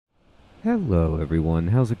Hello, everyone.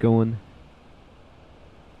 How's it going?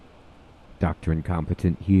 Dr.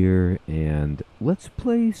 Incompetent here, and let's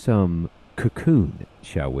play some Cocoon,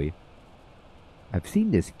 shall we? I've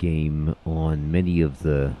seen this game on many of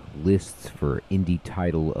the lists for Indie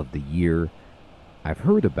Title of the Year. I've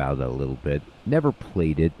heard about it a little bit, never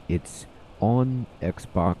played it. It's on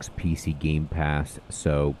Xbox PC Game Pass,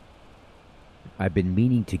 so I've been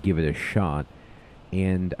meaning to give it a shot,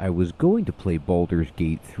 and I was going to play Baldur's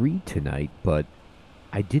Gate 3 tonight, but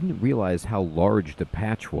I didn't realize how large the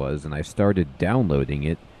patch was, and I started downloading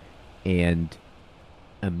it, and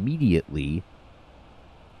immediately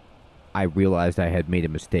I realized I had made a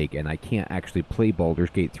mistake, and I can't actually play Baldur's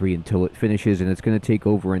Gate 3 until it finishes, and it's going to take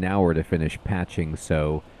over an hour to finish patching,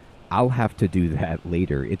 so I'll have to do that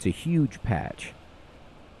later. It's a huge patch.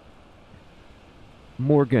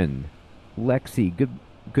 Morgan, Lexi,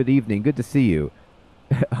 good evening. Good to see you.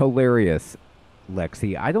 Hilarious,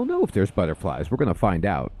 Lexi. I don't know if there's butterflies. We're going to find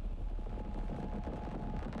out.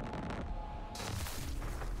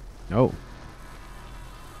 Oh.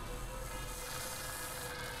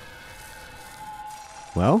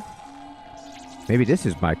 Well, maybe this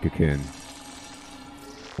is my cocoon.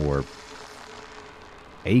 Or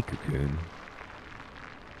a cocoon.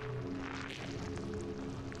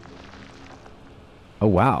 Oh,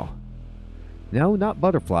 wow. No, not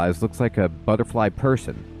butterflies. Looks like a butterfly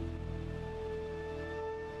person.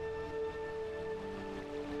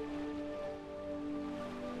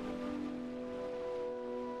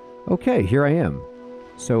 Okay, here I am.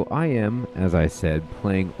 So I am, as I said,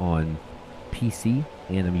 playing on PC,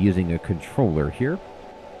 and I'm using a controller here.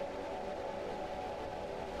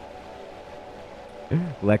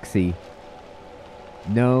 Lexi,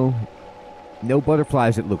 no, no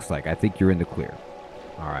butterflies it looks like. I think you're in the clear.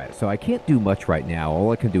 All right, so I can't do much right now.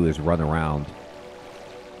 All I can do is run around.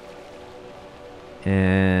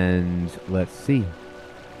 And let's see.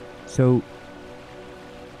 So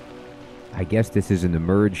I guess this is an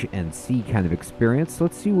emerge and see kind of experience.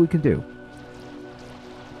 Let's see what we can do.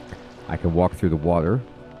 I can walk through the water.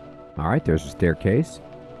 All right, there's a staircase.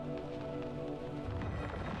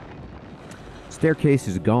 Staircase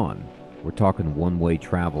is gone. We're talking one-way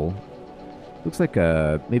travel. Looks like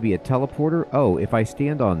maybe a teleporter. Oh, if I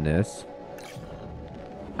stand on this,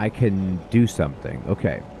 I can do something.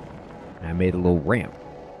 Okay. I made a little ramp.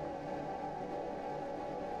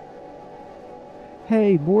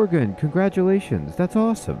 Hey, Morgan, congratulations. That's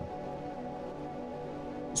awesome.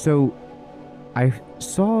 So, I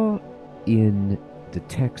saw in the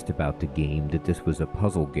text about the game that this was a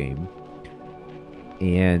puzzle game.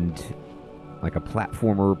 And like a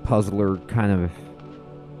platformer, puzzler kind of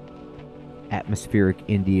atmospheric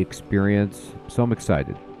indie experience. So I'm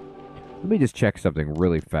excited. Let me just check something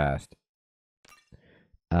really fast.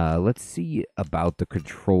 Let's see about the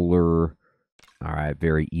controller. All right,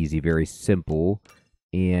 very easy, very simple.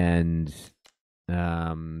 And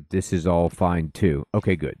this is all fine too.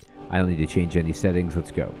 Okay, good. I don't need to change any settings.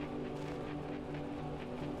 Let's go.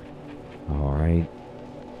 All right.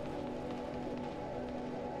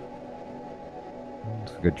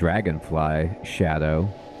 It's like a dragonfly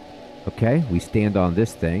shadow. Okay, we stand on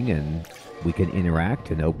this thing and we can interact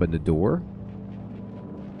and open the door.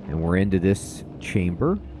 And we're into this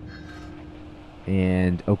chamber.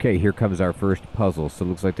 And okay, here comes our first puzzle. So it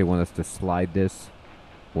looks like they want us to slide this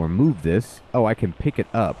or move this. Oh, I can pick it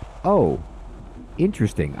up. Oh,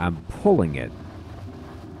 interesting. I'm pulling it.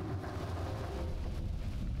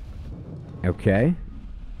 Okay.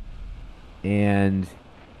 And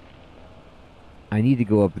I need to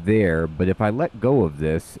go up there, but if I let go of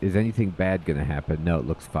this, is anything bad going to happen? No, it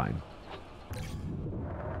looks fine.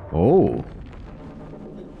 Oh.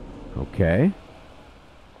 Okay.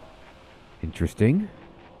 Interesting.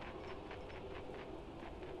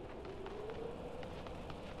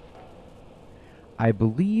 I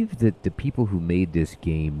believe that the people who made this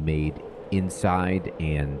game made Inside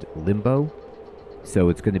and Limbo, so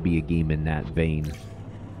it's going to be a game in that vein.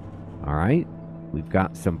 All right. We've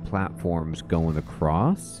got some platforms going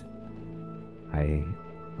across.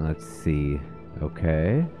 Let's see.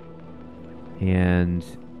 Okay. And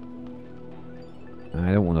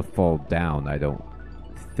I don't want to fall down, I don't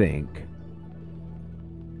think.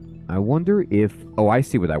 I wonder if... Oh, I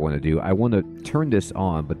see what I want to do. I want to turn this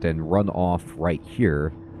on, but then run off right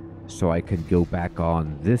here so I can go back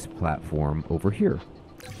on this platform over here.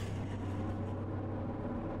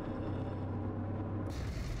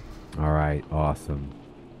 All right, awesome.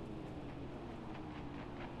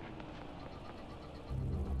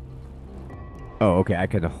 Oh, okay, I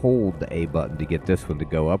can hold the A button to get this one to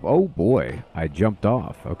go up. Oh boy, I jumped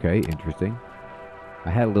off. Okay, interesting. I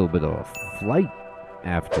had a little bit of a flight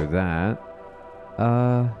after that.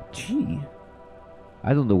 Gee.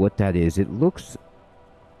 I don't know what that is. It looks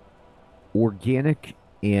organic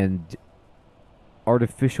and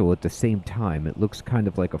artificial at the same time. It looks kind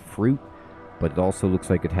of like a fruit, but it also looks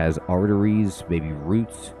like it has arteries, maybe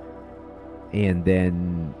roots, and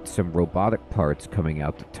then some robotic parts coming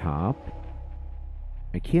out the top.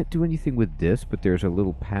 I can't do anything with this, but there's a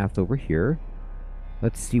little path over here.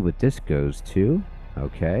 Let's see what this goes to.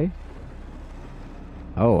 Okay.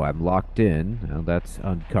 Oh, I'm locked in. Now that's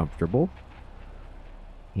uncomfortable.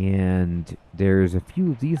 And there's a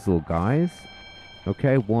few of these little guys.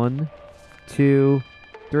 Okay, 1, 2,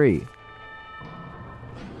 3.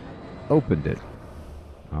 Opened it.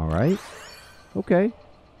 All right. Okay.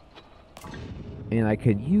 And I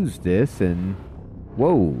can use this and...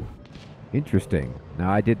 Whoa. Interesting.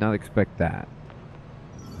 Now, I did not expect that.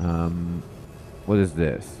 What is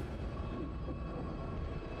this?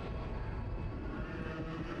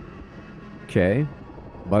 Okay.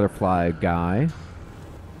 Butterfly guy.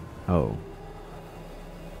 Oh.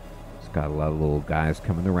 It's got a lot of little guys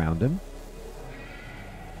coming around him.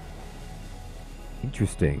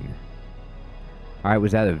 Interesting. Alright,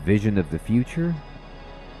 was that a vision of the future?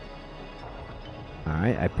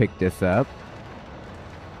 Alright, I picked this up.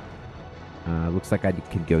 Looks like I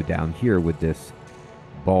can go down here with this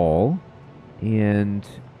ball. And,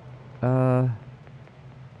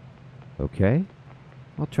 okay.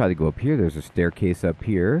 I'll try to go up here. There's a staircase up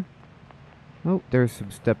here. Oh, there's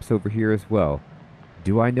some steps over here as well.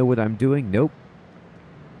 Do I know what I'm doing? Nope.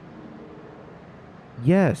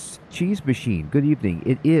 Yes, cheese machine. Good evening.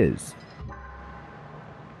 It is.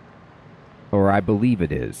 Or I believe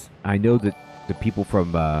it is. I know that the people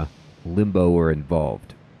from Limbo are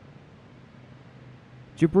involved.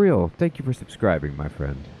 Jabril, thank you for subscribing, my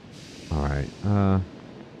friend. Alright,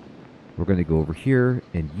 we're going to go over here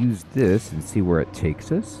and use this and see where it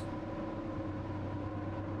takes us.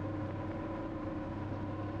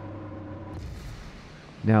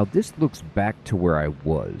 Now, this looks back to where I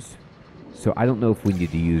was. So I don't know if we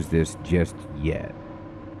need to use this just yet.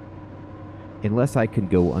 Unless I can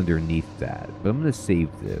go underneath that. But I'm going to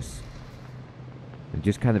save this. And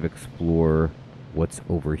just kind of explore what's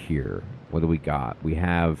over here. What do we got? We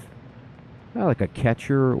have like a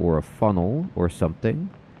catcher or a funnel or something.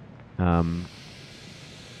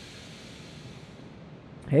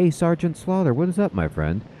 Hey, Sergeant Slaughter, what is up, my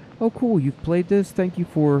friend? Oh, cool, you've played this? Thank you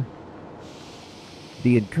for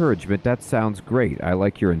the encouragement. That sounds great. I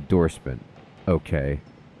like your endorsement. Okay.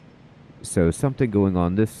 So, something going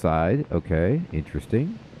on this side. Okay,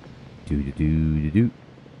 interesting. Do-do-do-do-do.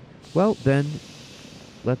 Well, then,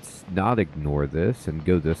 let's not ignore this and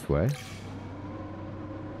go this way.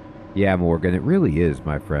 Yeah, Morgan, it really is,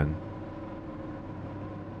 my friend.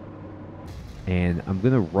 And I'm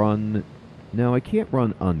going to run... No, I can't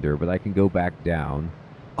run under, but I can go back down.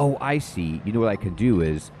 Oh, I see. You know what I can do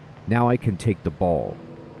is... Now I can take the ball.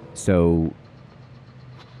 So...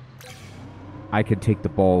 I can take the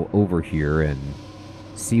ball over here and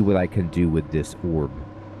see what I can do with this orb.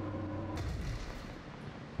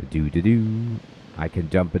 Do-do-do. I can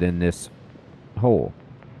dump it in this hole.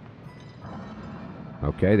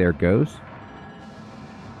 Okay, there it goes.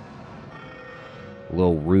 A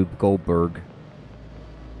little Rube Goldberg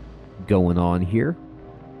going on here.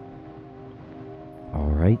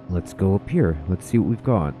 Alright, let's go up here. Let's see what we've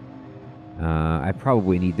got. I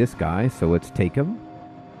probably need this guy, so let's take him.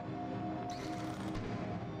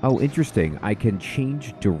 Oh, interesting. I can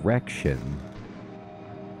change direction.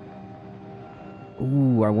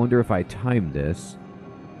 Ooh, I wonder if I time this.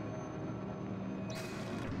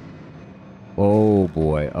 Oh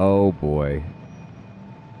boy, oh boy.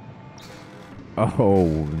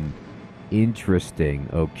 Oh, interesting.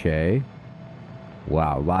 Okay.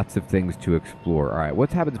 Wow, lots of things to explore. Alright,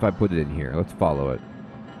 what happens if I put it in here? Let's follow it.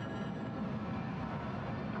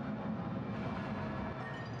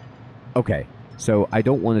 Okay, so I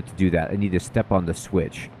don't want it to do that. I need to step on the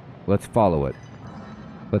switch. Let's follow it.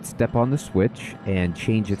 Let's step on the switch and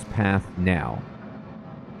change its path now.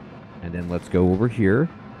 And then let's go over here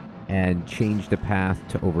and change the path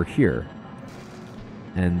to over here.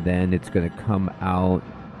 And then it's going to come out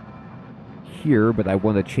here, but I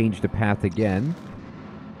want to change the path again.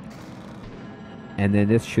 And then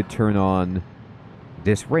this should turn on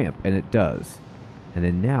this ramp, and it does. And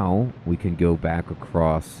then now we can go back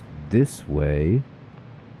across this way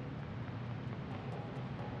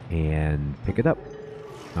and pick it up.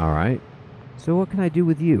 All right. So what can I do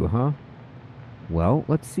with you, huh? Well,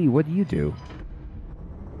 let's see. What do you do?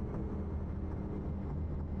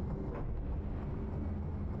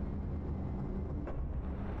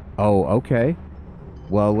 Oh, okay.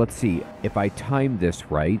 Well, let's see. If I time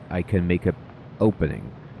this right, I can make a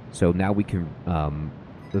opening. So now we can,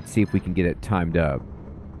 let's see if we can get it timed up.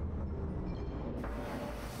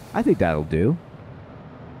 I think that'll do.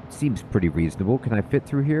 Seems pretty reasonable. Can I fit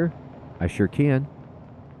through here? I sure can.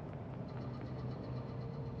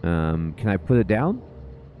 Can I put it down?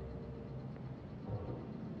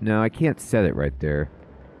 No, I can't set it right there.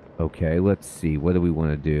 Okay, let's see. What do we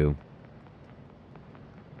want to do?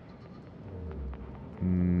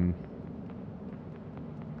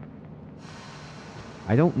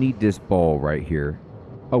 I don't need this ball right here.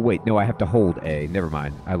 Oh, wait. No, I have to hold A. Never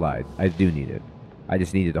mind. I lied. I do need it. I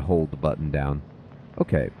just needed to hold the button down.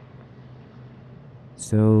 Okay.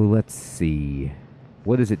 So, let's see.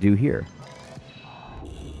 What does it do here?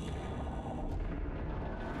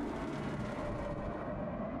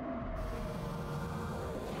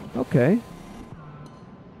 Okay.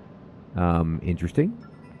 Interesting.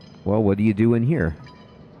 Well, what do you do in here?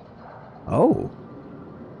 Oh.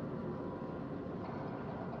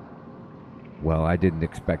 Well, I didn't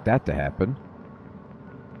expect that to happen.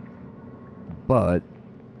 But,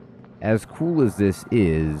 as cool as this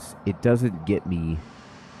is, it doesn't get me...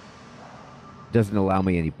 doesn't allow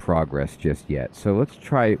me any progress just yet. So let's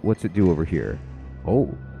try... what's it do over here?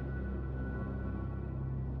 Oh.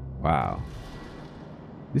 Wow.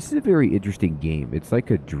 This is a very interesting game. It's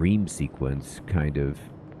like a dream sequence, kind of.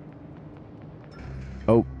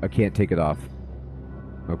 Oh, I can't take it off.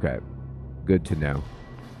 Okay. Good to know.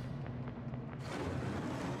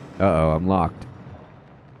 Uh-oh, I'm locked.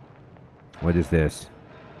 What is this?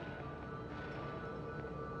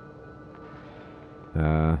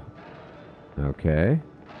 Okay.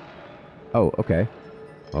 Oh, okay.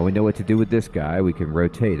 Well, we know what to do with this guy. We can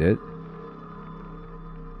rotate it.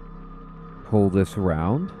 Pull this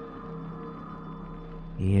around.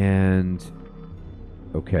 And...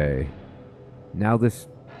 okay. Now this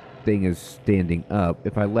thing is standing up.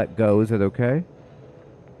 If I let go, is it okay?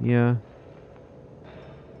 Yeah.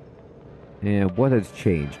 And what has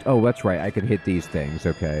changed? Oh, that's right. I can hit these things.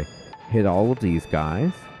 Okay. Hit all of these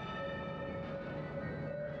guys.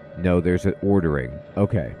 No, there's an ordering.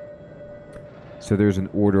 Okay. So there's an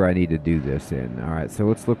order I need to do this in. All right. So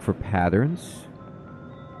let's look for patterns.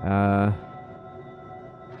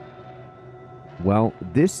 Well,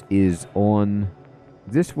 this is on...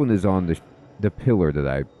 this one is on the pillar that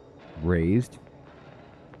I raised.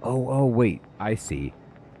 Oh, wait. I see.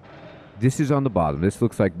 This is on the bottom. This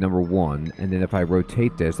looks like number 1. And then if I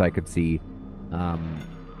rotate this, I could see...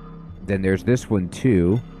 then there's this one,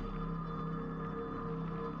 too.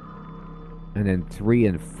 And then 3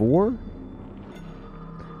 and 4?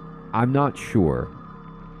 I'm not sure.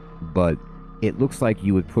 But it looks like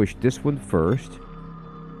you would push this one first.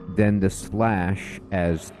 Then the slash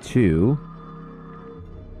as 2.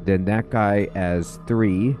 Then that guy as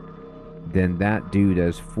 3. Then that dude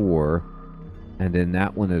as 4. And then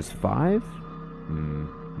that one is 5?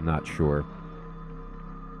 Not sure.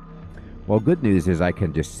 Well, good news is I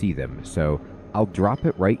can just see them. So I'll drop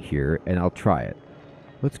it right here and I'll try it.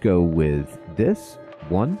 Let's go with this.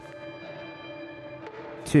 1,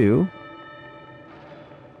 2.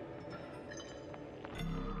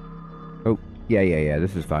 Oh, yeah.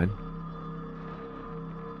 This is fine.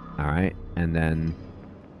 Alright. And then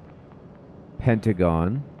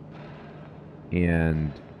pentagon.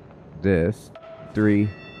 And this. 3,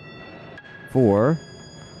 4,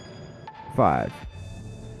 5.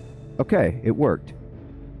 Okay, it worked.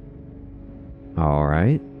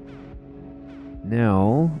 Alright.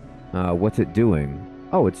 Now, what's it doing?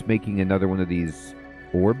 Oh, it's making another one of these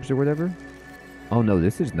orbs or whatever? Oh no,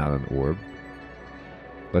 this is not an orb.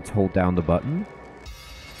 Let's hold down the button.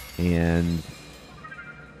 And...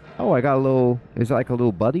 oh, I got a little... is it like a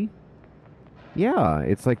little buddy? Yeah,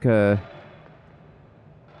 it's like a...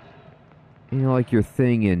 you know, like your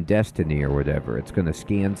thing in Destiny or whatever. It's going to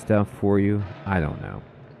scan stuff for you. I don't know.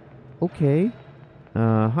 Okay.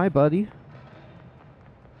 Hi, buddy.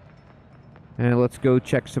 And let's go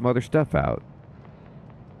check some other stuff out.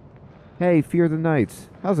 Hey, Fear the Knights.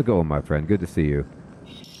 How's it going, my friend? Good to see you.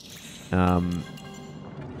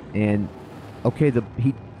 And... okay,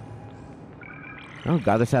 he... oh,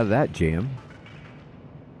 got us out of that jam.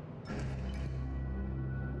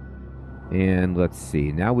 And let's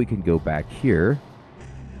see. Now we can go back here.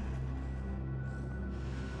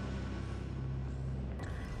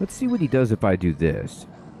 Let's see what he does if I do this.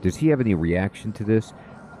 Does he have any reaction to this?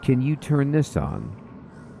 Can you turn this on?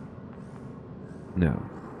 No.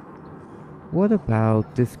 What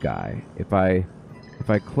about this guy? If I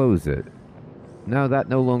close it. No, that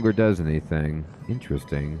no longer does anything.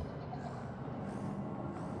 Interesting.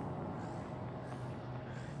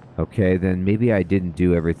 Okay, then maybe I didn't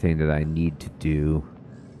do everything that I need to do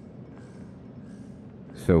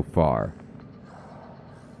so far.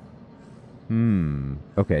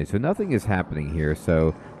 Okay, so nothing is happening here,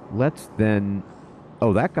 so let's then...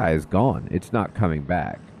 Oh, that guy is gone. It's not coming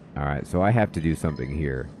back. Alright, so I have to do something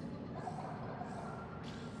here.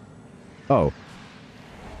 Oh,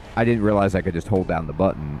 I didn't realize I could just hold down the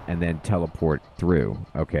button and then teleport through.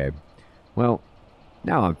 Okay, well,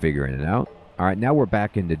 now I'm figuring it out. Alright, now we're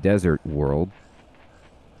back in the desert world.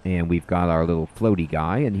 And we've got our little floaty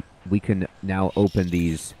guy, and we can now open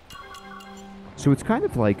these... So it's kind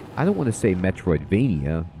of like, I don't want to say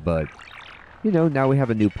Metroidvania, but, you know, now we have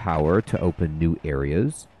a new power to open new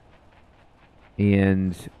areas.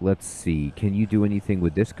 And let's see, can you do anything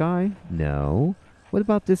with this guy? No. What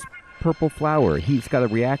about this purple flower? He's got a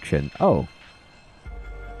reaction. Oh.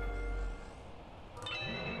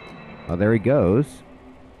 Oh, there he goes.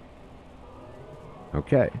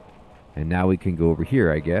 Okay. And now we can go over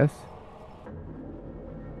here, I guess.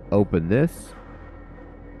 Open this.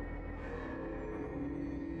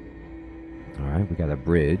 Alright, we got a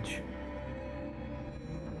bridge.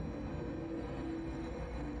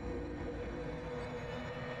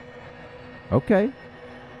 Okay.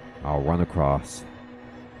 I'll run across.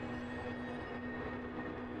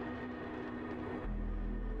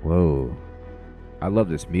 Whoa. I love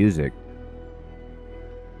this music.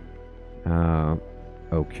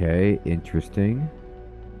 Okay, interesting.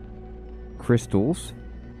 Crystals.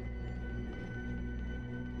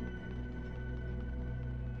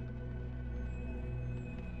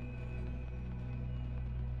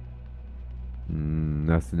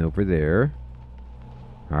 Nothing over there.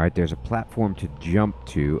 Alright, there's a platform to jump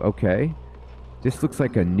to. Okay. This looks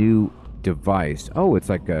like a new device. Oh, it's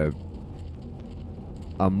like a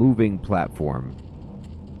moving platform.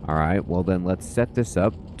 Alright, well then let's set this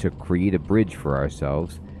up to create a bridge for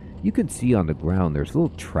ourselves. You can see on the ground there's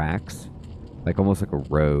little tracks, like almost like a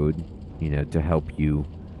road, you know, to help you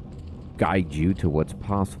guide you to what's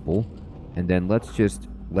possible. And then let's just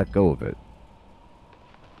let go of it.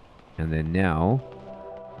 And then now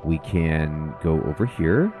we can go over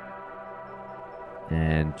here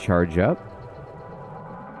and charge up.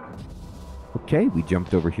 Okay, we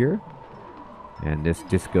jumped over here. And this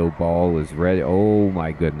disco ball is ready. Oh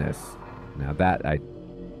my goodness. Now that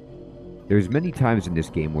there's many times in this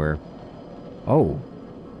game where, oh,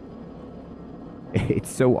 it's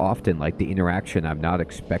so often like the interaction, I'm not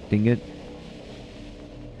expecting it.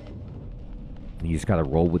 You just gotta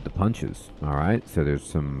roll with the punches. Alright, so there's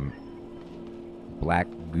some black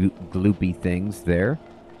gloopy things there.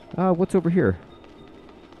 What's over here?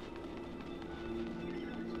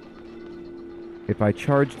 If I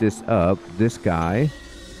charge this up, this guy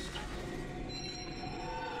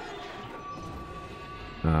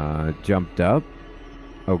jumped up.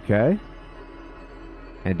 Okay.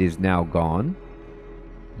 And is now gone.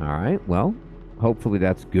 Alright, well, hopefully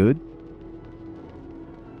that's good.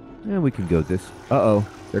 And we can go this. Uh-oh,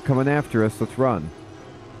 they're coming after us. Let's run.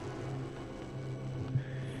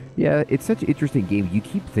 Yeah, it's such an interesting game. You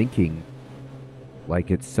keep thinking, like,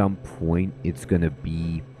 at some point it's going to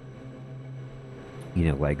be, you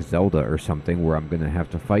know, like Zelda or something, where I'm going to have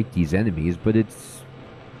to fight these enemies, but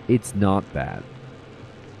it's not that.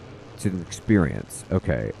 It's an experience.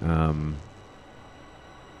 Okay,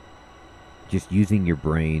 just using your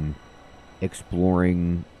brain,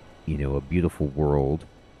 exploring, you know, a beautiful world.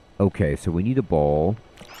 Okay, so we need a ball.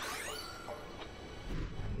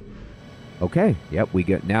 Okay, yep,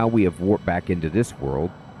 now we have warped back into this world.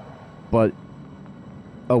 But,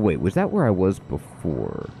 oh wait, was that where I was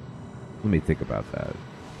before? Let me think about that.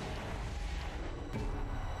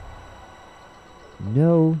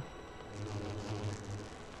 No.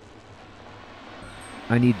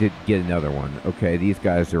 I need to get another one. Okay, these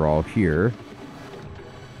guys are all here.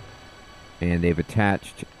 And they've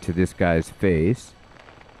attached to this guy's face.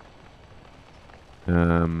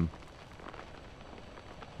 What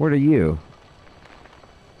are you?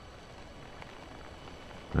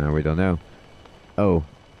 We don't know. Oh,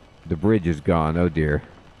 the bridge is gone. Oh dear.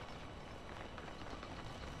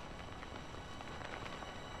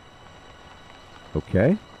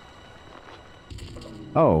 Okay.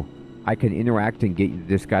 Oh, I can interact and get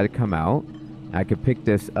this guy to come out. I could pick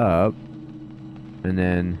this up. And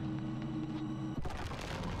then...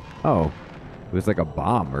 Oh, it was like a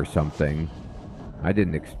bomb or something. I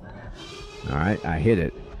didn't Alright, I hit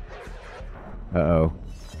it. Uh-oh.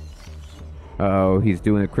 Uh-oh, he's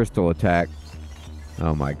doing a crystal attack.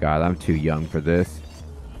 Oh my god, I'm too young for this.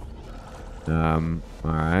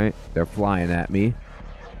 Alright. They're flying at me.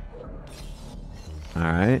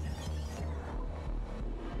 Alright.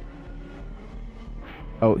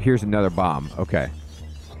 Oh, here's another bomb. Okay.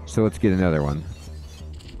 So let's get another one.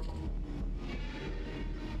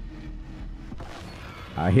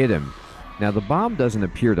 I hit him. Now, the bomb doesn't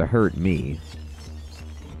appear to hurt me.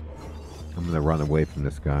 I'm going to run away from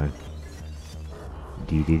this guy.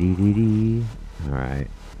 Dee-dee-dee-dee-dee. Alright.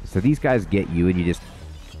 So these guys get you, and you just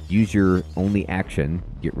use your only action.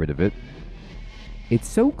 Get rid of it. It's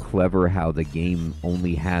so clever how the game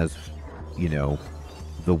only has, you know,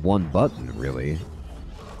 the one button, really.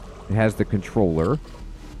 It has the controller,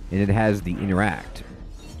 and it has the interact.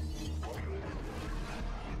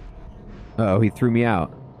 Uh-oh, he threw me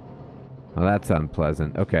out. Oh, that's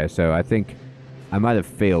unpleasant. Okay, so I think I might have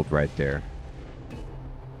failed right there.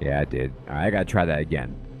 Yeah, I did. All right, I gotta try that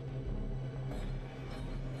again.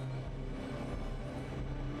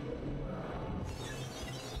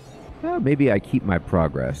 Well, maybe I keep my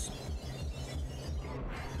progress.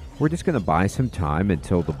 We're just gonna buy some time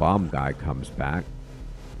until the bomb guy comes back.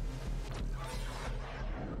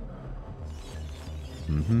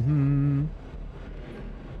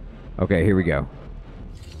 Okay, here we go.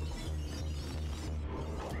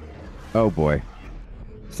 Oh boy.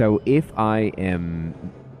 So if I am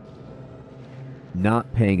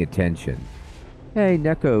not paying attention. Hey,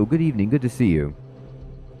 Neko, good evening. Good to see you.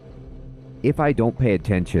 If I don't pay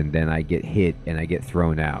attention, then I get hit and I get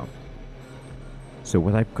thrown out. So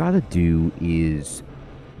what I've got to do is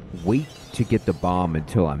wait to get the bomb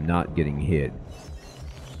until I'm not getting hit.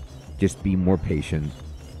 Just be more patient.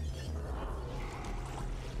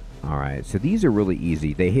 Alright, so these are really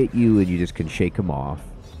easy. They hit you and you just can shake them off.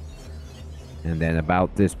 And then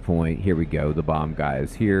about this point, here we go. The bomb guy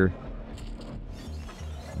is here.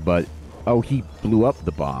 But, oh, he blew up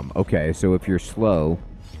the bomb. Okay, so if you're slow...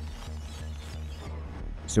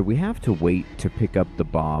 So we have to wait to pick up the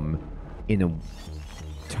bomb in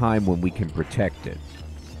a time when we can protect it.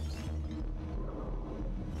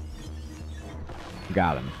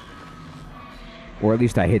 Got him. Or at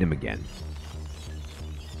least I hit him again.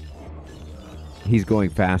 He's going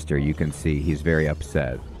faster, you can see. He's very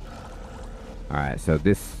upset. Alright, so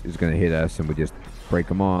this is going to hit us and we just break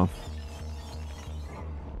him off.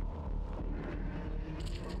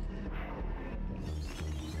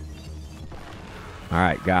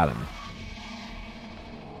 Alright, got him.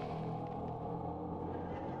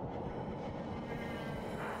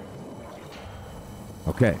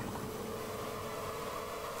 Okay.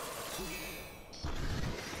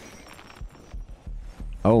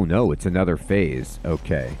 Oh no, it's another phase.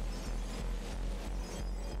 Okay.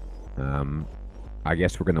 I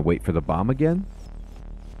guess we're gonna wait for the bomb again?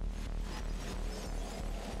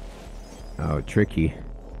 Oh, tricky.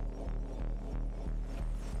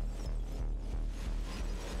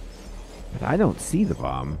 But I don't see the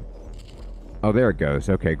bomb. Oh, there it goes.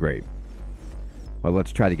 Okay, great. Well,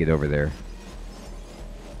 let's try to get over there.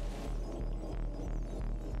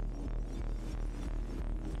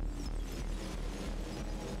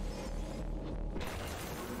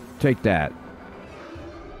 Take that.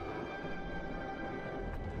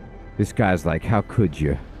 This guy's like, how could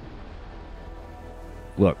you?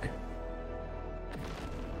 Look.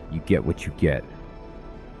 You get what you get.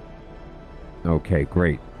 Okay,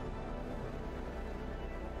 great.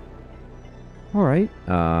 Alright,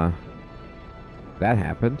 that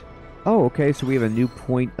happened. Oh, okay, so we have a new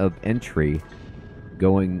point of entry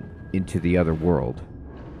going into the other world.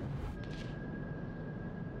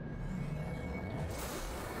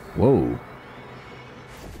 Whoa.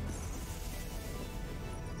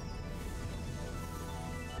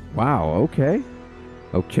 Wow, okay.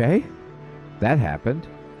 Okay. That happened.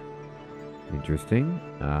 Interesting.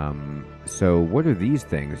 So what are these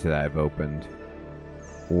things that I've opened?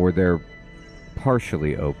 Or they're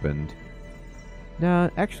partially opened. Nah,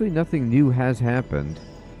 actually nothing new has happened.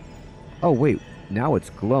 Oh, wait. Now it's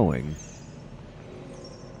glowing.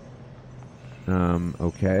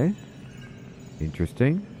 Okay.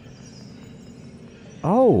 Interesting.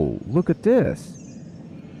 Oh, look at this.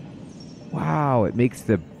 Wow, it makes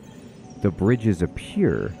the bridges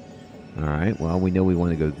appear. Alright, well, we know we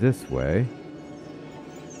want to go this way.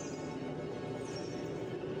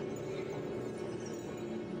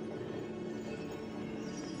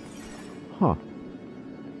 Huh.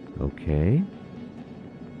 Okay.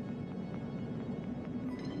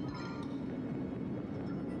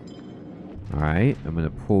 Alright, I'm going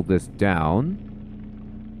to pull this down.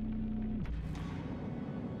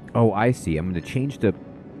 Oh, I see. I'm going to change the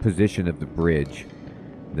position of the bridge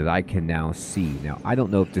that I can now see. Now, I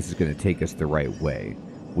don't know if this is going to take us the right way.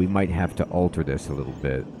 We might have to alter this a little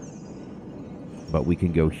bit. But we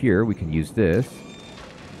can go here. We can use this.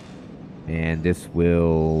 And this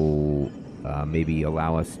will maybe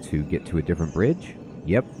allow us to get to a different bridge.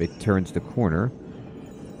 Yep, it turns the corner.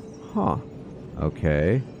 Huh.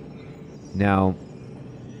 Okay. Now,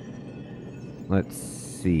 let's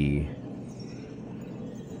see.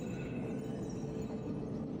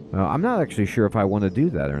 Well, I'm not actually sure if I want to do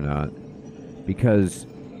that or not. Because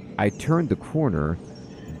I turned the corner,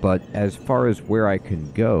 but as far as where I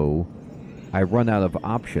can go, I run out of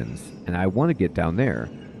options, and I want to get down there.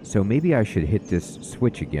 So maybe I should hit this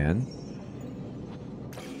switch again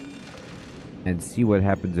and see what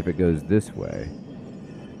happens if it goes this way.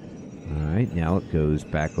 Alright, now it goes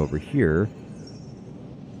back over here,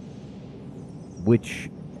 which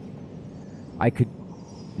I could...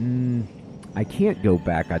 I can't go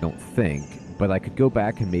back, I don't think, but I could go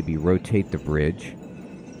back and maybe rotate the bridge.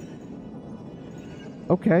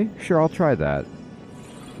 Okay, sure, I'll try that.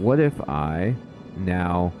 What if I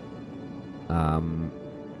now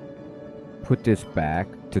put this back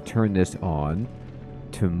to turn this on,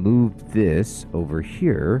 to move this over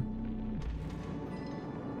here,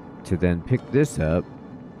 to then pick this up,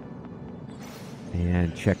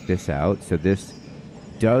 and check this out. So this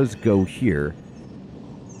does go here,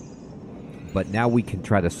 but now we can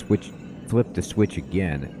try to flip the switch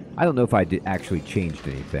again. I don't know if I actually changed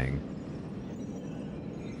anything.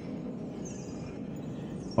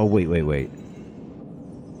 Oh, wait.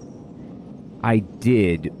 I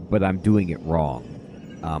did, but I'm doing it wrong.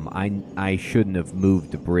 I shouldn't have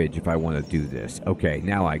moved the bridge if I want to do this. Okay,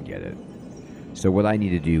 now I get it. So what I need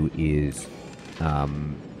to do is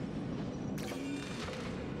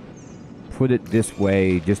put it this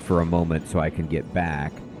way just for a moment so I can get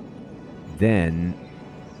back. Then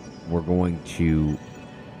we're going to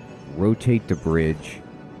rotate the bridge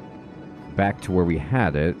back to where we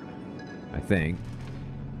had it, I think.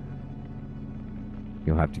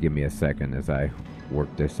 You'll have to give me a second as I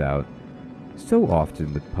work this out. So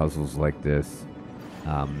often with puzzles like this,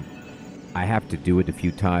 I have to do it a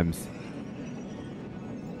few times.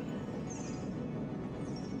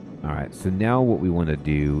 Alright, so now what we want to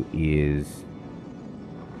do is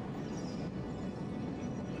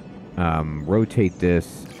rotate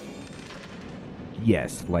this,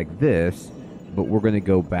 yes, like this, but we're going to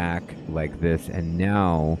go back like this, and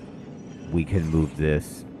now we can move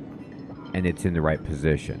this, and it's in the right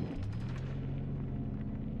position.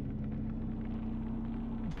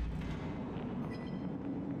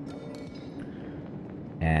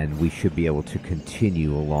 And we should be able to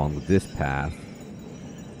continue along this path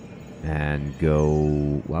and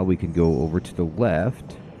go, well, we can go over to the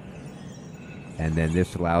left, and then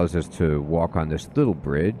this allows us to walk on this little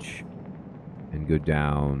bridge and go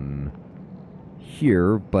down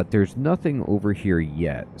here, but there's nothing over here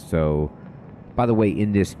yet. So, by the way,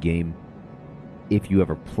 in this game, if you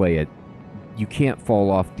ever play it, you can't fall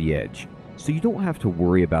off the edge. So you don't have to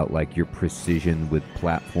worry about like your precision with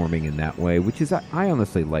platforming in that way, which is, I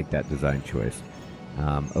honestly like that design choice.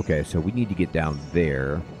 Okay, so we need to get down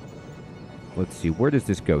there. Let's see, where does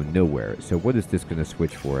this go? Nowhere. So what is this going to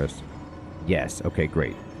switch for us? Yes, okay,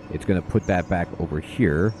 great. It's going to put that back over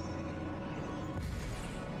here.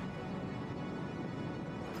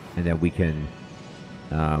 And then we can...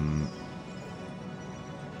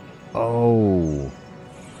 oh...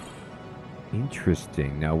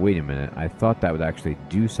 interesting. Now, wait a minute. I thought that would actually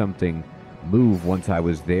do something, move once I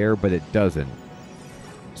was there, but it doesn't.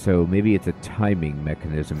 So maybe it's a timing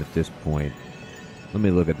mechanism at this point. Let me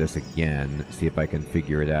look at this again, see if I can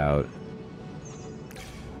figure it out.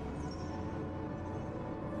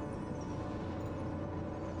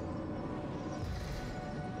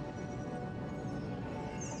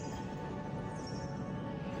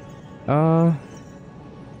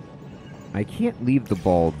 I can't leave the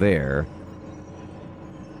ball there.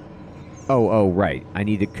 Oh, right. I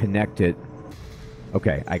need to connect it.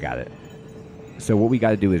 Okay, I got it. So what we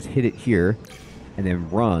got to do is hit it here, and then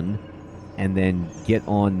run, and then get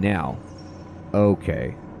on now.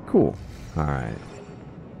 Okay, cool. All right.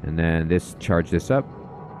 And then charge this up.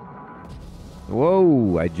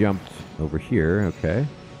 Whoa, I jumped over here. Okay.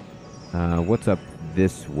 What's up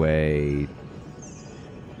this way?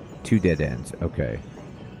 2 dead ends. Okay.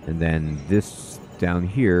 And then this down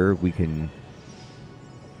here, we can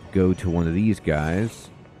go to one of these guys.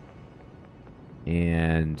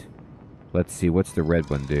 And let's see, what's the red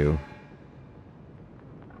one do?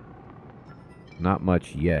 Not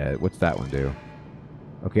much yet. What's that one do?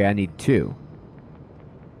 Okay, I need 2.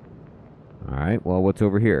 Alright, well, what's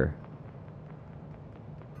over here?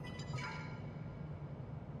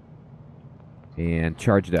 And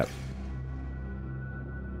charge it up.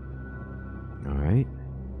 Alright.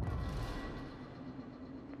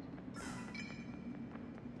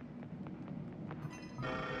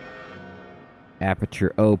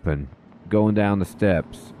 Aperture open. going down the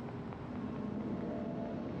steps.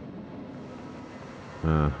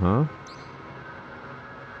 Uh-huh.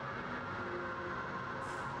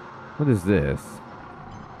 What is this?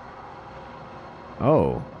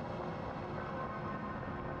 Oh.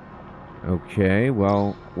 Okay,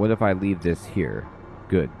 well, what if I leave this here?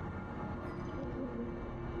 Good.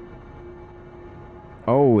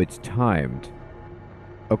 Oh, it's timed.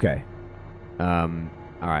 Okay.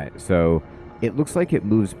 Alright, so it looks like it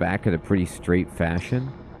moves back in a pretty straight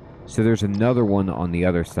fashion. So there's another one on the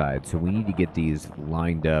other side, so we need to get these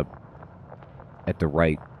lined up at the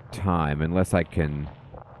right time, unless I can...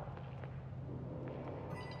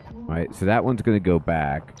 Alright, so that one's going to go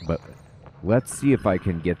back, but let's see if I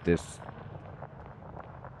can get this...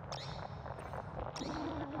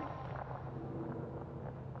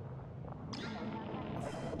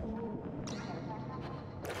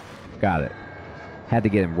 Got it. Had to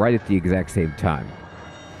get him right at the exact same time.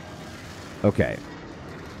 Okay.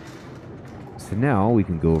 So now we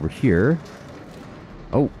can go over here.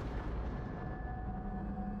 Oh.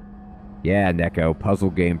 Yeah, Neko. Puzzle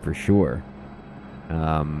game for sure.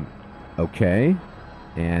 Okay.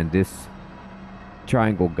 And this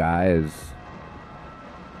triangle guy is...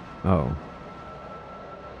 Oh.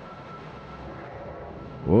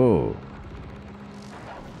 Whoa.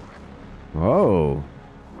 Whoa.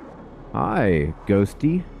 Hi,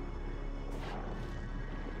 Ghosty.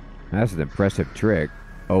 That's an impressive trick.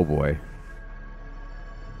 Oh boy.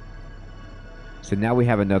 So now we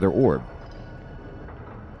have another orb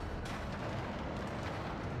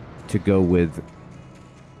to go with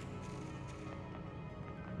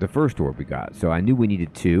the first orb we got. So I knew we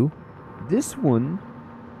needed two. This one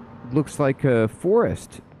looks like a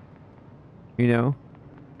forest, you know?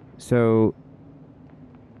 So,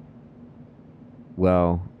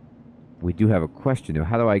 well, we do have a question though.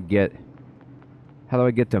 How do I get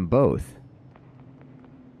them both?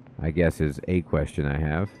 I guess is a question I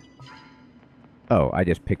have. Oh, I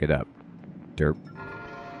just pick it up. Derp.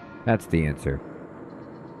 That's the answer.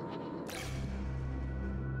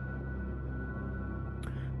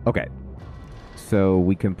 Okay. So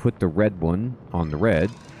we can put the red one on the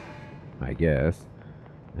red, I guess.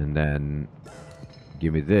 And then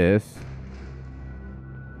give me this.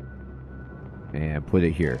 And put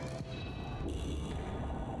it here.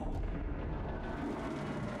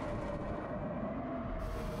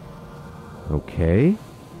 Okay.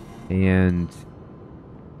 And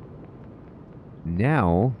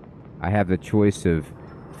now I have the choice of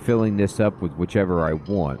filling this up with whichever I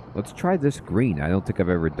want. Let's try this green. I don't think I've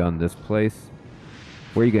ever done this place.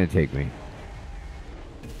 Where are you going to take me?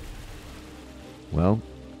 Well,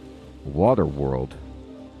 Water World.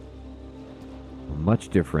 A much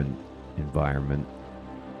different environment.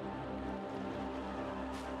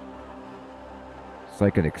 It's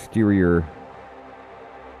like an exterior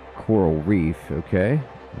coral reef. Okay.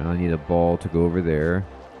 I need a ball to go over there.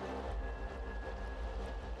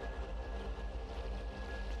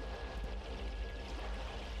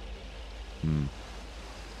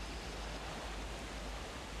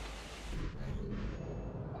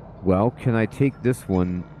 Well, can I take this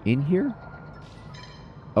one in here?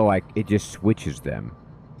 Oh, it just switches them.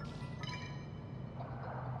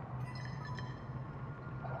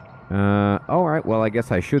 Alright, well, I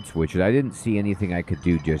guess I should switch it. I didn't see anything I could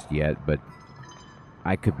do just yet, but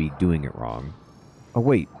I could be doing it wrong. Oh,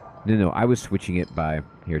 wait. No, I was switching it by...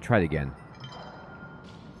 Here, try it again.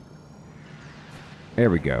 There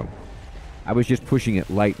we go. I was just pushing it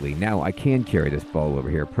lightly. Now I can carry this ball over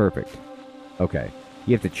here. Perfect. Okay.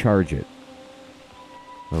 You have to charge it.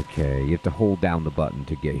 Okay, you have to hold down the button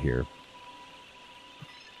to get here.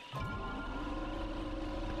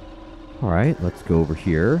 Alright, let's go over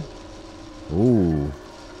here. Ooh.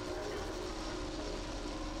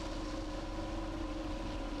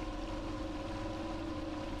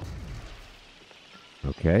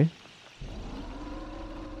 Okay.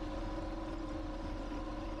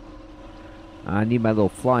 I need my little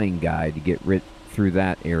flying guy to get through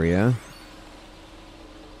that area.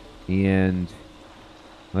 And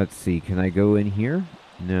let's see, can I go in here?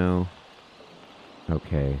 No.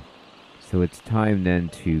 Okay. So it's time then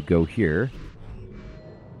to go here.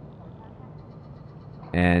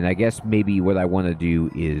 And I guess maybe what I want to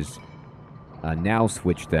do is now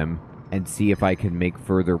switch them and see if I can make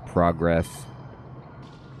further progress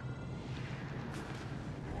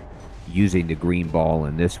using the green ball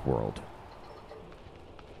in this world.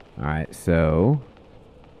 Alright, so...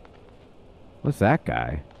 What's that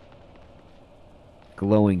guy?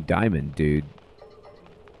 Glowing diamond, dude.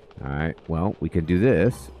 Alright, well, we can do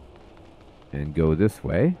this. And go this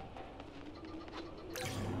way.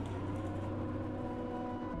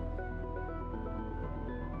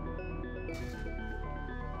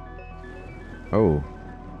 Oh.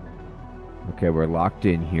 Okay, we're locked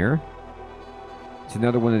in here. It's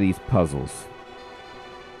another one of these puzzles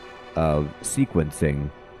of sequencing.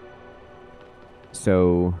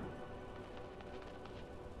 So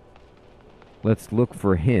let's look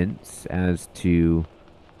for hints as to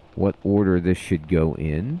what order this should go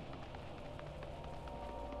in.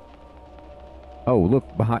 Oh, look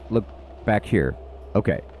back here.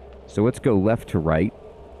 Okay. So let's go left to right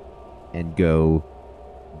and go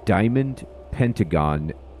diamond,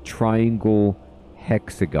 pentagon, triangle,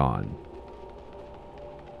 hexagon.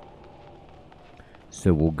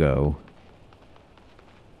 So we'll go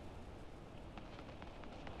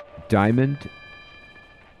diamond,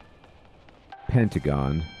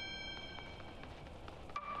 pentagon,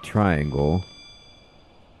 triangle,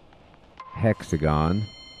 hexagon,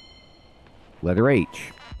 letter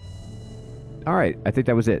H. All right, I think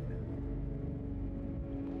that was it.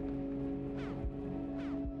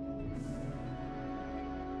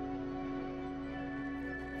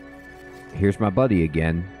 Here's my buddy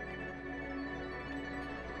again.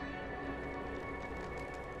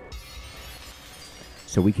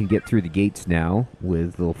 So we can get through the gates now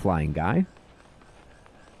with little flying guy.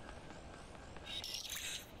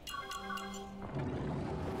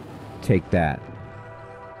 Take that.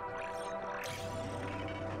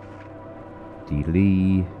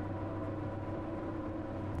 Dealy.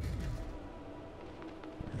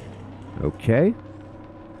 Okay.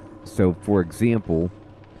 So, for example,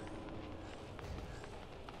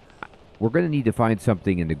 we're going to need to find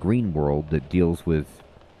something in the green world that deals with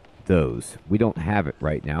those. We don't have it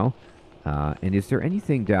right now. And is there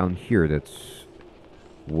anything down here that's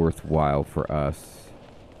worthwhile for us?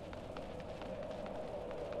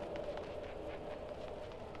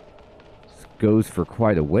 This goes for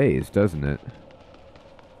quite a ways, doesn't it?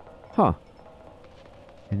 Huh.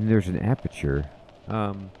 And there's an aperture.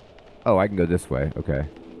 Oh, I can go this way. Okay.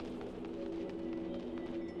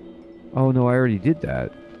 Oh, no, I already did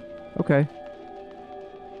that. Okay.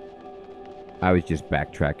 I was just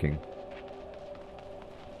backtracking.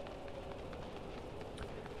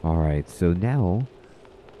 Alright, so now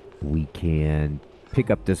we can pick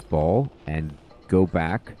up this ball and go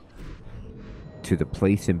back to the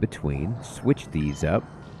place in between, switch these up,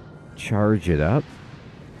 charge it up,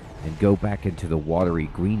 and go back into the watery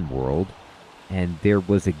green world. And there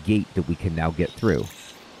was a gate that we can now get through.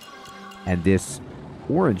 And this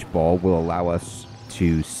orange ball will allow us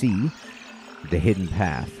to see the hidden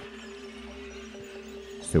path.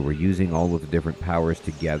 So we're using all of the different powers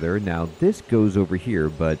together. Now this goes over here,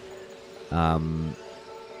 but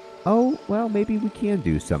oh, well, maybe we can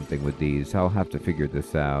do something with these. I'll have to figure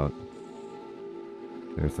this out.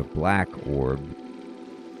 There's a black orb.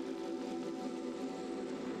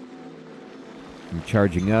 I'm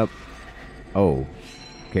charging up. Oh,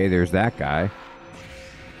 okay, there's that guy.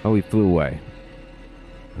 Oh, he flew away.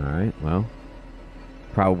 Alright, well,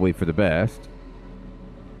 probably for the best.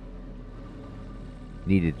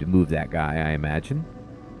 Needed to move that guy, I imagine.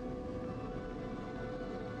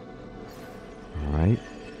 Alright.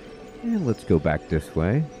 And let's go back this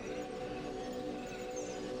way.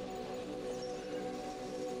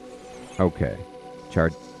 Okay.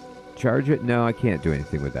 Charge it? No, I can't do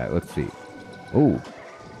anything with that. Let's see. Oh.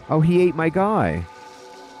 Oh, he ate my guy.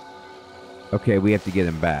 Okay, we have to get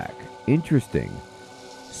him back. Interesting.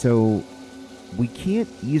 So, we can't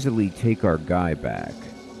easily take our guy back,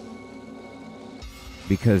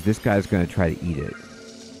 because this guy's going to try to eat it.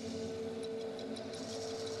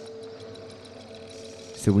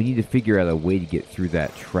 So we need to figure out a way to get through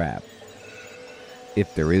that trap,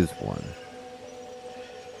 if there is one.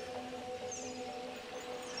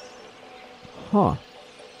 Huh.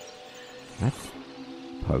 That's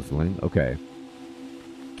puzzling. Okay.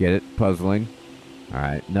 Get it? Puzzling.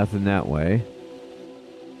 Alright, nothing that way.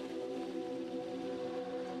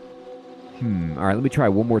 Alright, let me try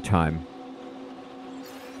one more time.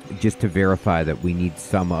 Just to verify that we need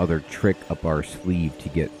some other trick up our sleeve to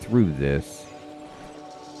get through this.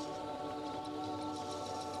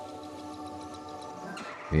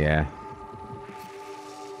 Yeah.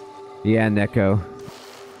 Yeah, Neko.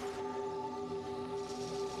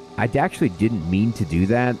 I actually didn't mean to do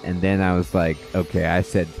that, and then I was like, okay, I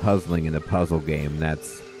said puzzling in a puzzle game.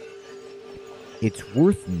 It's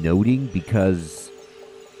worth noting because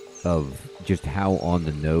of just how on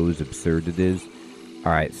the nose absurd it is.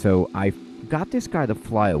 Alright, so I got this guy to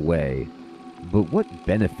fly away, but what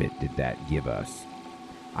benefit did that give us?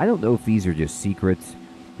 I don't know if these are just secrets,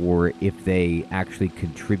 or if they actually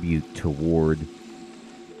contribute toward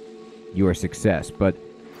your success, but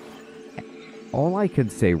all I can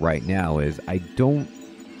say right now is I don't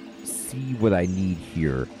see what I need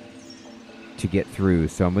here. to get through,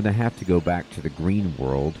 so I'm going to have to go back to the green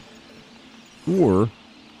world or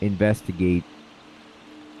investigate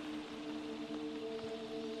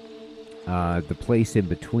the place in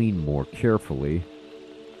between more carefully.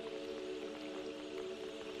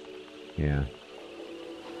 Yeah.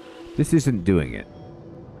 This isn't doing it.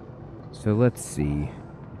 So let's see.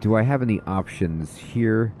 Do I have any options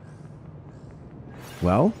here?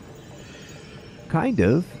 Well, kind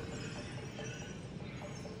of.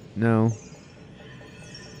 No.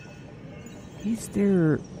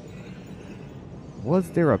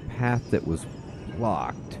 Was there a path that was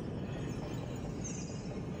blocked?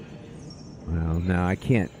 Well, no, I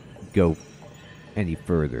can't go any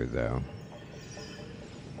further, though.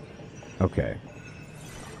 Okay.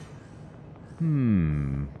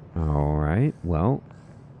 Alright, well.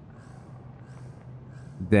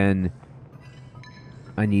 Then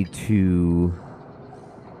I need to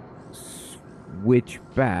switch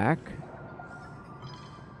back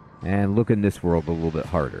and look in this world a little bit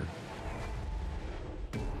harder.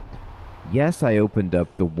 Yes, I opened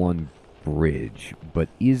up the one bridge, but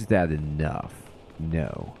is that enough?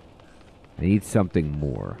 No. I need something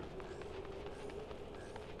more.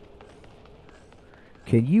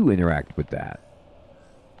 Can you interact with that?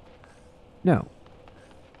 No.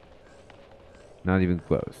 Not even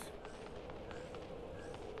close.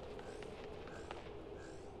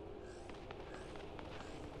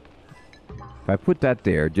 If I put that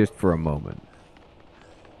there just for a moment.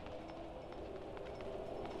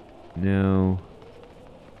 No.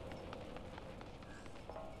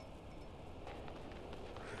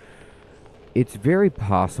 It's very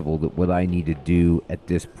possible that what I need to do at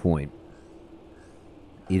this point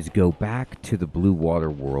is go back to the blue water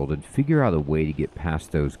world and figure out a way to get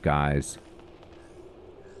past those guys.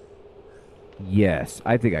 Yes,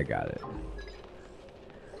 I think I got it.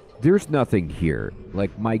 There's nothing here.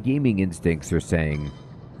 Like, my gaming instincts are saying,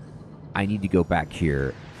 I need to go back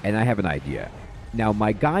here, and I have an idea. Now,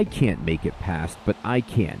 my guy can't make it past, but I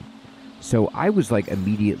can. So I was, like,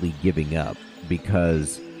 immediately giving up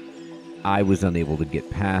because I was unable to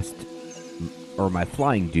get past, or my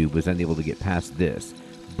flying dude was unable to get past this.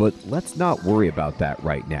 But let's not worry about that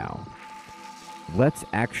right now. Let's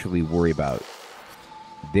actually worry about...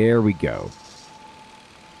 There we go.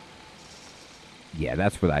 Yeah,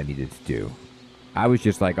 that's what I needed to do. I was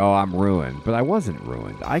just like, oh, I'm ruined. But I wasn't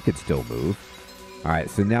ruined. I could still move. All right,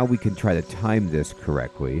 so now we can try to time this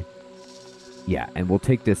correctly. Yeah, and we'll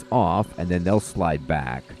take this off, and then they'll slide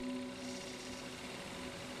back.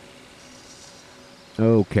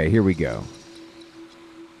 Okay, here we go.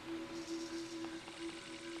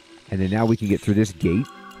 And then now we can get through this gate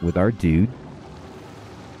with our dude.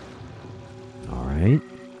 All right.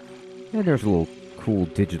 And there's a little cool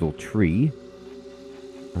digital tree.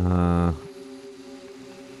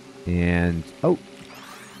 And, oh,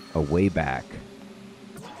 a way back.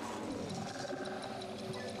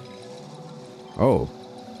 Oh.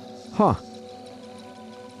 Huh.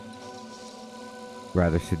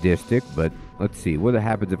 Rather sadistic, but let's see. What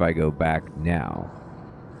happens if I go back now?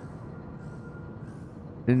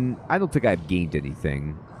 And I don't think I've gained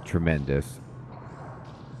anything tremendous.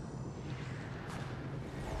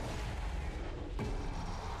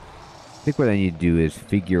 I think what I need to do is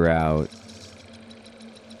figure out...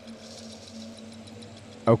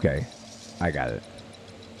 Okay, I got it.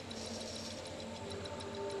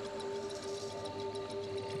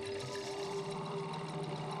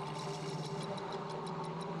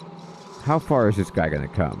 How far is this guy going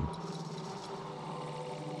to come?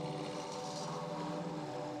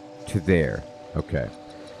 To there. Okay.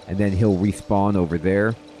 And then he'll respawn over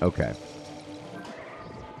there? Okay.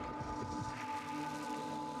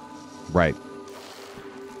 Right.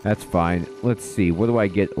 That's fine. Let's see. What do I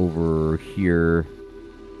get over here?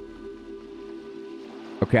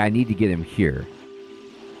 Okay, I need to get him here.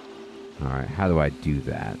 Alright, how do I do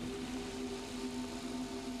that?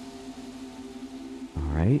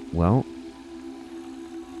 Alright, well...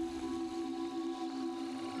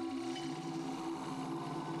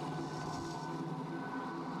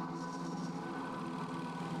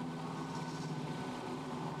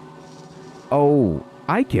 Oh,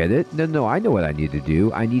 I get it. No, I know what I need to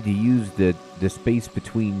do. I need to use the space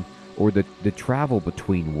between, or the travel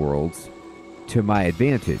between worlds to my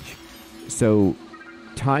advantage. So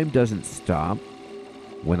time doesn't stop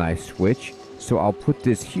when I switch. So I'll put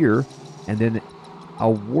this here, and then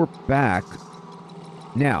I'll warp back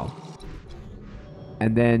now.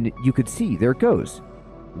 And then you could see, there it goes.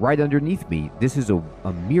 Right underneath me. This is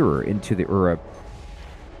a mirror into the, or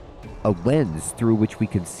a lens through which we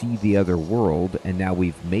can see the other world, and now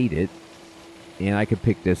we've made it. And I can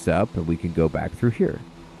pick this up, and we can go back through here.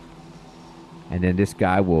 And then this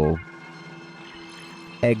guy will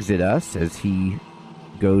exit us as he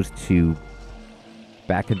goes to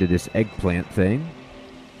back into this eggplant thing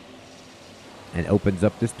and opens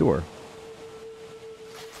up this door.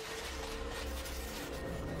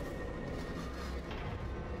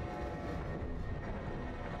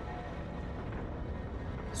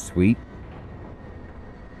 Sweet.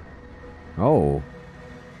 Oh.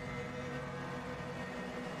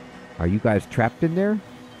 Are you guys trapped in there?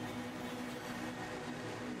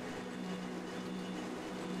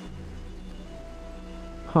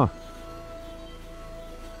 Huh.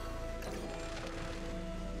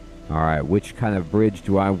 Alright, which kind of bridge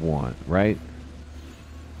do I want, right?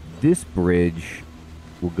 This bridge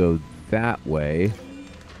will go that way.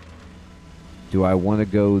 Do I want to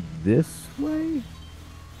go this way?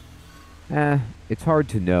 It's hard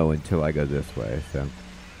to know until I go this way, so.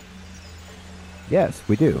 Yes,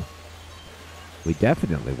 we do. We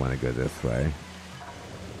definitely want to go this way.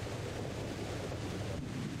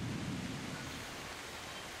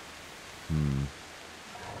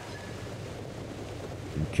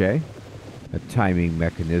 Okay. A timing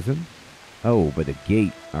mechanism. Oh, but a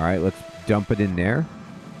gate. All right, let's dump it in there.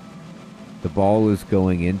 The ball is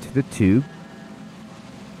going into the tube.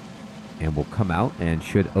 And will come out and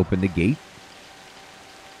should open the gate.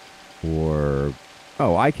 Or...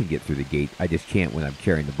 Oh, I can get through the gate. I just can't when I'm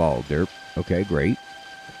carrying the ball. Derp. Okay, great.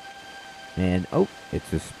 And, oh,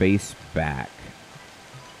 it's a space back.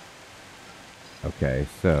 Okay,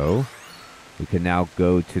 so... we can now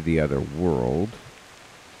go to the other world.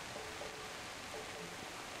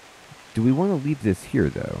 Do we want to leave this here,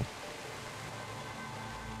 though?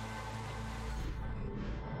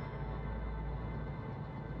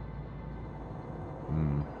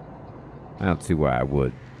 I don't see why I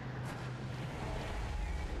would.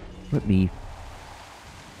 Let me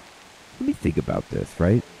think about this,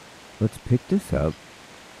 right? Let's pick this up.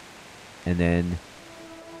 And then...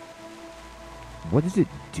 what does it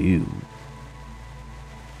do?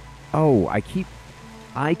 Oh, I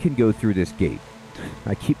can go through this gate.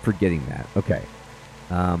 I keep forgetting that. Okay.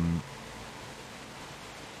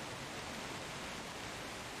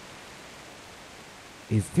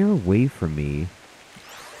 Is there a way for me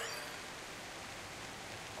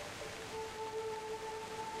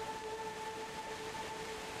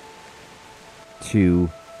to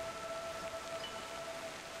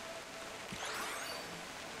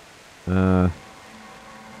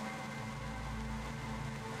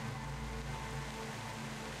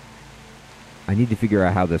I need to figure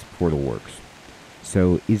out how this portal works.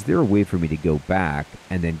 So, is there a way for me to go back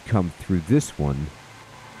and then come through this one?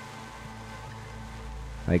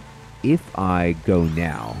 Like, if I go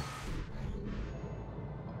now...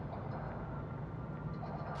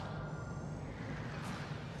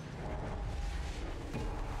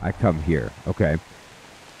 I come here. Okay.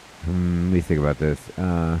 Let me think about this.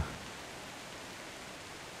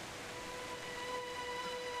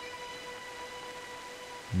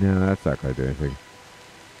 No, that's not going to do anything.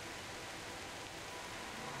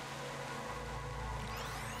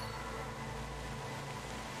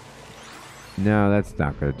 No, that's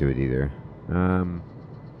not going to do it either. Let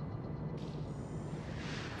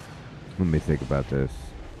me think about this.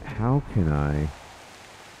 How can I...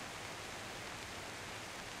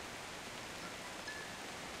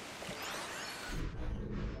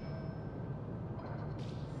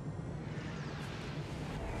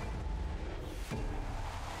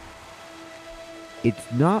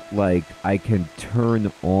 It's not like I can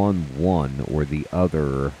turn on one or the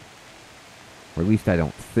other, or at least I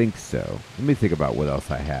don't think so. Let me think about what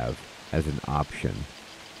else I have as an option.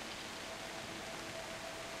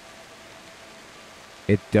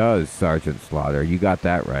 It does, Sergeant Slaughter. You got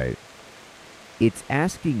that right. It's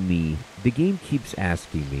asking me, the game keeps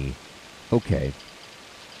asking me, okay,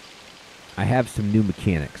 I have some new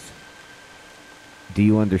mechanics. Do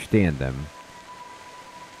you understand them?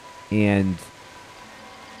 And...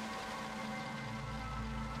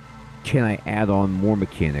 can I add on more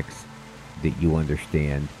mechanics that you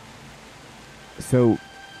understand? So,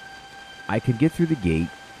 I can get through the gate,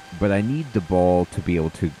 but I need the ball to be able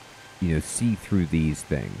to, see through these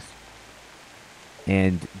things.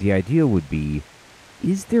 And the idea would be,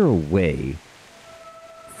 is there a way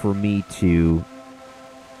for me to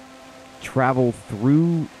travel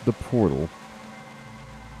through the portal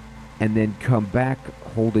and then come back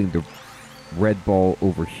holding the red ball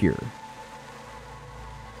over here?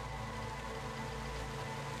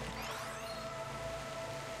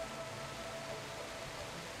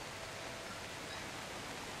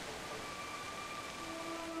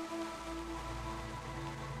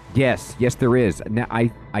 Yes, there is. Now,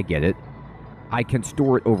 I get it. I can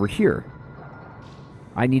store it over here.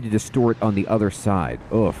 I needed to store it on the other side.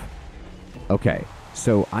 Oof. Okay,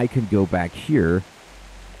 so I can go back here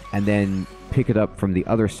and then pick it up from the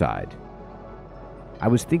other side. I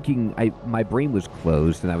was thinking, my brain was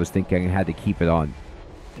closed, and I was thinking I had to keep it on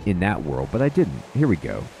in that world, but I didn't. Here we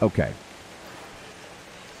go. Okay.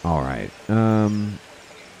 All right.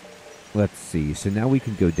 Let's see. So now we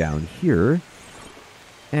can go down here,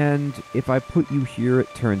 and if I put you here,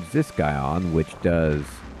 it turns this guy on, which does...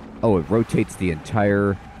 Oh, it rotates the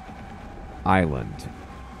entire island.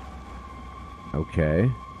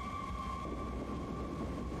 Okay.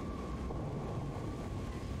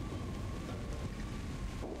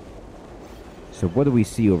 So what do we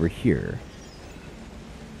see over here?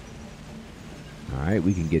 Alright,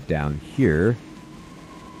 we can get down here.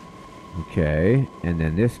 Okay, and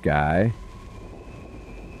then this guy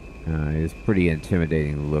is pretty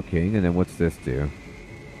intimidating looking. And then what's this do?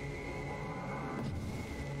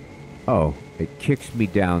 Oh, it kicks me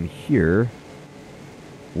down here,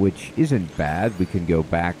 which isn't bad. We can go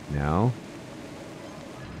back now.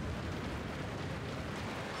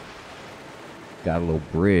 Got a little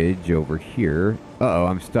bridge over here. Uh-oh,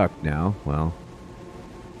 I'm stuck now. Well,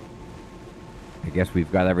 I guess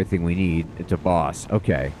we've got everything we need. It's a boss.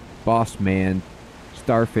 Okay. Boss man.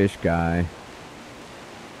 Starfish guy.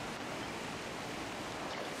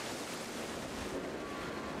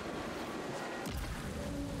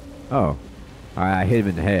 Oh. Alright, I hit him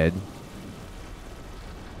in the head.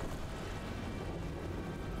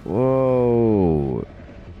 Whoa.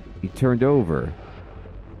 He turned over.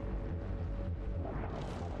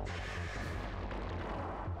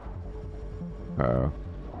 Uh-oh.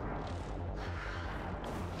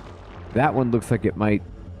 That one looks like it might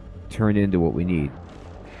turn into what we need.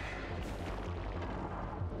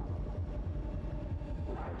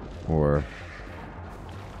 Or...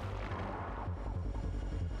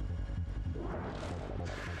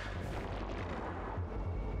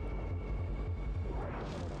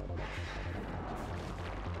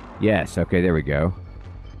 Yes, okay, there we go.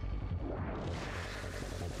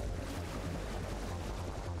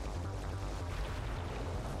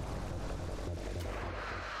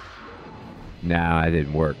 Nah, it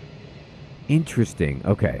didn't work. Interesting.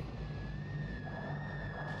 Okay.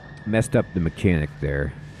 Messed up the mechanic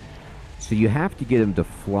there. So you have to get him to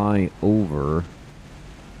fly over.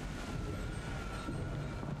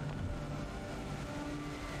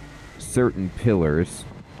 Certain pillars.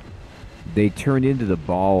 They turn into the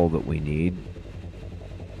ball that we need.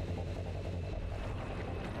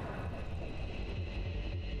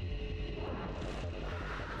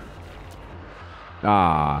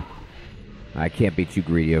 Ah. I can't be too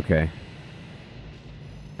greedy, okay.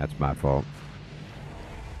 That's my fault.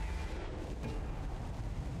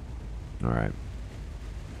 Alright.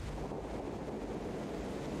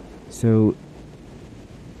 So...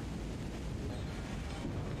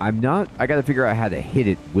 I gotta figure out how to hit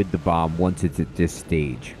it with the bomb once it's at this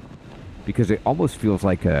stage. Because it almost feels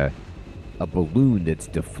like a balloon that's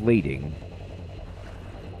deflating.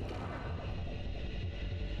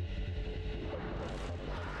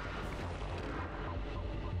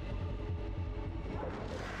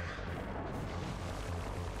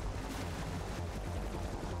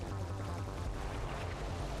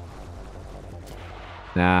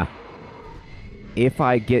 Nah. If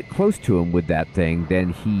I get close to him with that thing, then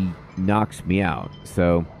he knocks me out.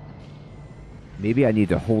 So, maybe I need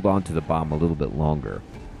to hold on to the bomb a little bit longer.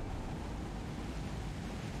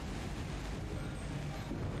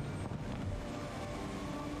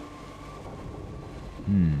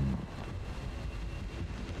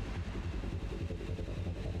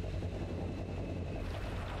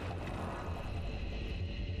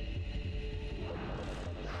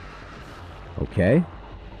 Okay.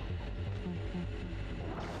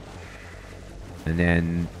 And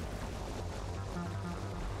then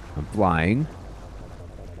I'm flying.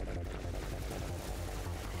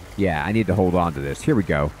 Yeah, I need to hold on to this. Here we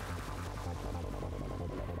go.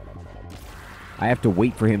 I have to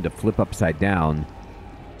wait for him to flip upside down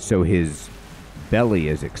so his belly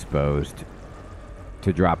is exposed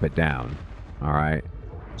to drop it down. Alright.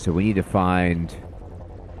 So we need to find...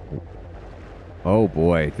 Oh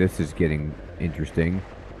boy, this is getting interesting.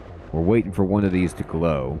 We're waiting for one of these to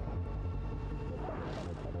glow.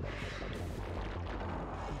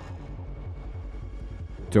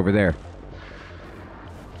 It's over there.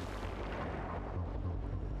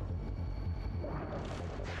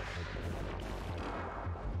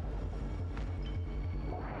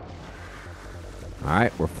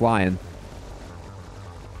 Alright, we're flying.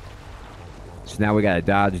 So now we gotta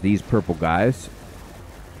dodge these purple guys.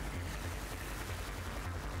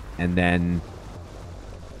 And then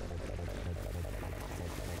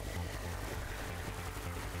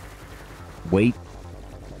Wait.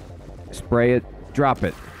 Spray it. Drop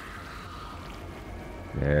it.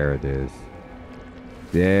 There it is.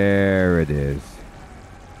 There it is.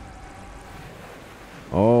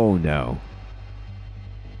 Oh, no.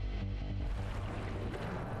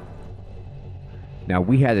 Now,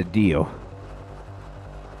 we had a deal.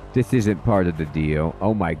 This isn't part of the deal.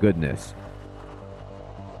 Oh, my goodness.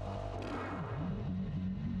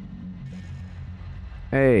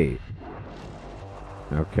 Hey.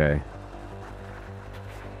 Okay.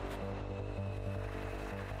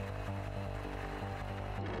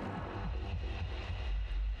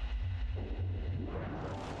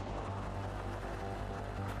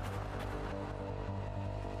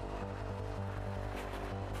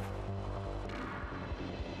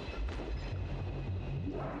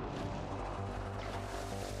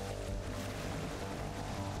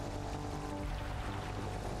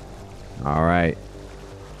 All right.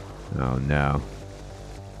 Oh, no.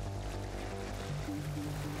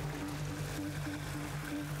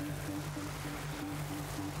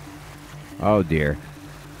 Oh, dear.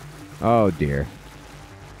 Oh, dear.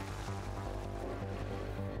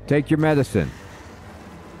 Take your medicine.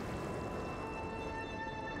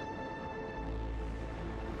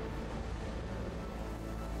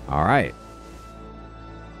 All right.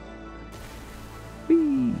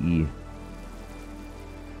 Whee.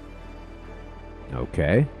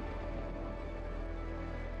 Okay.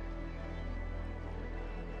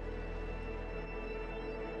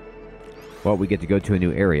 Well, we get to go to a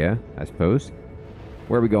new area, I suppose.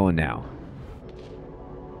 Where are we going now?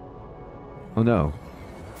 Oh, no.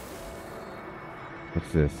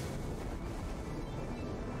 What's this?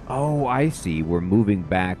 Oh, I see. We're moving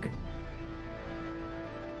back.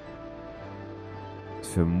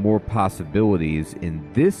 Some more possibilities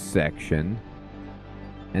in this section.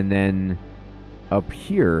 And then up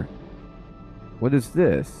here. What is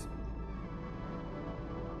this?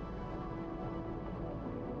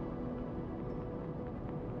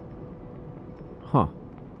 Huh.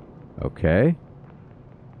 Okay.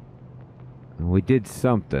 We did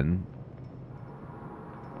something.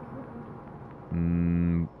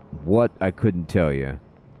 What? I couldn't tell you.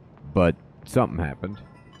 But something happened.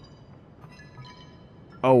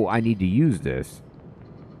 Oh, I need to use this.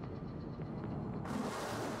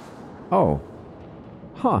 Oh.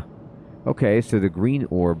 Huh. Okay, so the green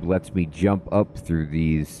orb lets me jump up through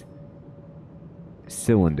these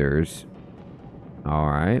cylinders.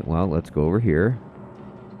 Alright, well, let's go over here.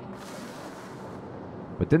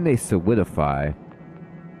 But then they solidify.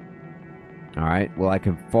 Alright, well, I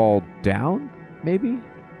can fall down, maybe?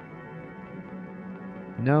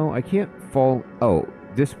 No, I can't fall... Oh,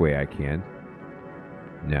 this way I can.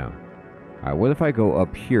 No. Alright, what if I go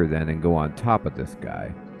up here then and go on top of this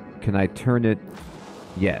guy? Can I turn it?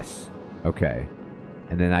 Yes. Okay.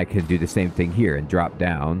 And then I can do the same thing here and drop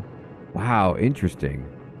down. Wow, interesting.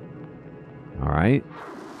 Alright.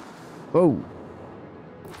 Oh.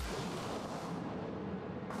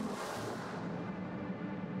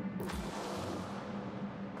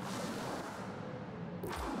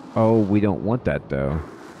 Oh, we don't want that though.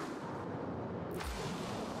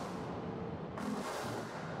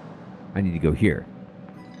 I need to go here.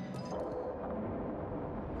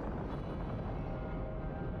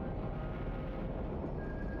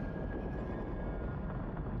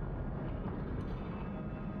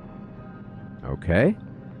 Okay.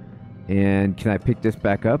 And can I pick this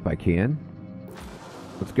back up? I can.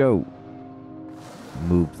 Let's go.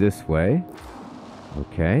 Move this way.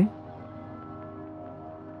 Okay.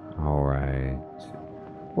 All right.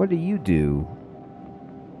 What do you do?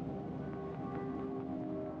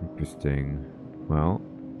 Interesting. Well,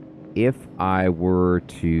 if I were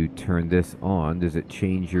to turn this on, does it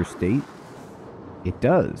change your state? It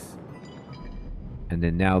does. And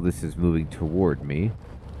then now this is moving toward me.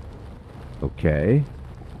 Okay.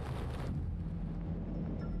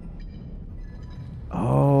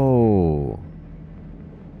 Oh.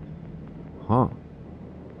 Huh.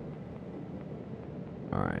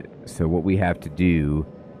 Alright, so what we have to do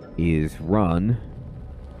is run.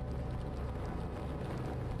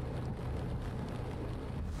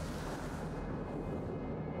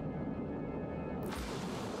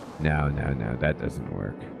 No, that doesn't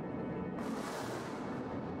work.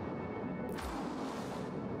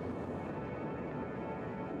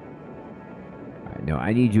 Alright, no,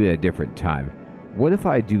 I need you at a different time. What if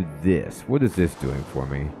I do this? What is this doing for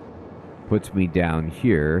me? Puts me down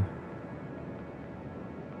here.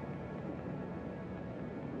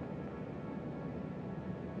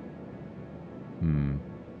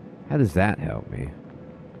 How does that help me?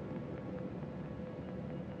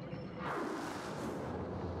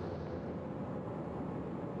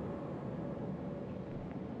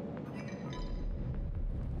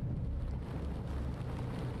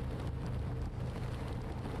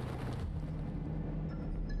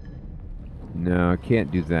 No, I can't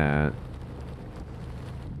do that.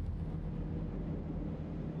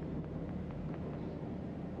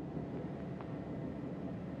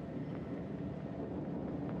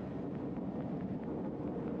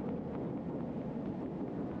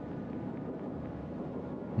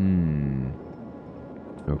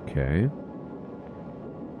 Okay.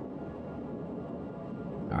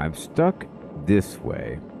 I'm stuck this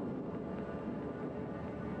way.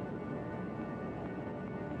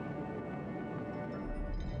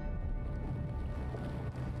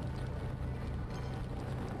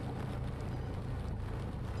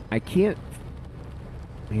 I can't...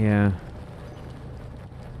 Yeah.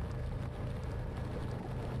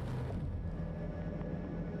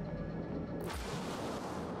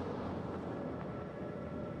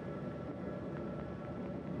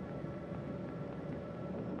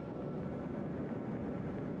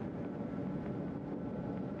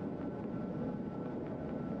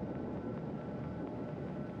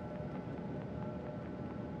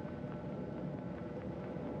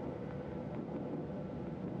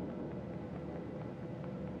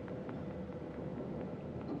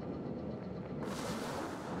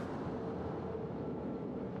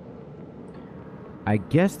 I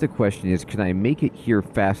guess the question is, can I make it here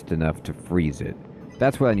fast enough to freeze it?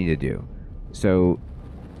 That's what I need to do. So,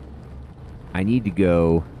 I need to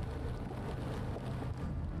go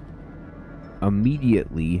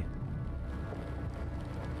immediately.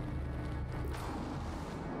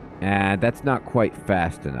 And that's not quite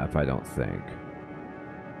fast enough, I don't think.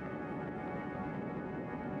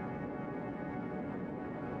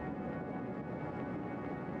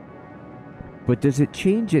 But does it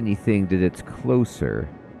change anything that it's closer?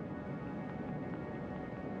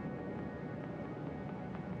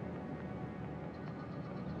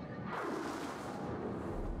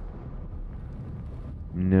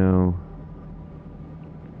 No.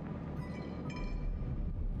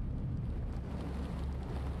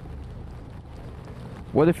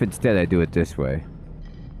 What if instead I do it this way?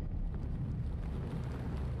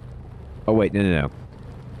 Oh wait, no.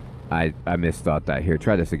 I misthought that. Here,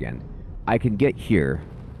 try this again. I can get here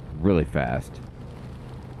really fast.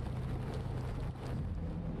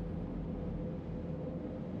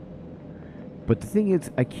 But the thing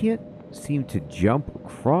is, I can't seem to jump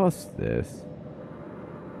across this.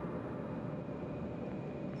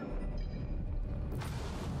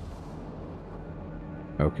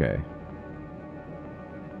 Okay.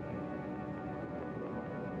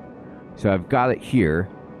 So I've got it here.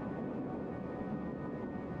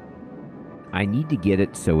 I need to get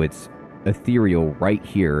it so it's ethereal right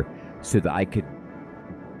here so that I could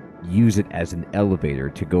use it as an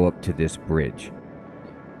elevator to go up to this bridge.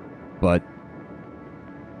 But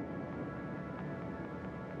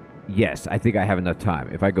yes, I think I have enough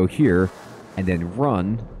time. If I go here and then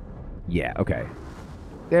run, yeah, okay.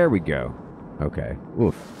 There we go. Okay.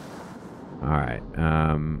 Oof. All right.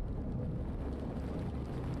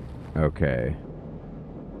 Okay.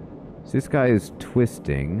 So this guy is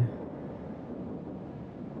twisting.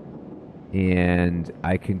 And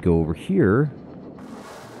I can go over here.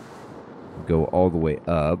 Go all the way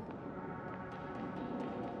up.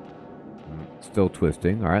 Still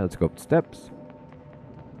twisting. All right, let's go up the steps.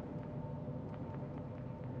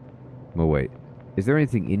 Oh, wait. Is there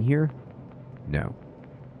anything in here? No.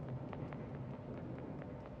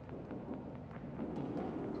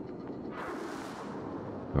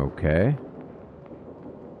 Okay.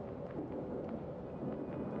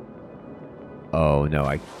 Oh, no,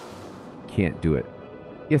 I can't do it.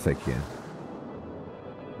 Yes, I can.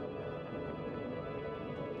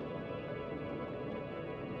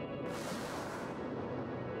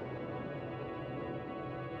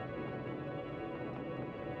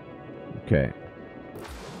 Okay.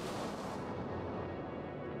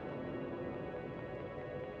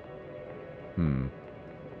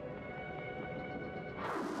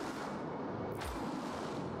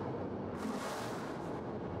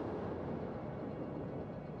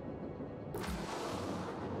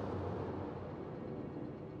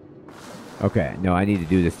 Okay, no, I need to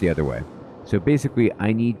do this the other way. So basically,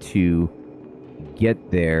 I need to get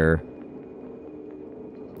there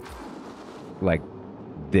like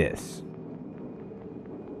this.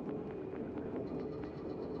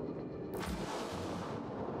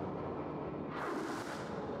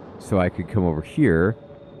 So I could come over here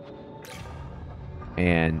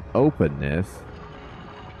and open this.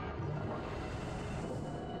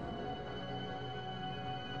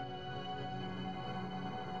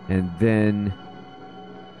 And then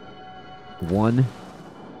 1,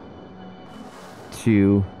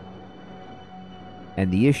 2,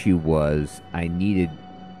 and the issue was I need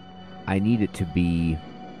it to be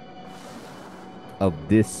of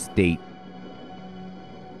this state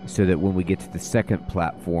so that when we get to the second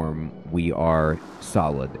platform, we are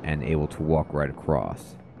solid and able to walk right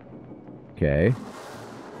across. Okay.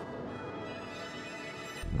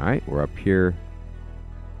 All right, we're up here.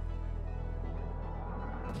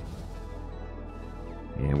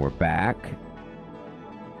 And we're back.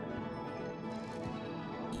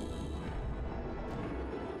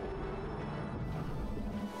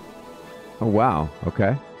 Oh, wow.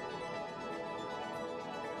 Okay.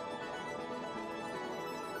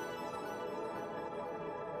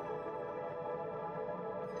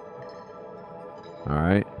 All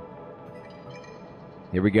right.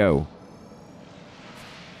 Here we go.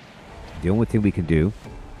 The only thing we can do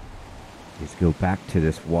is go back to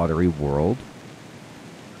this watery world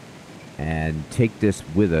and take this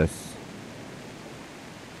with us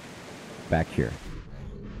back here.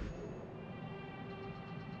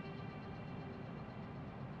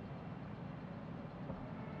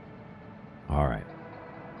 All right.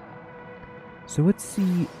 So let's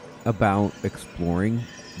see about exploring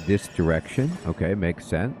this direction. Okay, makes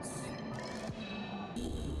sense.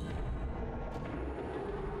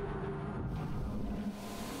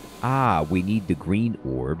 Ah, we need the green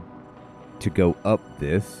orb to go up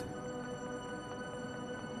this.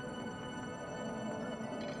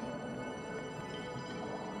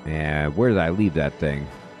 And where did I leave that thing?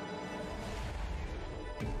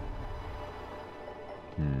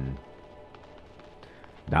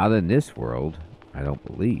 Not in this world, I don't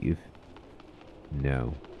believe.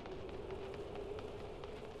 No.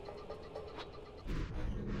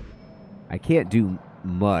 I can't do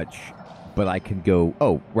much, but I can go...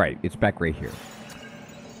 Oh, right, it's back right here.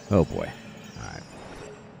 Oh, boy. All right.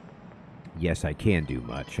 Yes, I can do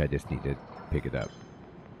much. I just need to pick it up.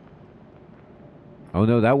 Oh,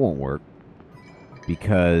 no, that won't work.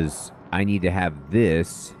 Because I need to have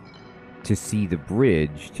this to see the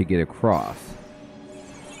bridge to get across.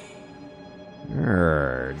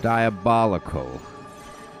 Diabolical.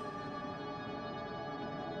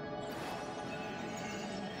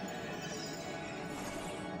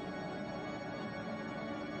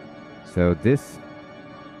 So this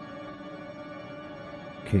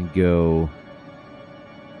can go...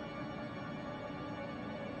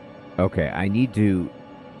 Okay, I need to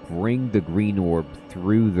bring the green orb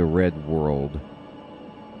through the red world.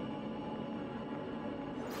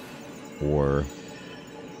 Or...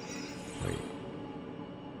 Wait.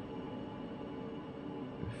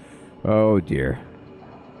 Oh, dear.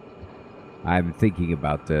 I'm thinking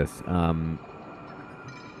about this.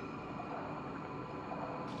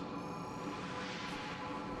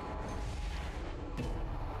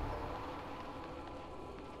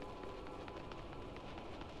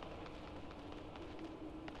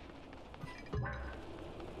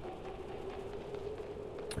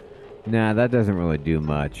 Nah, that doesn't really do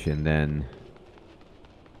much, and then...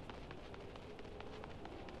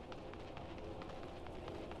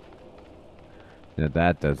 No,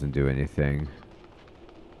 that doesn't do anything.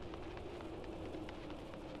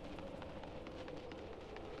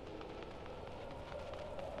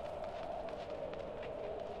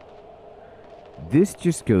 This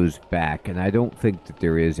just goes back, and I don't think that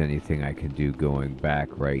there is anything I can do going back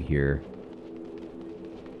right here.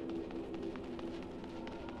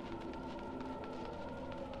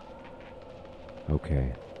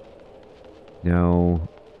 Okay. No,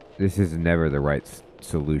 this is never the right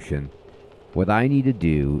solution. What I need to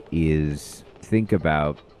do is think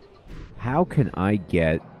about how can I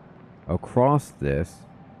get across this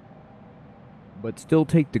but still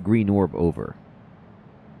take the green orb over.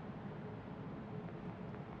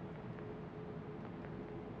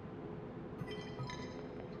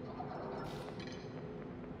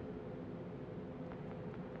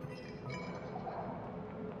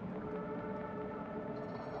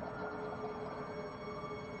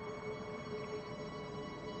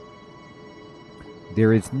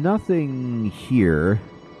 There is nothing here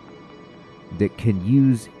that can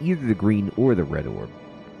use either the green or the red orb.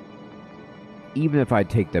 Even if I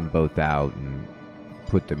take them both out and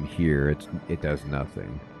put them here, it does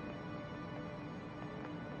nothing.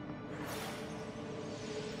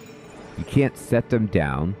 You can't set them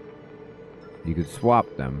down. You can swap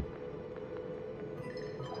them.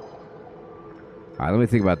 Alright, let me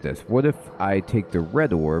think about this. What if I take the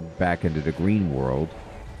red orb back into the green world?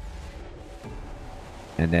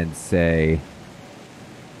 And then say...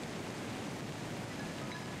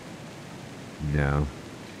 No.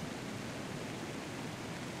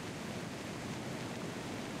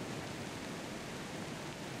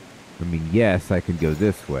 I mean, yes, I can go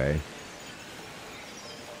this way.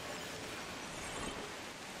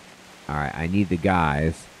 Alright, I need the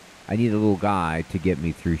guys. I need a little guy to get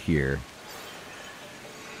me through here.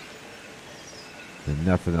 There's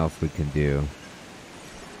nothing else we can do.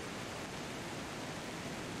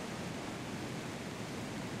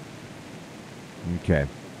 Okay.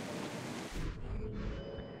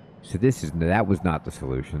 So that was not the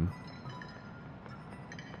solution.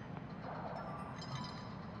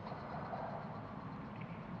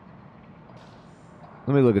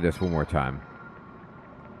 Let me look at this one more time.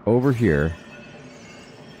 Over here.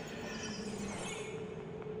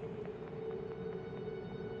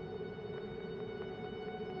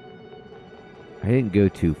 I didn't go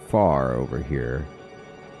too far over here.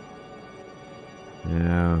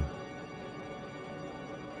 No.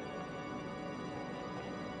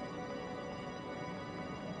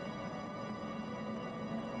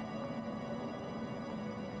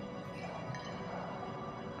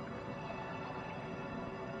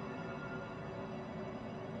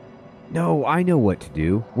 No, I know what to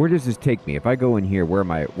do. Where does this take me? If I go in here, where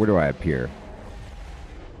do I appear?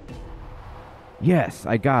 Yes,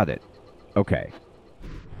 I got it. Okay.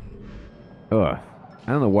 Ugh.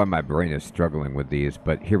 I don't know why my brain is struggling with these,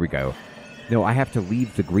 but here we go. No, I have to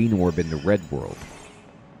leave the green orb in the red world.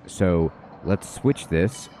 So, let's switch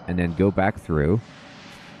this, and then go back through.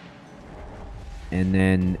 And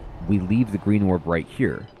then we leave the green orb right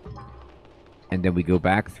here. And then we go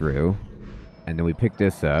back through, and then we pick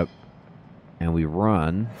this up. And we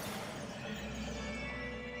run.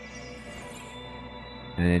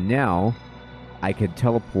 And then now, I can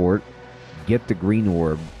teleport, get the green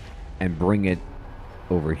orb, and bring it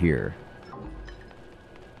over here.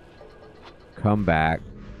 Come back.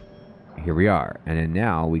 Here we are. And then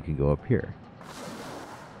now, we can go up here.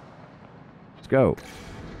 Let's go.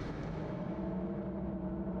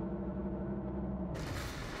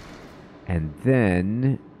 And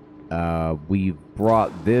then... we've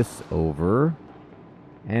brought this over.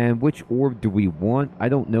 And which orb do we want? I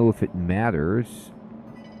don't know if it matters.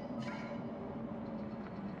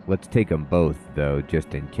 Let's take them both, though,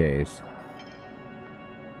 just in case.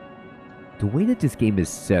 The way that this game is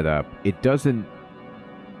set up, it doesn't...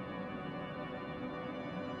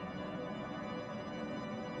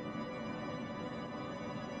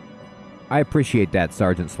 I appreciate that,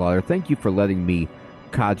 Sergeant Slaughter. Thank you for letting me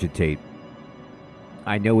cogitate.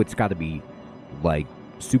 I know it's got to be, like,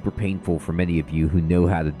 super painful for many of you who know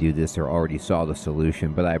how to do this or already saw the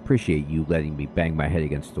solution, but I appreciate you letting me bang my head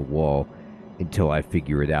against the wall until I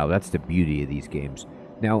figure it out. That's the beauty of these games.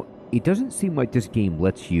 Now, it doesn't seem like this game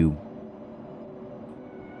lets you...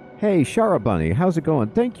 Hey, Shara Bunny, how's it going?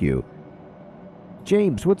 Thank you.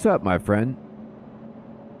 James, what's up, my friend?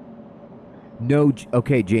 No,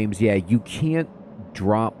 okay, James, yeah, you can't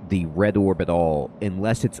drop the red orb at all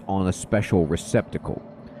unless it's on a special receptacle.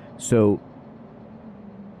 So,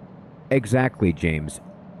 exactly, James.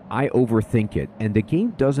 I overthink it, and the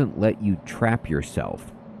game doesn't let you trap yourself.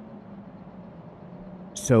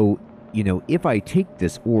 So, you know, if I take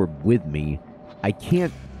this orb with me, I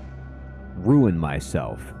can't ruin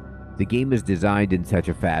myself. The game is designed in such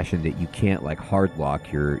a fashion that you can't, like, hard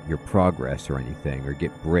lock your progress or anything, or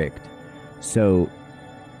get bricked. So...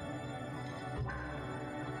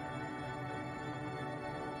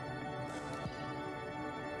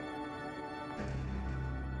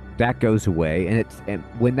 that goes away, and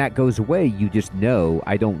when that goes away, you just know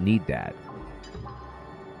I don't need that.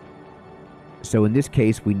 So in this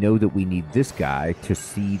case, we know that we need this guy to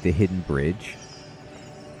see the hidden bridge,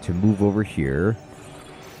 to move over here,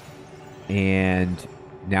 and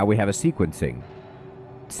now we have a sequencing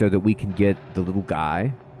so that we can get the little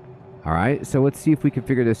guy. All right, so let's see if we can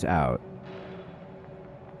figure this out.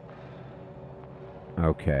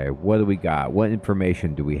 Okay, what do we got? What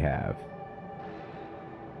information do we have?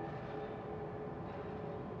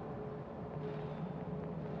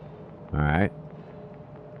 All right.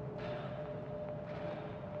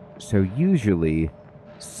 So usually,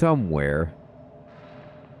 somewhere,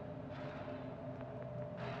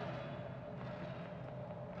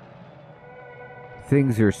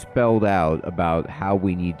 things are spelled out about how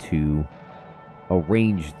we need to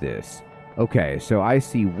arrange this. Okay, so I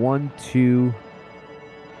see 1, 2,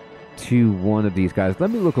 1 of these guys. Let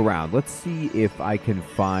me look around. Let's see if I can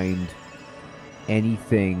find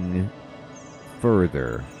anything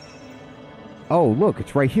further. Oh, look,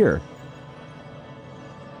 it's right here.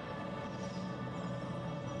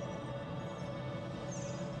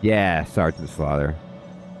 Yeah, Sergeant Slaughter.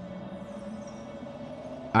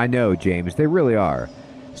 I know, James, they really are.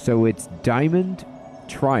 So it's diamond,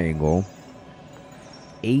 triangle,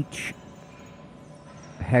 H,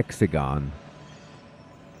 hexagon,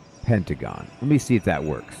 pentagon. Let me see if that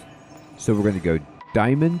works. So we're going to go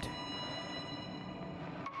diamond,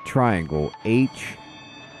 triangle. H,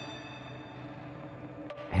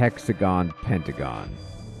 hexagon, pentagon.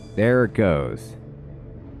 There it goes.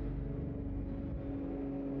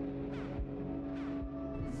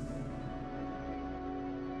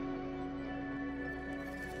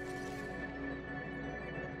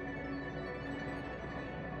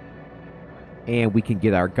 And we can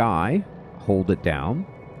get our guy, hold it down.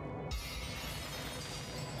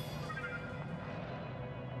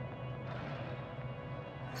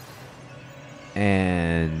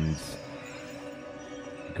 And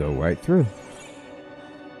go right through.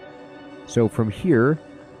 So from here,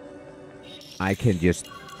 I can just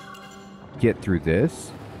get through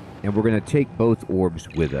this. And we're going to take both orbs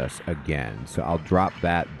with us again. So I'll drop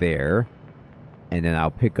that there. And then I'll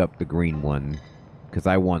pick up the green one, because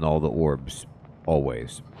I want all the orbs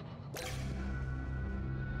always.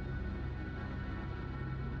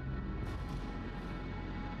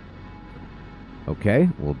 Okay,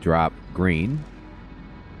 we'll drop green.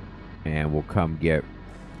 And we'll come get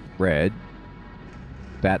red.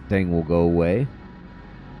 That thing will go away.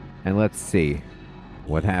 And let's see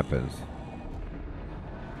what happens.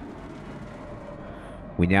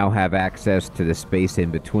 We now have access to the space in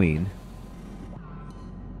between.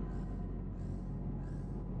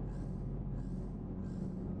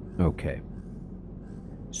 Okay.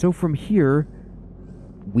 So from here,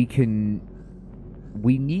 we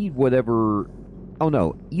need whatever... Oh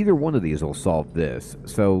no, either one of these will solve this.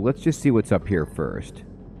 So let's just see what's up here first.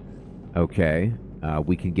 Okay.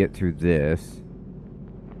 We can get through this.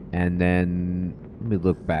 And then, let me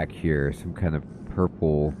look back here. Some kind of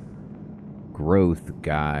purple growth,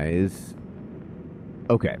 guys.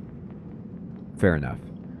 Okay. Fair enough.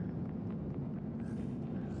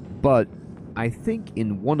 But I think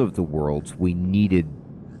in one of the worlds we needed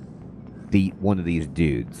one of these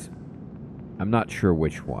dudes. I'm not sure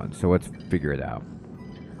which one, so let's figure it out.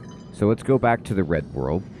 So let's go back to the red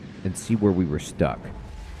world and see where we were stuck.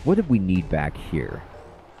 What did we need back here?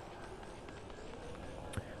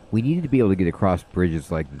 We needed to be able to get across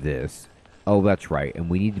bridges like this. Oh, that's right. And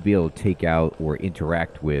we need to be able to take out or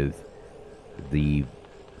interact with the,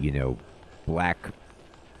 black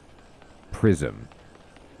prism.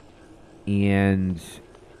 And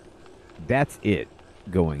that's it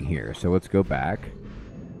going here. So let's go back.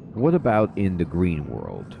 What about in the green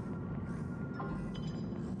world?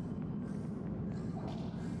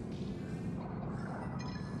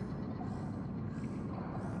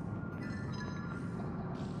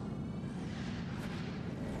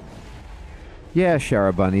 Yeah,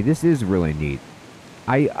 Shara Bunny, this is really neat.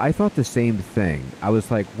 I thought the same thing. I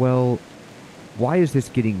was like, well, why is this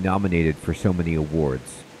getting nominated for so many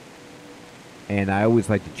awards? And I always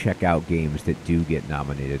like to check out games that do get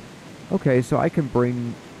nominated. Okay, so I can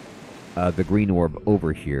bring the green orb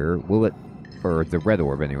over here. Will it... Or the red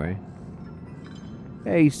orb, anyway.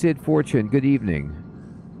 Hey, Sid Fortune, good evening.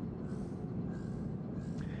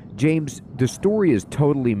 James, the story is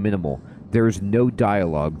totally minimal. There's no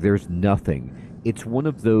dialogue. There's nothing. It's one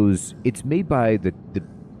of those... It's made by the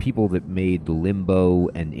people that made Limbo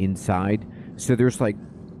and Inside. So there's like...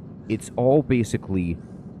 It's all basically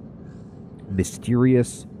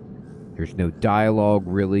mysterious. There's no dialogue,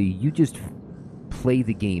 really. You just play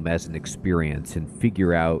the game as an experience and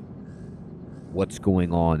figure out what's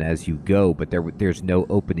going on as you go. But there's no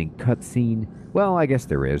opening cutscene. Well, I guess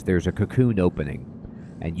there is. There's a Cocoon opening.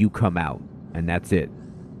 And you come out. And that's it.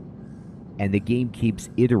 And the game keeps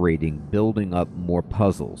iterating, building up more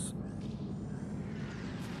puzzles.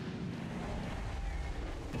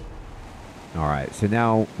 Alright, so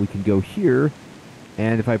now we can go here.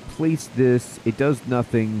 And if I place this, it does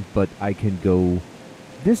nothing, but I can go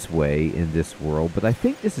this way in this world. But I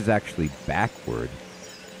think this is actually backward.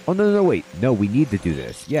 Oh, no, wait. No, we need to do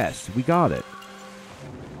this. Yes, we got it.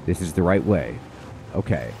 This is the right way.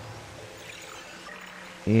 Okay.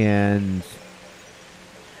 And...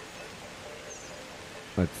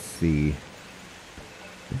 let's see.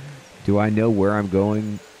 Do I know where I'm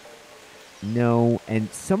going? No.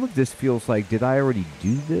 And some of this feels like, did I already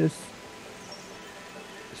do this?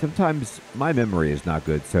 Sometimes my memory is not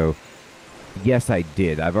good, so yes, I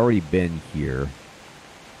did. I've already been here.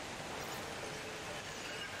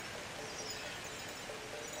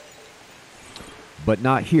 But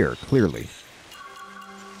not here, clearly.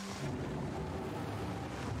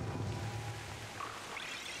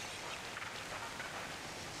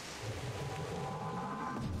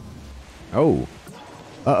 Oh.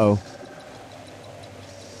 Uh-oh.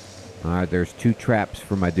 Alright, there's 2 traps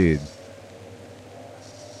for my dude.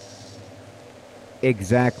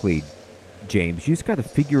 Exactly, James. You just got to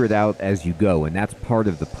figure it out as you go, and that's part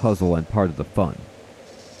of the puzzle and part of the fun.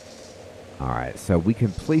 Alright, so we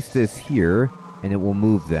can place this here, and it will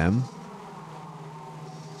move them.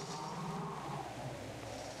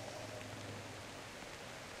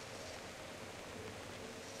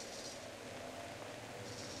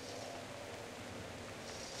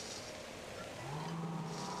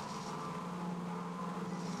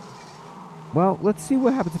 Well, let's see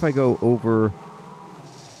what happens if I go over...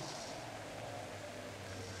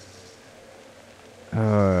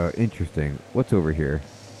 interesting. What's over here?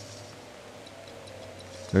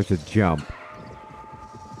 There's a jump.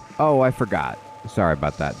 Oh, I forgot. Sorry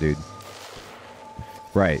about that, dude.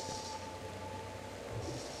 Right.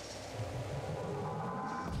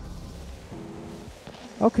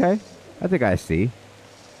 Okay. I think I see.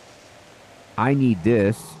 I need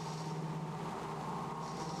this.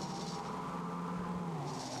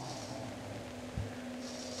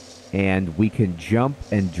 And we can jump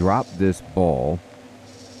and drop this ball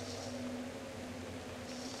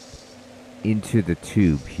into the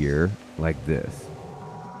tube here, like this.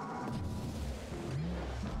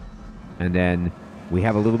 And then we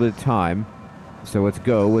have a little bit of time. So let's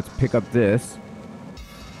go. Let's pick up this.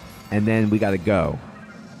 And then we got to go.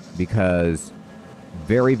 Because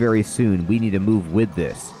very, very soon we need to move with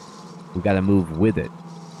this. We got to move with it.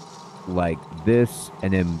 Like this,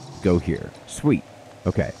 and then go here. Sweet.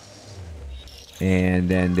 Okay. And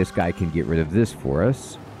then this guy can get rid of this for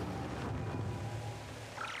us.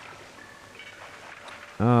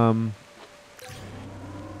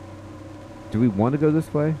 Do we want to go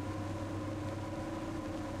this way?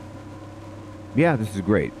 Yeah, this is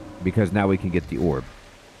great. Because now we can get the orb.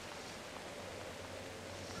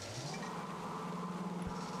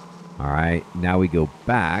 Alright, now we go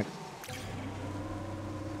back.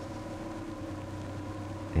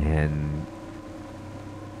 And...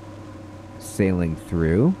 sailing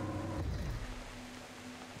through.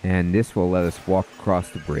 And this will let us walk across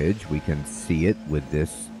the bridge. We can see it with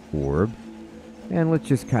this orb. And let's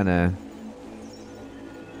just kind of...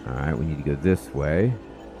 Alright, we need to go this way.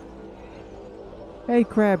 Hey,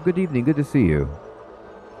 Crab, good evening. Good to see you.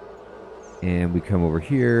 And we come over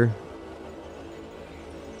here.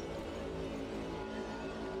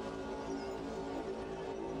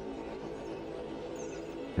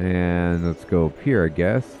 And let's go up here, I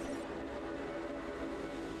guess.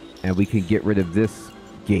 And we can get rid of this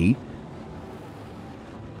gate.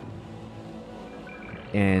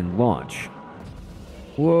 And launch.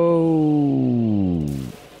 Whoa!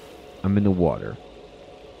 I'm in the water.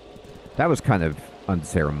 That was kind of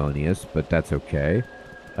unceremonious, but that's okay.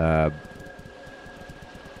 There's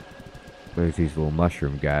these little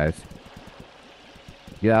mushroom guys.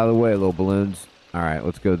 Get out of the way, little balloons. Alright,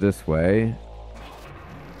 let's go this way.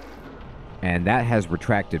 And that has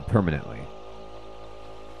retracted permanently.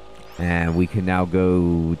 And we can now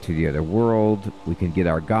go to the other world. We can get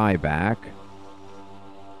our guy back.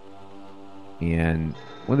 And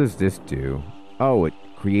what does this do? Oh, it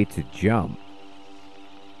creates a jump.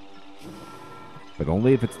 But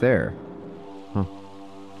only if it's there. Huh.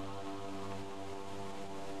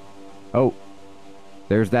 Oh.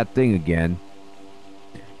 There's that thing again.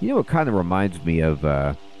 You know, it kind of reminds me of...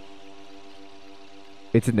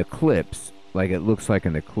 it's an eclipse. Like, it looks like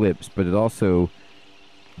an eclipse. But it also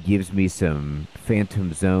gives me some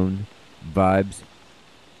Phantom Zone vibes.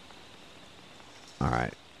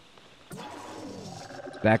 Alright.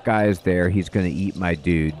 That guy is there. He's going to eat my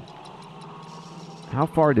dude. How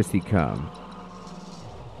far does he come?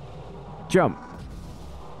 Jump.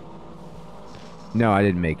 No, I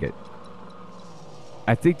didn't make it.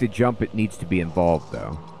 I think the jump, it needs to be involved,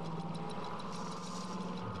 though.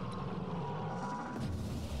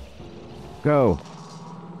 Go.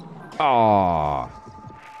 Aww.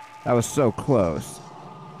 That was so close.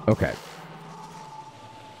 Okay.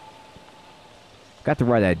 Got the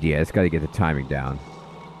right idea. It's got to get the timing down.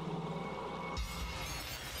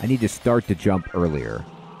 I need to start the jump earlier.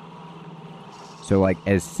 So, like,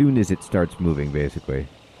 as soon as it starts moving, basically.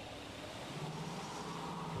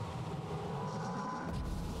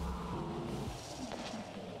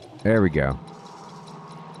 There we go.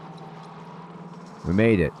 We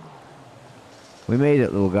made it. We made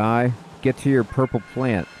it, little guy. Get to your purple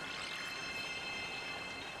plant.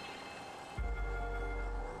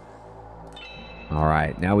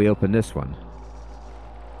 Alright, now we open this one.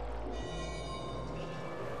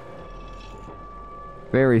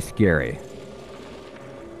 Very scary.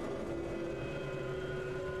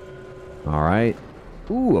 Alright.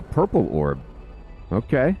 Ooh, a purple orb.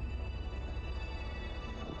 Okay.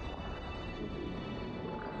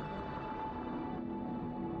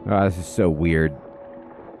 Oh, this is so weird.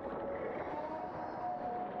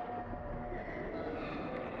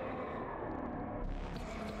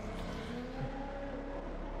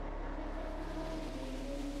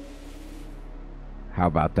 How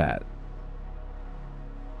about that?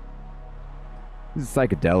 This is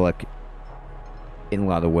psychedelic in a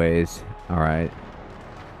lot of ways. All right.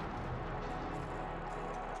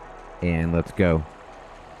 And let's go.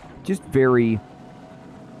 Just very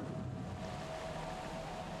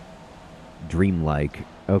dreamlike.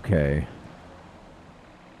 Okay.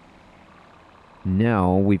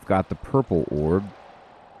 Now we've got the purple orb.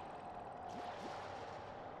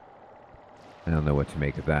 I don't know what to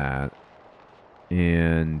make of that.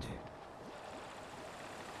 And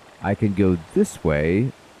I can go this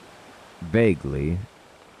way, vaguely.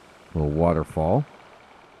 A little waterfall.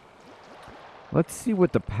 Let's see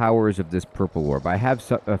what the powers of this purple orb. I have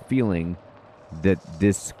a feeling that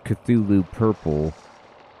this Cthulhu purple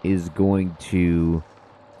is going to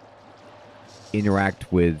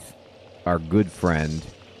interact with our good friend,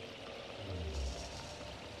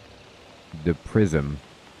 the prism.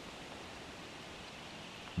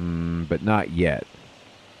 But not yet.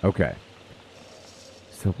 Okay.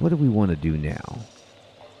 So what do we want to do now?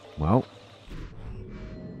 Well,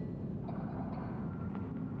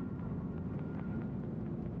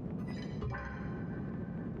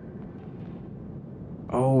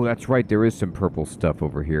 oh, that's right. There is some purple stuff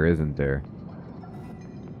over here, isn't there?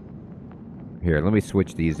 Here, let me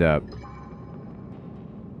switch these up.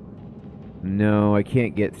 No, I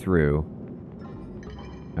can't get through.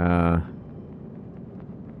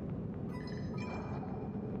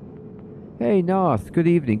 Hey, Noth. Good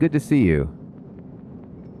evening. Good to see you.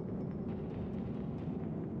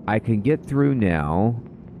 I can get through now,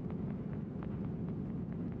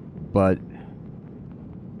 but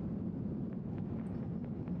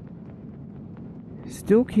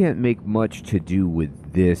still can't make much to do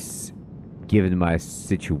with this, given my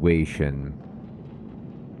situation.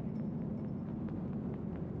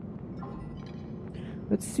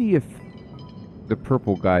 Let's see if the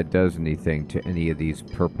purple guy does anything to any of these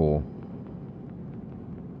purple,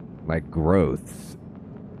 like, growths.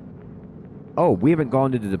 Oh, we haven't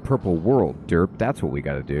gone into the purple world, derp. That's what we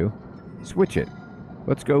gotta do. Switch it.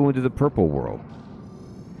 Let's go into the purple world.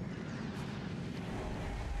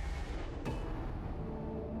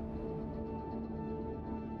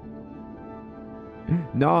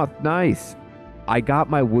 No, nice. I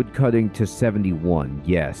got my wood cutting to 71,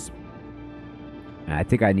 yes. And I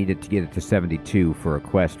think I needed to get it to 72 for a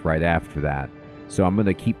quest right after that. So I'm going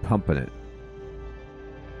to keep pumping it.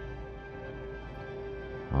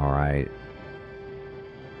 Alright.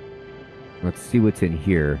 Let's see what's in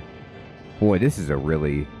here. Boy, this is a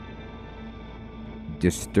really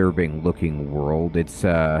disturbing looking world. It's,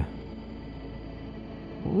 what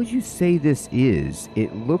would you say this is?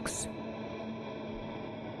 It looks...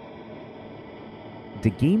 The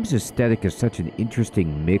game's aesthetic is such an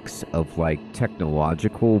interesting mix of, like,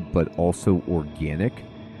 technological but also organic.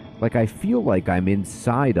 Like, I feel like I'm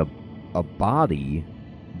inside a body,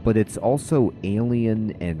 but it's also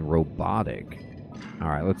alien and robotic.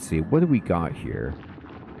 Alright, let's see. What do we got here?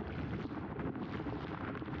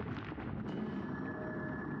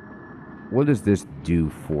 What does this do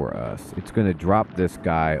for us? It's going to drop this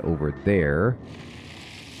guy over there.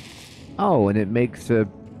 Oh, and it makes a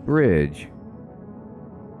bridge.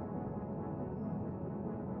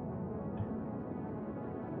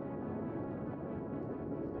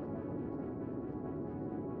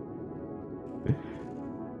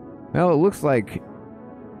 Well, it looks like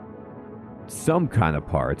some kind of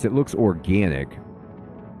parts. It looks organic.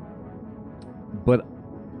 But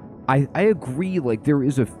I agree, like, there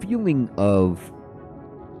is a feeling of...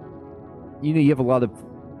 You know, you have a lot of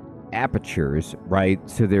apertures, right?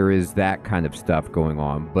 So there is that kind of stuff going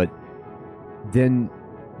on. But then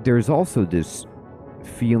there's also this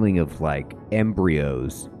feeling of, like,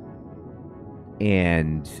 embryos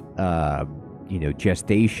and, you know,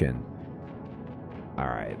 gestation.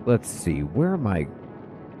 Alright, let's see. Where am I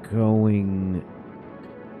going?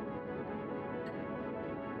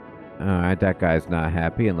 Alright, that guy's not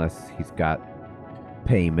happy unless he's got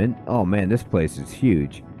payment. Oh man, this place is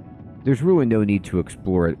huge. There's really no need to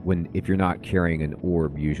explore it if you're not carrying an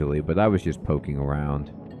orb usually, but I was just poking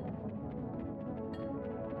around.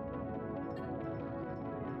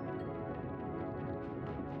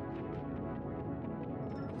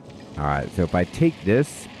 Alright, so if I take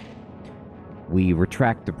this, we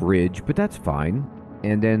retract the bridge, but that's fine.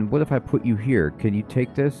 And then what if I put you here? Can you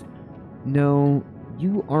take this? No,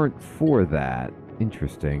 you aren't for that.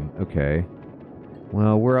 Interesting. Okay.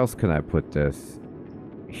 Well, where else can I put this?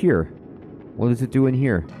 Here. What does it do in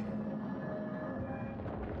here?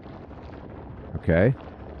 Okay.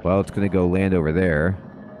 Well, it's going to go land over there.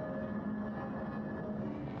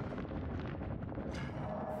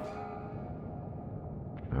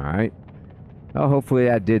 Alright. Oh, hopefully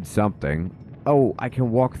that did something. Oh, I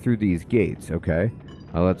can walk through these gates. Okay.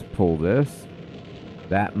 Let's pull this.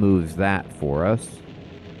 That moves that for us.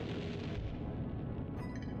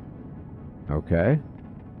 Okay.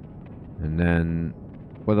 And then,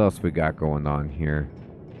 what else we got going on here?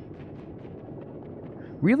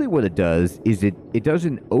 Really what it does is it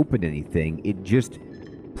doesn't open anything. It just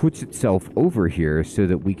puts itself over here so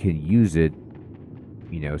that we can use it,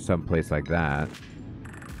 you know, someplace like that.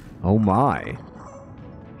 Oh my.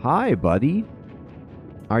 Hi, buddy.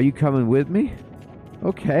 Are you coming with me?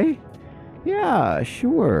 Okay. Yeah,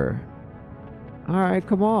 sure. Alright,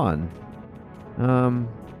 come on.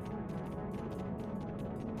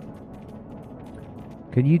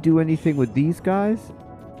 Can you do anything with these guys?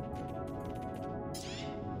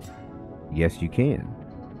 Yes, you can.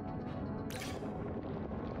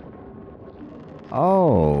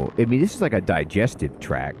 Oh, I mean, this is like a digestive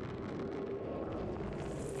tract.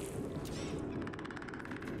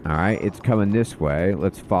 Alright, it's coming this way.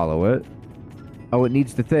 Let's follow it. Oh, it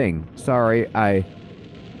needs the thing. Sorry,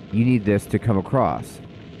 you need this to come across.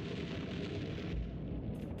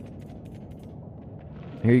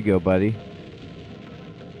 Here you go, buddy.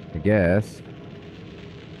 I guess.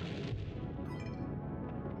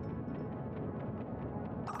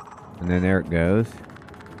 And then there it goes.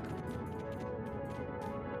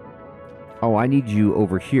 Oh, I need you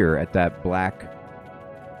over here at that black...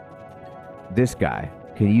 This guy.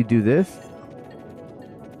 Can you do this?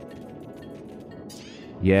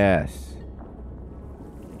 Yes.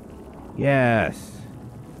 Yes.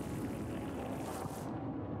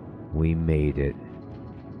 We made it.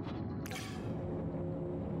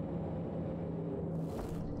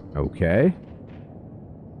 Okay.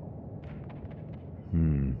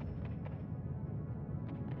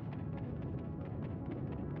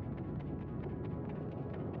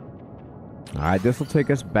 Alright, this will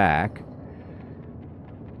take us back.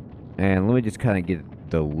 And let me just kind of get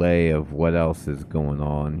the lay of what else is going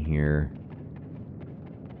on here.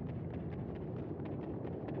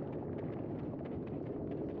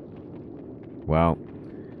 Well,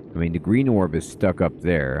 I mean, the green orb is stuck up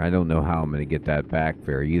there. I don't know how I'm going to get that back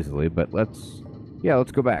very easily, but let's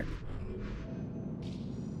go back.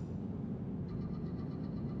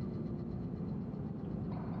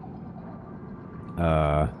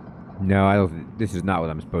 No, I don't. This is not what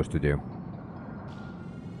I'm supposed to do.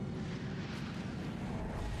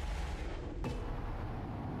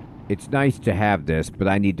 It's nice to have this, but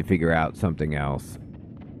I need to figure out something else.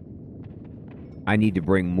 I need to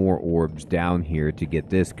bring more orbs down here to get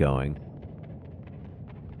this going.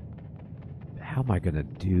 How am I gonna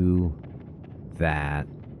do that?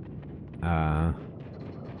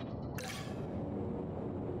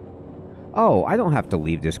 Oh, I don't have to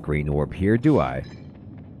leave this green orb here, do I?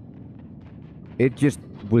 It just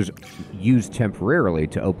was used temporarily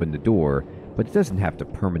to open the door, but it doesn't have to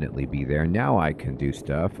permanently be there. Now I can do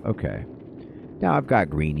stuff. Okay. Now I've got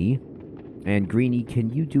Greenie. And Greenie, can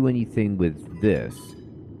you do anything with this?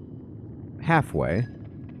 Halfway.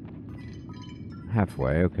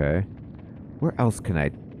 Halfway, okay. Where else can I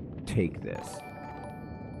take this?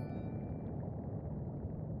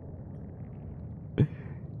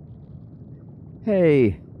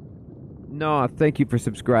 Hey. No, thank you for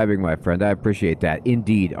subscribing, my friend. I appreciate that.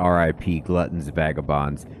 Indeed, R.I.P. Glutton's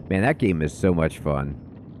Vagabonds. Man, that game is so much fun.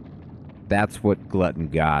 That's what Glutton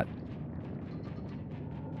got.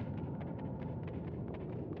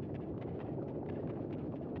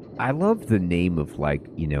 I love the name of, like,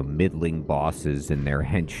 you know, middling bosses and their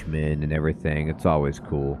henchmen and everything. It's always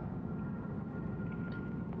cool.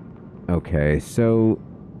 Okay, so...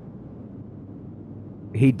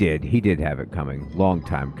 He did have it coming. Long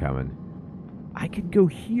time coming. I could go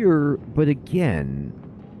here, but again,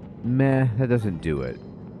 meh, that doesn't do it.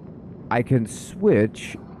 I can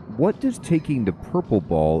switch. What does taking the purple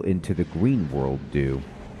ball into the green world do?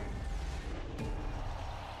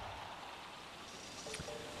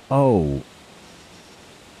 Oh.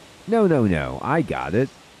 No. I got it.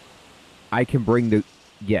 I can bring the...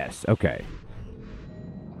 Yes, okay.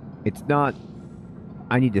 It's not...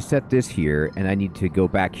 I need to set this here, and I need to go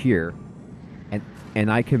back here. And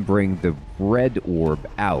I can bring the red orb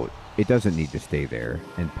out. It doesn't need to stay there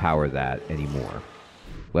and power that anymore.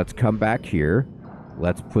 Let's come back here.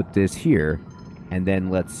 Let's put this here. And then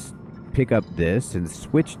let's pick up this and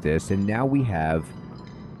switch this. And now we have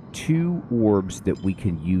 2 orbs that we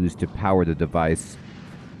can use to power the device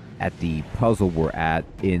at the puzzle we're at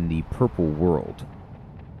in the purple world.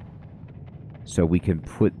 So we can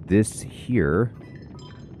put this here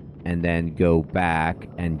and then go back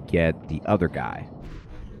and get the other guy.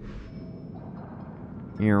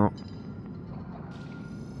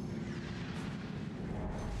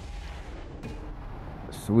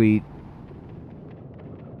 Sweet.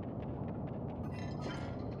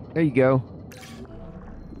 There you go.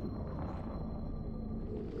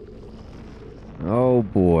 Oh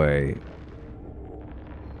boy.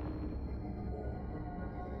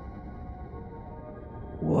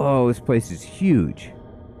 Whoa, this place is huge.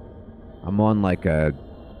 I'm on like a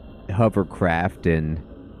hovercraft in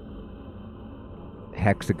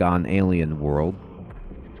Hexagon Alien World.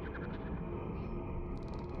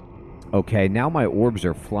 Okay, now my orbs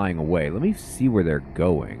are flying away. Let me see where they're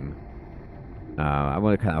going. I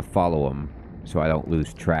want to kind of follow them so I don't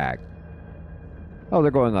lose track. Oh,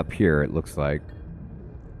 they're going up here, it looks like.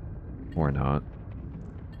 Or not.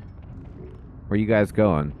 Where you guys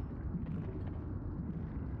going?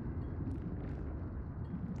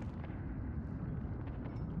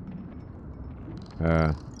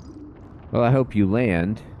 Well, I hope you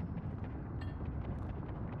land.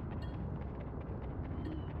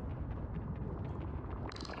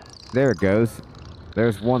 There it goes.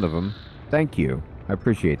 There's one of them. Thank you. I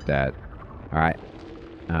appreciate that. Alright.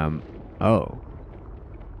 Oh.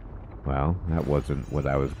 Well, that wasn't what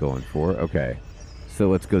I was going for. Okay. So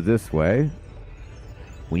let's go this way.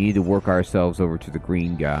 We need to work ourselves over to the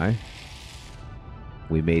green guy.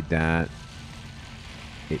 We made that.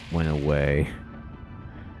 It went away.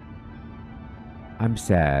 I'm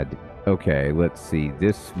sad. Okay, let's see.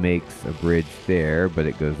 This makes a bridge there, but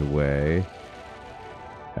it goes away.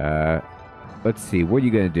 Let's see. What are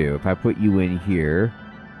you going to do? If I put you in here,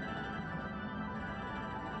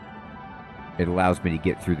 it allows me to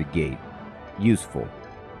get through the gate. Useful.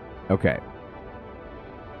 Okay.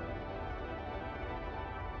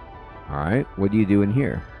 Alright, what do you do in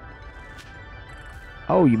here?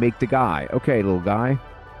 Oh, you make the guy. Okay, little guy.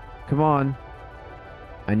 Come on.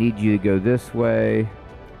 I need you to go this way.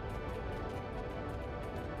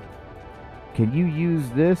 Can you use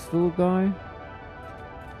this, little guy?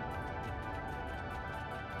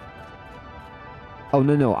 Oh,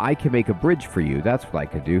 no, I can make a bridge for you. That's what I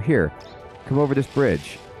can do. Here, come over this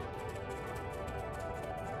bridge.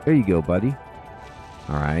 There you go, buddy.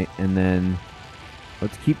 Alright, and then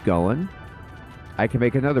let's keep going. I can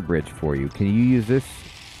make another bridge for you. Can you use this?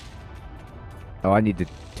 Oh, I need to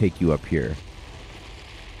take you up here.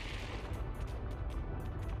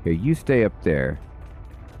 Here, you stay up there.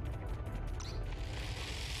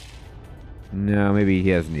 No, maybe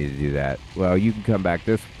he doesn't need to do that. Well, you can come back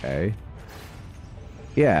this way.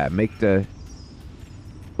 Yeah, make the...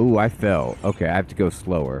 Ooh, I fell. Okay, I have to go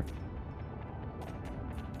slower.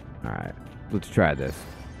 Alright, let's try this.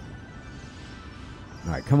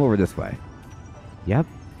 Alright, come over this way. Yep.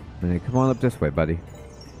 And then come on up this way, buddy.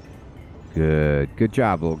 Good. Good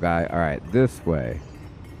job, little guy. Alright, this way.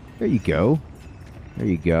 There you go. There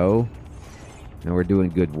you go. Now we're doing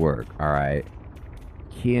good work. Alright.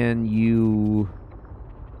 Can you...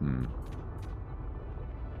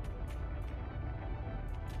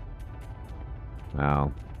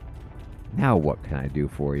 Well, now what can I do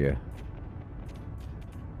for you?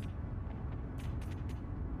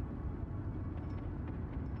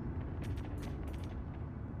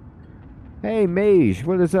 Hey, Mage,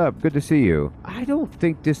 what is up? Good to see you. I don't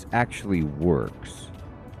think this actually works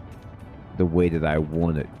the way that I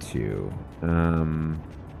want it to.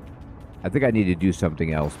 I think I need to do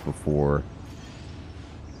something else before.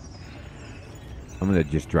 I'm going to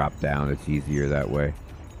just drop down. It's easier that way.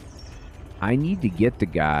 I need to get the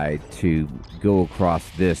guy to go across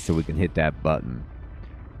this so we can hit that button.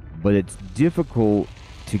 But it's difficult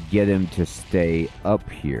to get him to stay up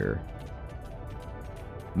here.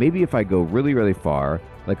 Maybe if I go really, really far,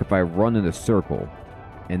 like if I run in a circle,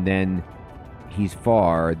 and then he's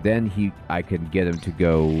far, then I can get him to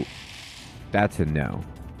go... That's a no.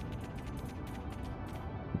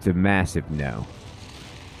 It's a massive no.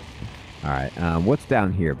 Alright, what's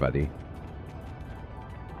down here, buddy?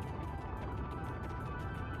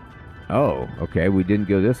 Oh, okay, we didn't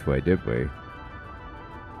go this way, did we?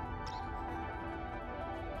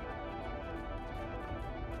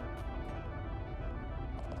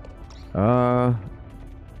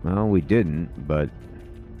 Well, we didn't, but...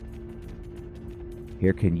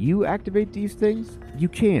 Here, can you activate these things? You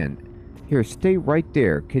can. Here, stay right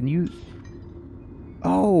there. Can you...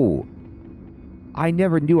 Oh! I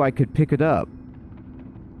never knew I could pick it up.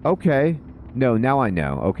 Okay. No, now I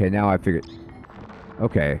know. Okay, now I figured...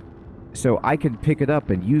 Okay. So I can pick it up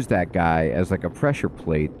and use that guy as like a pressure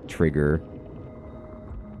plate trigger.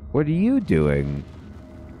 What are you doing?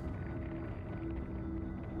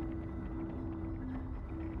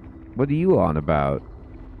 What are you on about?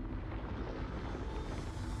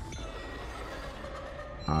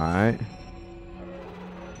 Alright.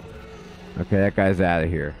 Okay, that guy's out of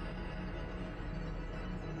here.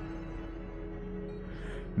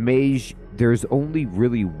 Mage, there's only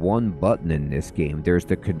really one button in this game. There's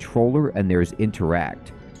the controller and there's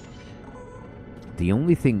interact. The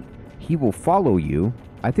only thing, he will follow you.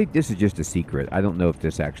 I think this is just a secret. I don't know if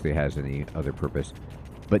this actually has any other purpose.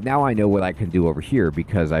 But now I know what I can do over here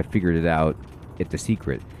because I figured it out at the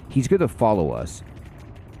secret. He's going to follow us.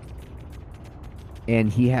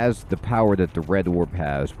 And he has the power that the red orb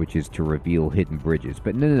has, which is to reveal hidden bridges.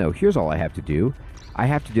 But no. Here's all I have to do. I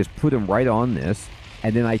have to just put him right on this,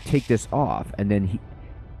 and then I take this off, and then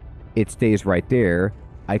it stays right there.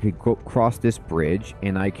 I could cross this bridge,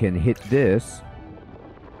 and I can hit this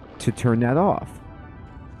to turn that off.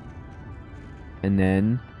 And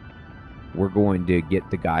then we're going to get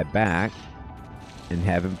the guy back and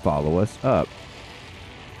have him follow us up.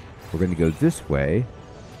 We're going to go this way.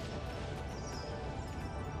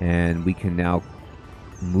 And we can now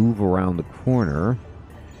move around the corner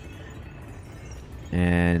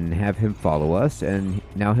and have him follow us. And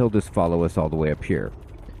now he'll just follow us all the way up here.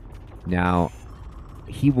 Now,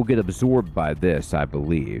 he will get absorbed by this, I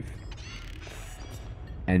believe,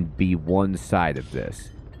 and be one side of this.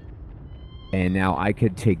 And now I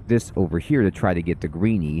could take this over here to try to get the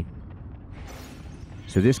greenie.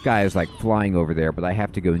 So this guy is like flying over there, but I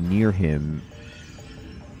have to go near him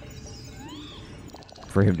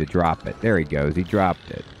for him to drop it. There he goes. He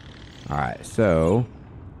dropped it. Alright, so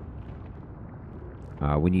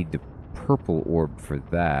we need the purple orb for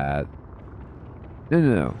that.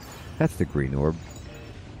 No. That's the green orb.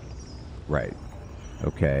 Right.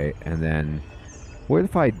 Okay, and then what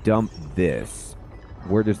if I dump this?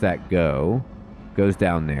 Where does that go? Goes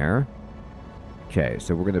down there. Okay,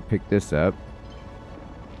 so we're going to pick this up.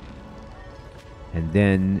 And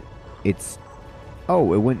then it's...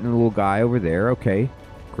 Oh, it went in the little guy over there. Okay,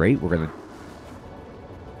 great. We're going to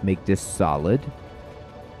make this solid.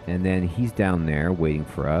 And then he's down there waiting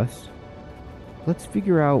for us. Let's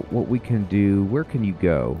figure out what we can do. Where can you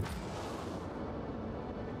go?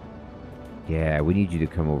 Yeah, we need you to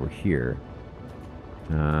come over here.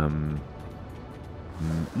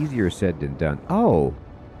 Easier said than done. Oh!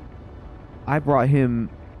 I brought him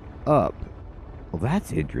up. Well,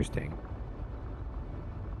 that's interesting.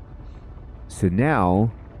 So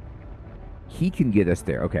now, he can get us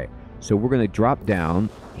there. Okay, so we're going to drop down.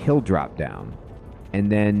 He'll drop down.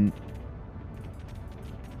 And then...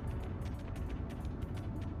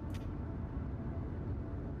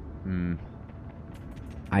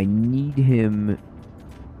 I need him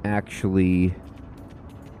actually...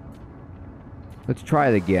 Let's try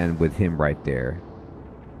it again with him right there.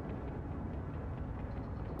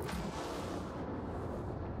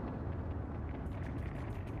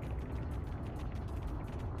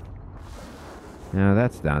 No,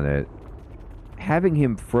 that's not it. Having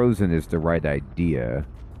him frozen is the right idea.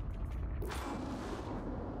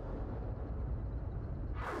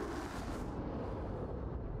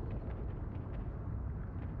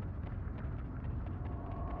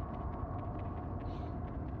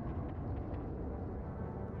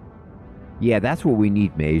 Yeah, that's what we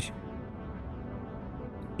need, Mage.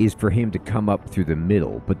 Is for him to come up through the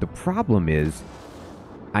middle. But the problem is,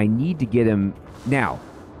 I need to get him... Now,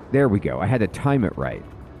 there we go. I had to time it right.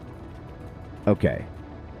 Okay.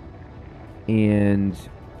 And...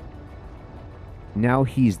 now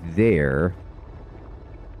he's there.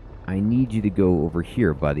 I need you to go over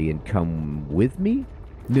here, buddy, and come with me?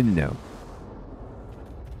 No.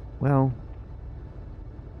 Well...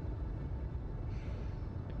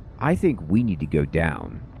 I think we need to go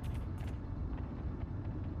down.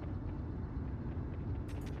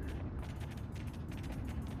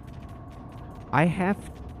 I have...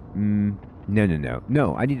 No.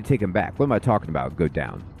 No, I need to take him back. What am I talking about? Go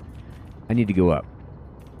down. I need to go up.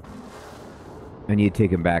 I need to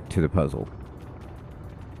take him back to the puzzle.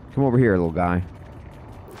 Come over here, little guy.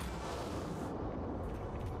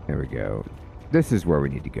 There we go. This is where we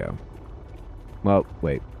need to go. Well,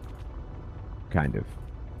 wait. Kind of.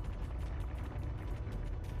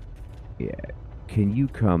 Yeah. Can you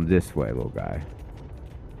come this way, little guy?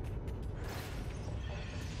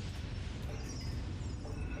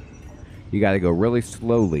 You gotta go really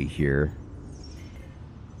slowly here.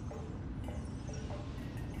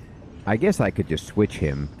 I guess I could just switch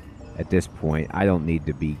him at this point. I don't need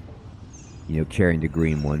to be, carrying the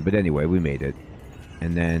green one. But anyway, we made it.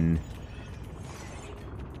 And then...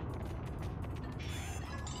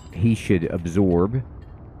 he should absorb...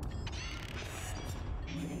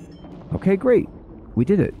 Okay, great. We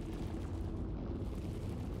did it.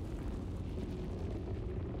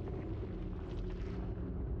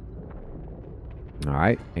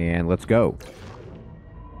 Alright, and let's go.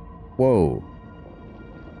 Whoa.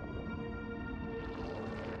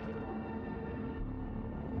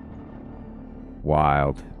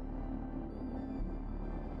 Wild.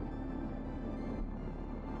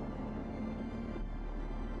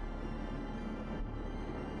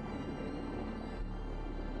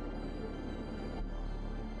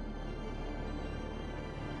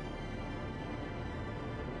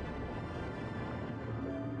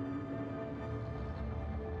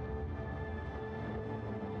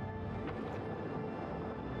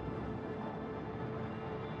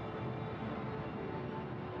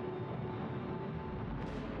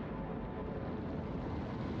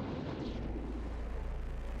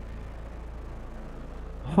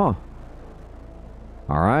 Huh.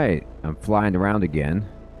 Alright, I'm flying around again.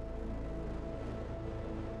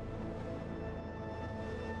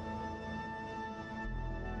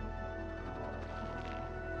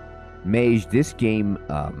 Mage, this game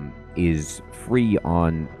is free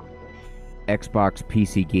on Xbox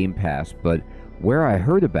PC Game Pass, but where I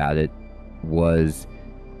heard about it was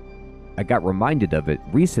I got reminded of it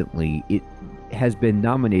recently. It has been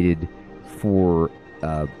nominated for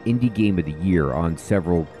Indie Game of the Year on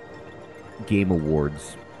several Game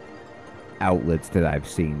Awards outlets that I've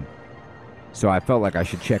seen. So I felt like I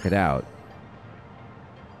should check it out.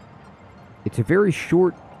 It's a very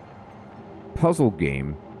short puzzle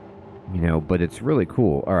game, you know, but it's really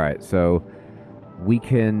cool. All right, so we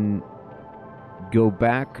can go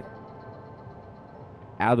back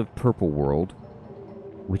out of Purple World,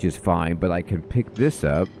 which is fine, but I can pick this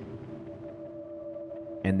up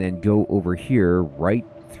and then go over here right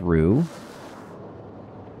through.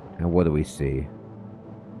 And what do we see?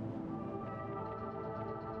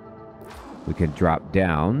 We can drop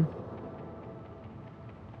down.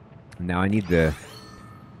 Now I need the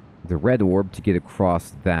red orb to get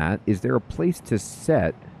across that. Is there a place to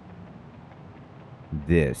set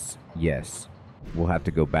this? Yes. We'll have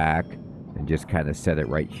to go back and just kind of set it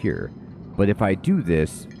right here. But if I do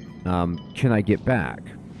this, can I get back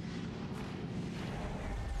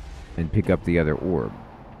and pick up the other orb?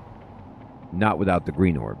 Not without the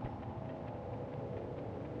green orb.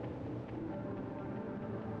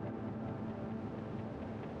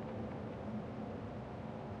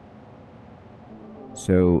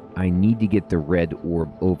 So I need to get the red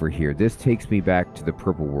orb over here. This takes me back to the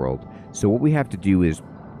purple world. So what we have to do is,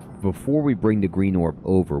 before we bring the green orb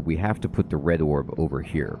over, we have to put the red orb over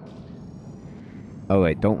here. Oh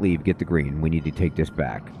wait, don't leave, get the green. We need to take this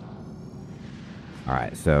back.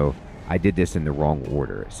 Alright, so I did this in the wrong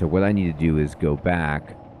order. So what I need to do is go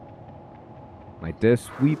back like this,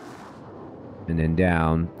 sweep, and then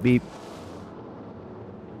down, beep.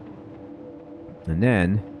 And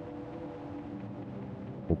then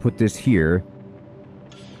we'll put this here,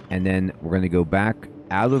 and then we're going to go back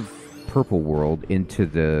out of Purple World into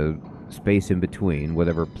the space in between,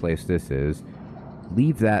 whatever place this is.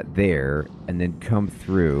 Leave that there, and then come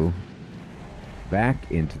through back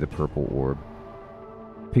into the Purple Orb.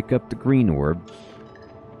 Pick up the green orb,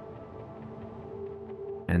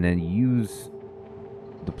 and then use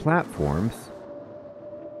the platforms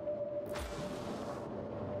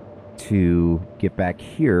to get back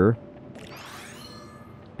here.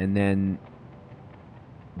 And then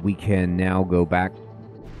we can now go back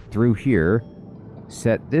through here,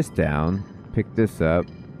 set this down, pick this up,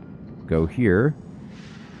 go here,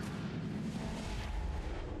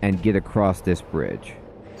 and get across this bridge.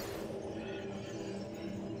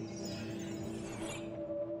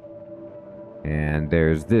 And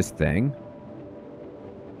there's this thing.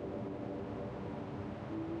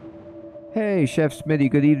 Hey, Chef Smitty,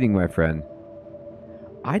 good evening, my friend.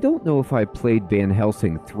 I don't know if I played Van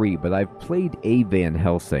Helsing 3, but I've played a Van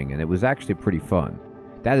Helsing, and it was actually pretty fun.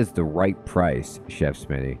 That is the right price, Chef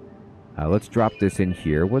Smitty. Let's drop this in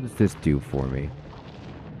here. What does this do for me?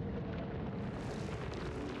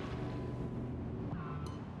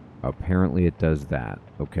 Apparently it does that.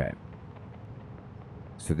 Okay.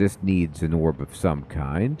 So this needs an orb of some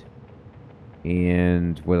kind.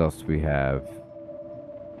 And what else do we have?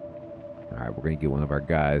 Alright, we're going to get one of our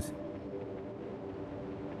guys.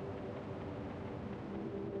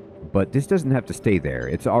 But this doesn't have to stay there.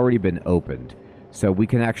 It's already been opened. So we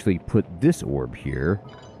can actually put this orb here.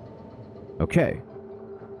 Okay.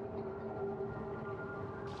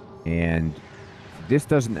 And this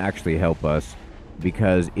doesn't actually help us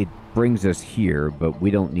because it brings us here, but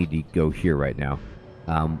we don't need to go here right now.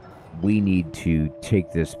 We need to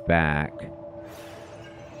take this back.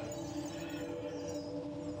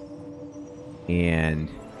 And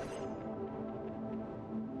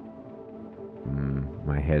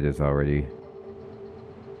my head is already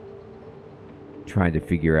trying to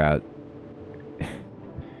figure out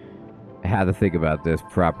how to think about this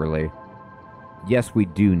properly. Yes, we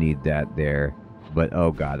do need that there. But,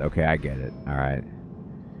 oh god, okay, I get it. Alright.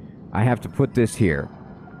 I have to put this here,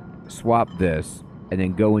 swap this, and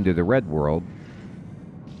then go into the red world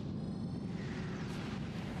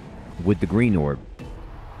with the green orb.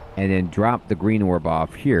 And then drop the green orb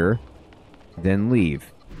off here, then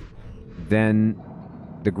leave. Then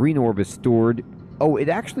the green orb is stored. Oh, it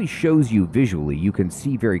actually shows you visually. You can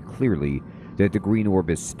see very clearly that the green orb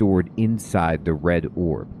is stored inside the red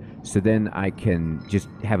orb. So then I can just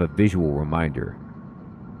have a visual reminder.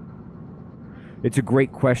 It's a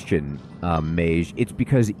great question, Mage. It's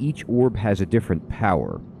because each orb has a different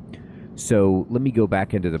power. So let me go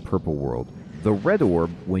back into the purple world. The red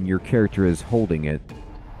orb, when your character is holding it,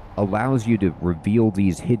 allows you to reveal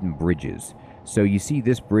these hidden bridges. So you see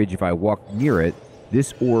this bridge, if I walk near it,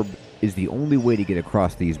 this orb is the only way to get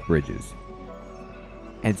across these bridges.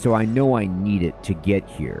 And so I know I need it to get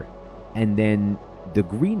here. And then the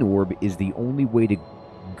green orb is the only way to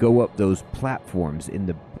go up those platforms in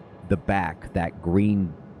the back, that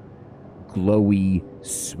green, glowy,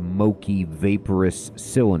 smoky, vaporous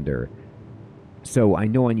cylinder. So I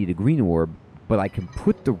know I need a green orb, but I can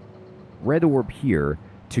put the red orb here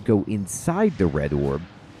to go inside the red orb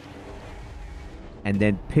and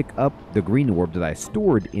then pick up the green orb that I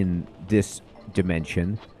stored in this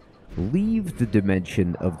dimension, leave the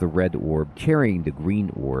dimension of the red orb carrying the green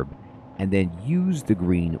orb, and then use the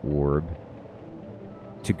green orb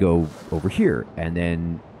to go over here and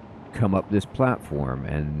then come up this platform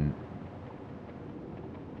and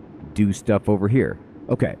do stuff over here.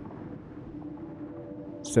 Okay.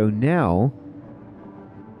 So now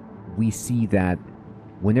we see that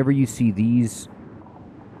whenever you see these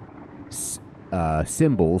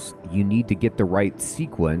symbols, you need to get the right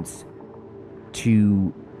sequence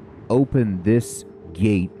to open this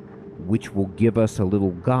gate, which will give us a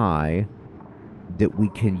little guy that we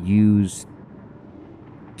can use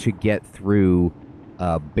to get through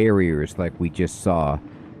barriers like we just saw.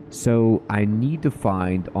 So I need to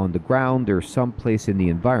find on the ground or someplace in the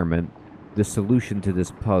environment the solution to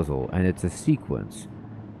this puzzle, and it's a sequence.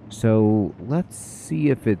 So let's see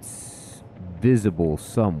if it's visible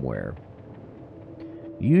somewhere.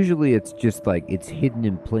 Usually it's just like it's hidden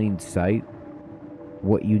in plain sight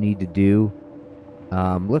what you need to do.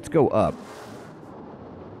 Let's go up.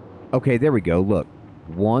 Okay, there we go. Look.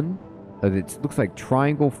 One. It looks like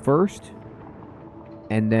triangle first.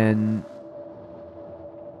 And then...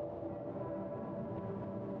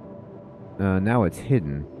 now it's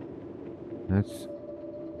hidden. That's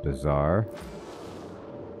bizarre.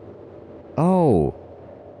 Oh!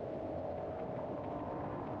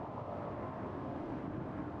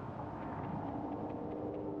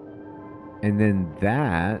 And then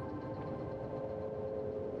that...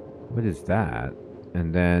 What is that?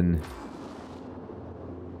 And then...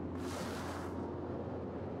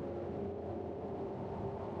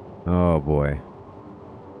 Oh boy.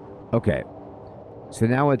 Okay. So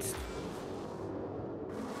now it's...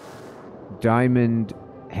 diamond,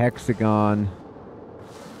 hexagon...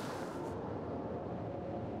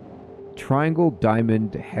 triangle,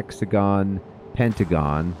 diamond, hexagon,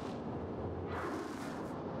 pentagon...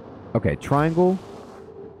 Okay, triangle.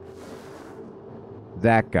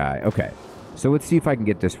 That guy. Okay. So let's see if I can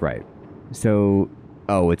get this right. So,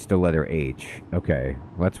 oh, it's the letter H. Okay.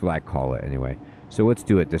 That's what I call it anyway. So let's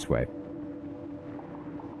do it this way.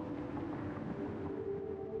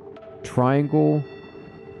 Triangle.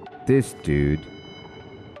 This dude.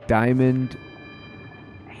 Diamond.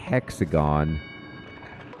 Hexagon.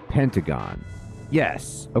 Pentagon.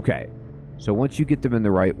 Yes. Okay. So once you get them in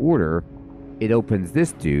the right order, it opens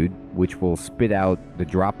this dude, which will spit out the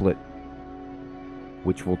droplet,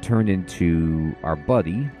 which will turn into our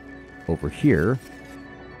buddy over here.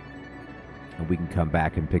 And we can come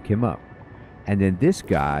back and pick him up. And then this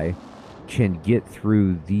guy can get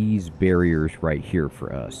through these barriers right here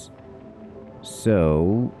for us.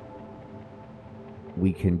 So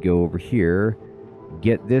we can go over here,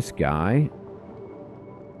 get this guy.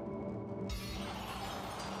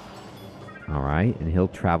 All right, and he'll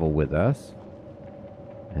travel with us.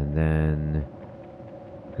 And then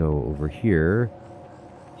go over here.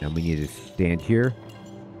 And we need to stand here.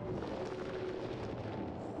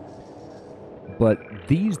 But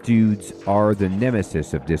these dudes are the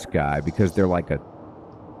nemesis of this guy because they're like a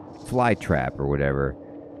fly trap or whatever.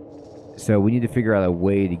 So we need to figure out a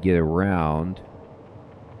way to get around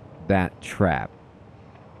that trap.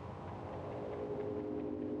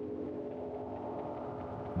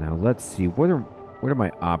 Now let's see, what are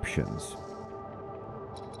my options?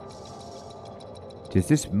 Does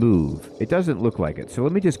this move? It doesn't look like it. So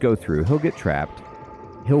let me just go through. He'll get trapped.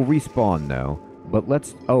 He'll respawn, though. But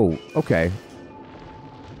let's... Oh, okay.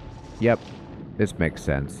 Yep. This makes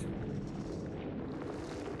sense.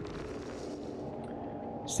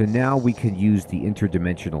 So now we can use the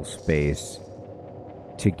interdimensional space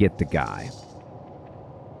to get the guy.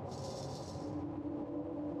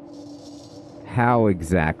 How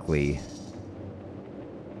exactly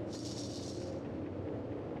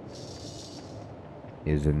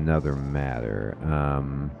is another matter.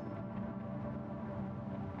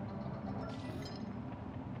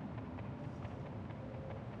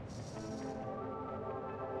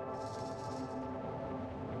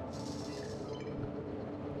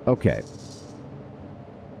 Okay.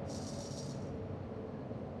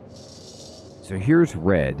 So here's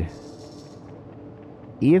red.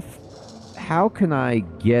 How can I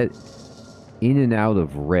get in and out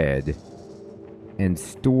of red and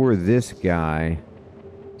store this guy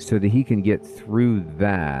so that he can get through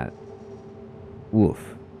that?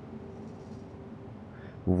 Woof.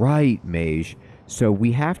 Right, Mage. So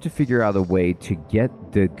we have to figure out a way to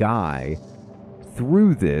get the guy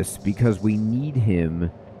through this because we need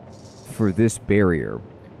him for this barrier.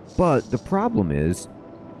 But the problem is,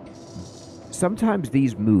 sometimes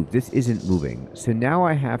these move. This isn't moving. So now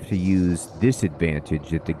I have to use this advantage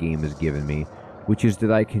that the game has given me, which is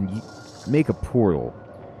that I can make a portal.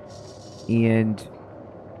 And,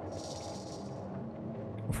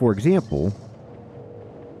 for example,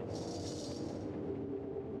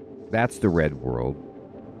 that's the red world.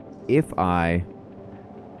 If I,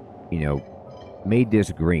 made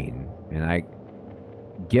this green and I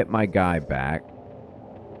get my guy back.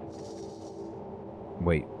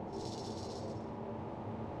 Wait.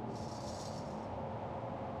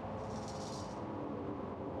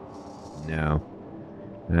 No.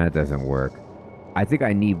 That doesn't work. I think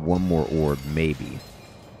I need one more orb, maybe.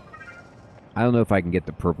 I don't know if I can get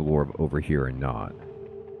the purple orb over here or not.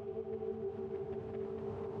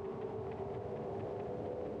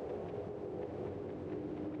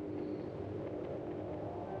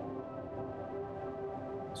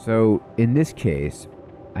 So, in this case,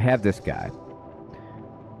 I have this guy.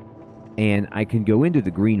 And I can go into the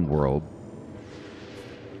green world.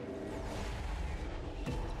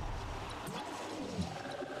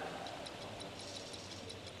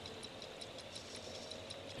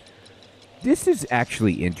 This is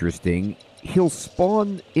actually interesting. He'll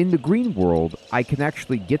spawn in the green world. I can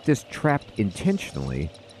actually get this trapped intentionally.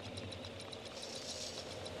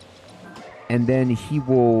 And then he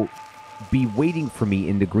will be waiting for me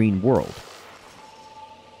in the green world.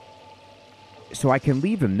 So I can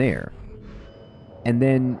leave him there. And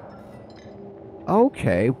then...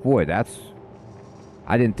 Okay, boy, that's...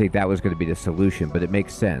 I didn't think that was going to be the solution, but it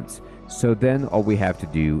makes sense. So then all we have to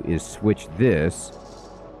do is switch this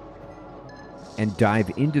and dive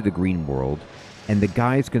into the green world, and the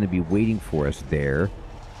guy's going to be waiting for us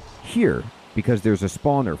here, because there's a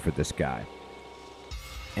spawner for this guy.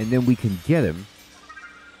 And then we can get him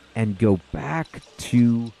and go back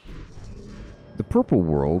to the purple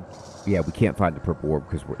world. Yeah, we can't find the purple orb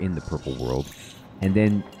because we're in the purple world. And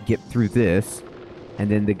then get through this, and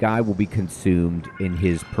then the guy will be consumed in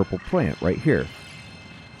his purple plant right here.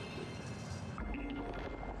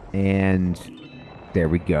 And there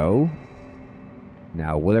we go.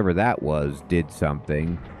 Now, whatever that was did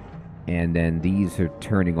something. And then these are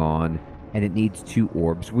turning on, and it needs 2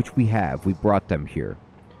 orbs, which we have. We brought them here.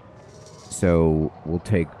 So we'll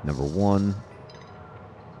take number 1.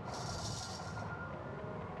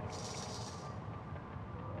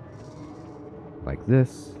 Like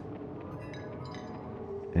this.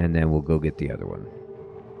 And then we'll go get the other one.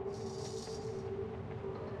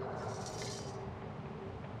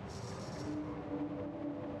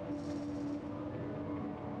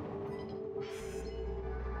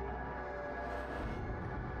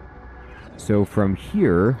 So from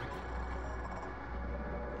here,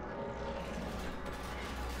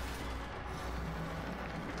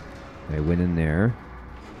 I went in there.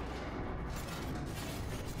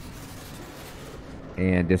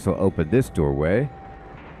 And this will open this doorway.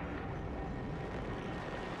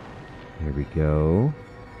 Here we go.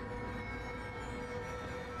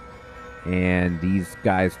 And these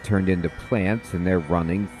guys turned into plants and they're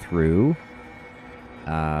running through.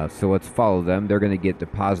 So let's follow them. They're going to get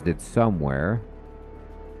deposited somewhere.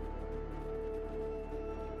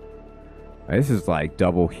 This is like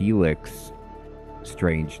double helix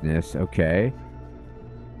strangeness. Okay.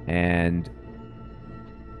 And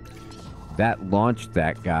that launched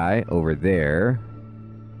that guy over there.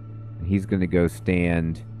 He's going to go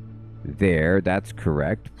stand there. That's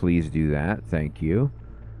correct. Please do that. Thank you.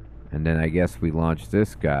 And then I guess we launch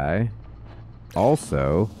this guy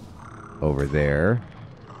also over there.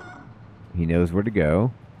 He knows where to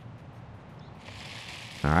go.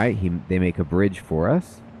 All right, they make a bridge for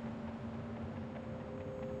us.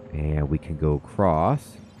 And we can go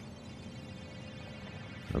across.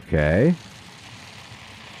 Okay.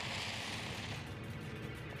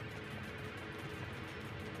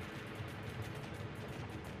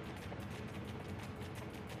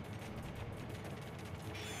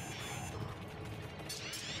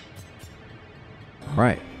 All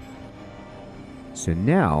right. So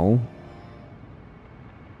now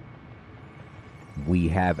we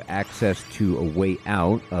have access to a way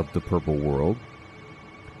out of the purple world.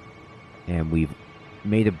 And we've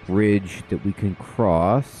made a bridge that we can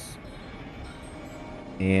cross.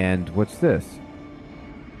 And what's this?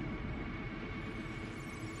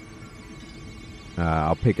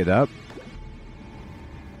 I'll pick it up.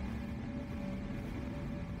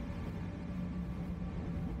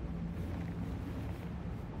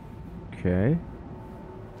 Okay.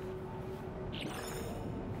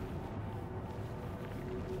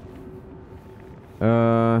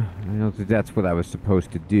 I don't think that's what I was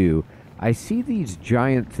supposed to do. I see these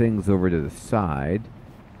giant things over to the side.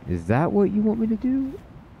 Is that what you want me to do?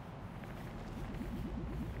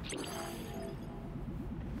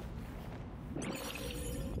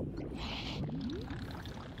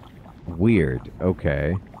 Weird.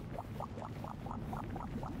 Okay.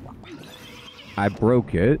 I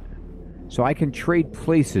broke it. So I can trade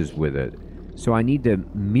places with it. So I need to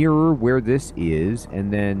mirror where this is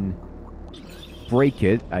and then break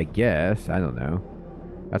it, I guess. I don't know.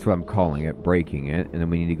 That's what I'm calling it, breaking it. And then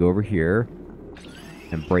we need to go over here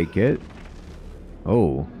and break it.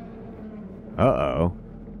 Oh. Uh-oh.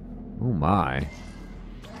 Oh, my.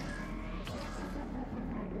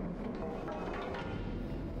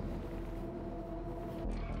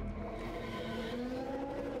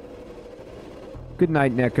 Good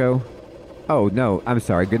night, Neko. Oh, no, I'm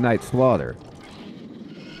sorry. Good night, Slaughter.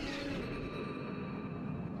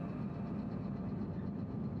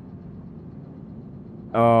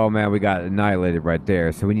 Oh, man, we got annihilated right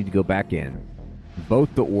there. So we need to go back in.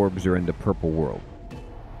 Both the orbs are in the purple world.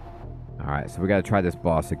 Alright, so we gotta try this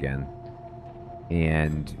boss again.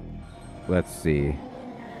 And let's see.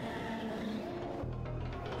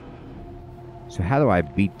 So how do I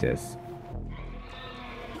beat this?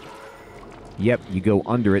 Yep, you go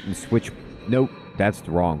under it and switch. Nope, that's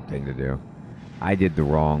the wrong thing to do. I did the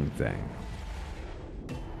wrong thing.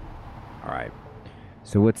 Alright.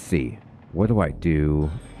 So let's see. What do I do?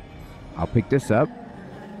 I'll pick this up.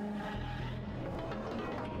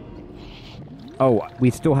 Oh, we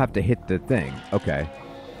still have to hit the thing. Okay.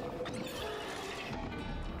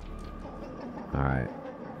 Alright.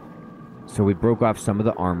 So we broke off some of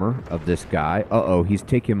the armor of this guy. Uh-oh, he's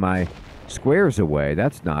taking my squares away.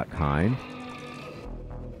 That's not kind.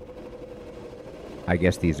 I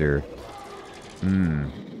guess these are...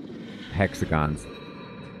 hexagons.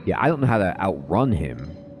 Yeah, I don't know how to outrun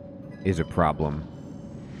him. Is a problem.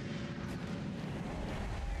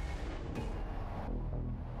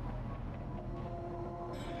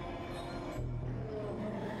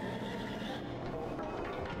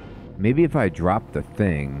 Maybe if I drop the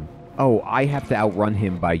thing... Oh, I have to outrun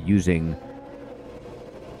him by using...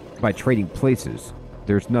 by trading places.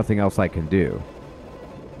 There's nothing else I can do.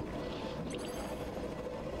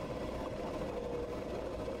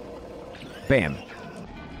 Bam.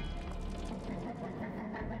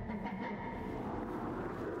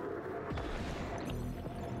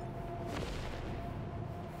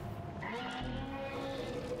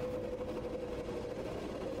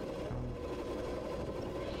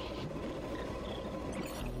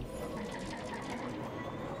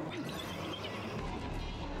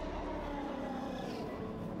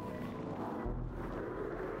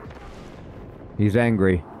 He's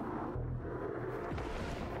angry.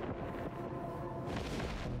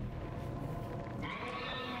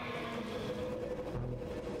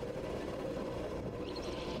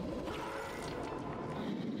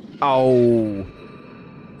 Oh.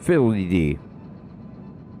 Fiddly dee.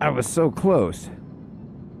 I was so close.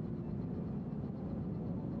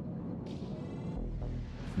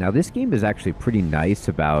 Now, this game is actually pretty nice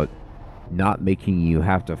about not making you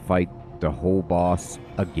have to fight the whole boss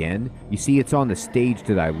again. You see, it's on the stage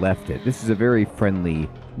that I left it. This is a very friendly...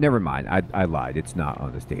 Never mind, I lied. It's not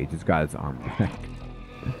on the stage. It's got its arm back.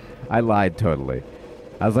 I lied totally.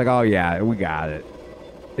 I was like, oh yeah, we got it.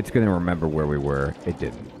 It's going to remember where we were. It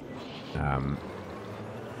didn't.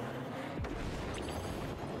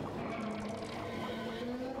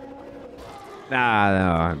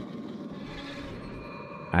 No.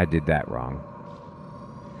 I did that wrong.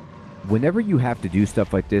 Whenever you have to do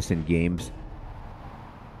stuff like this in games,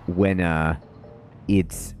 when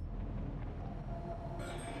it's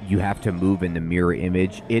you have to move in the mirror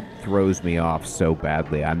image, it throws me off so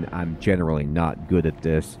badly. I'm generally not good at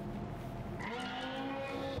this.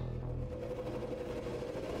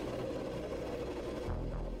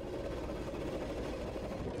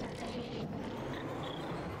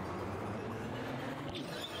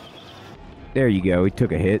 There you go. He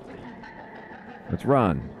took a hit. Let's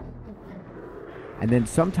run. And then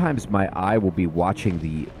sometimes my eye will be watching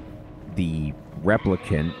the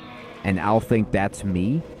replicant, and I'll think that's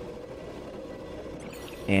me.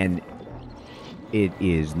 And it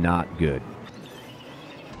is not good.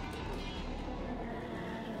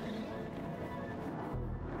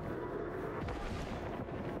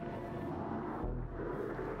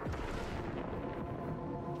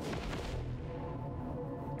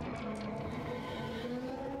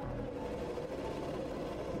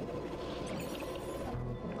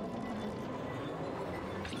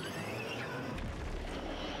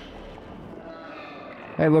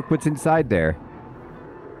 Hey, look what's inside there.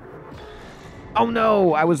 Oh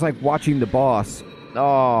no, I was like watching the boss.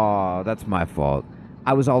 Oh, that's my fault.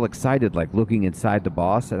 I was all excited, like looking inside the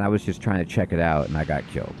boss, and I was just trying to check it out, and I got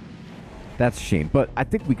killed. That's a shame, but I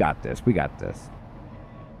think we got this. We got this.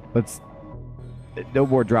 Let's... No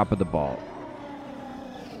more dropping the ball.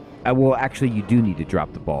 Well, actually, you do need to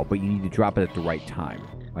drop the ball, but you need to drop it at the right time.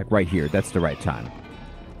 Like right here. That's the right time.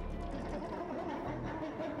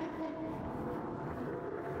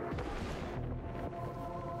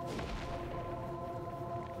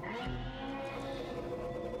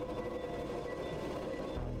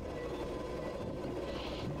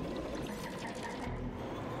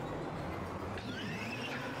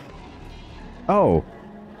 Oh,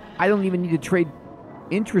 I don't even need to trade.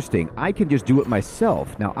 Interesting. I can just do it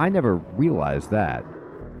myself. Now, I never realized that.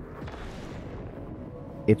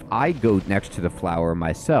 If I go next to the flower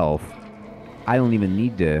myself, I don't even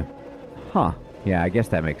need to... Huh. Yeah, I guess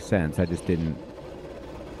that makes sense. I just didn't...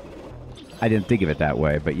 I didn't think of it that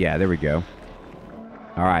way, but yeah, there we go.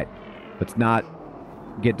 All right. Let's not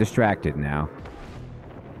get distracted now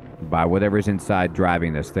by whatever's inside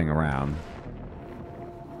driving this thing around.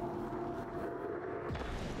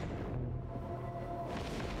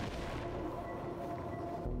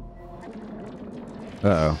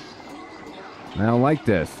 Uh-oh. I don't like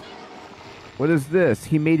this. What is this?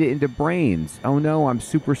 He made it into brains. Oh no, I'm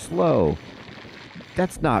super slow.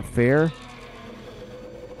 That's not fair.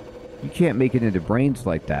 You can't make it into brains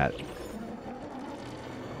like that.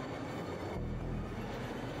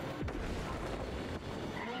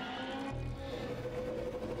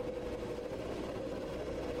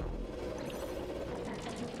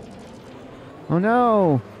 Oh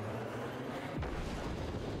no!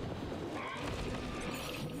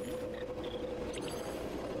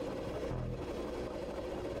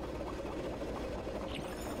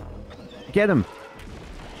 Get him!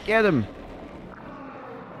 Get him!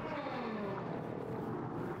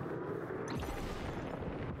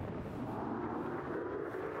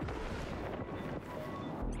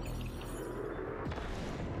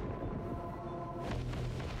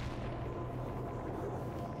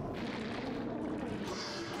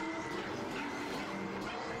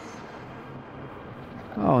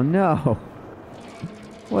 Oh no!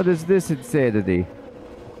 What is this insanity?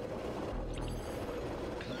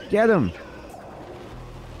 Get him!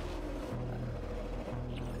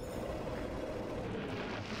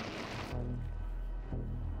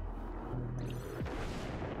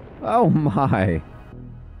 Oh my!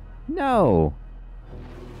 No!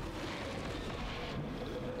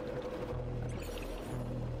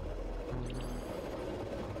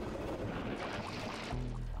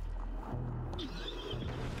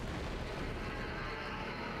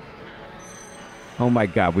 Oh my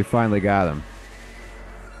god, we finally got him.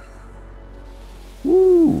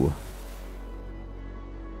 Woo!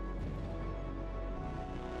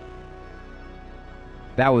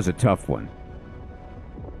 That was a tough one.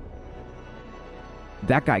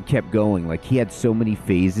 That guy kept going. Like, he had so many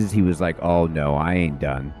phases, he was like, oh no, I ain't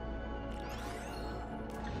done.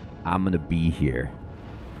 I'm gonna be here.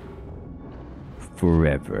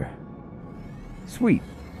 Forever. Sweet.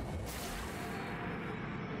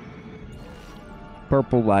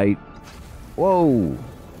 Purple light. Whoa!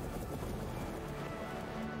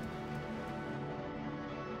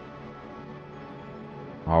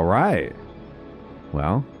 Alright.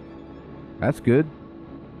 Well, that's good,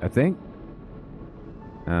 I think.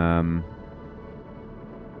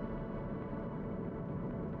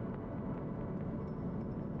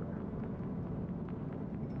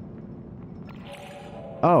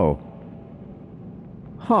 Oh.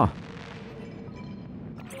 Huh.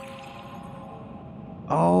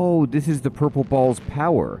 Oh, this is the purple ball's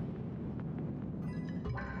power.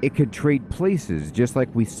 it could trade places just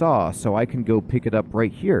like we saw, so I can go pick it up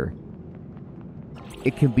right here.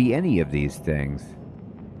 It can be any of these things.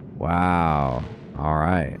 Wow. All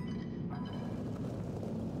right.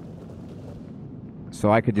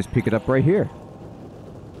 So I could just pick it up right here.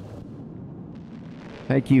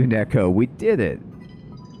 Thank you, Neko. We did it.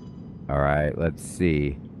 All right, let's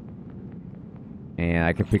see. And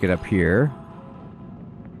I can pick it up here.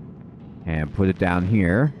 And put it down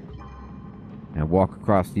here. And walk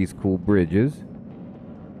across these cool bridges.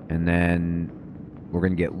 And then we're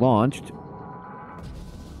going to get launched.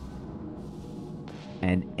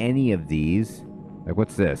 And any of these... Like,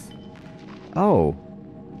 what's this? Oh,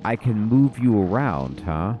 I can move you around,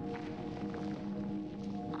 huh?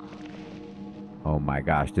 Oh my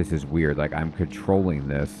gosh, this is weird. Like, I'm controlling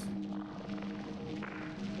this.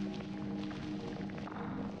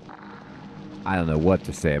 I don't know what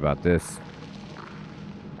to say about this.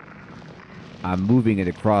 I'm moving it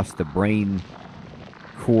across the brain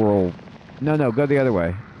coral. No, go the other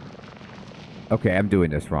way. Okay, I'm doing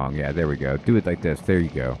this wrong. Yeah, there we go. Do it like this. There you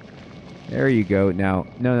go. There you go. Now,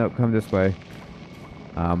 no, come this way.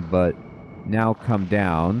 But now come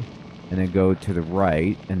down, and then go to the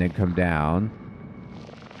right, and then come down.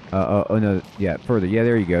 Oh, no, yeah, further. Yeah,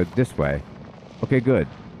 there you go. This way. Okay, good.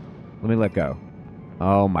 Let me let go.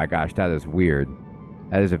 Oh my gosh, that is weird.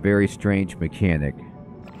 That is a very strange mechanic.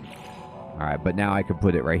 Alright, but now I can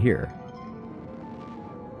put it right here.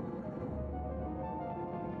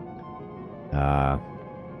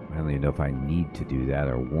 I don't even know if I need to do that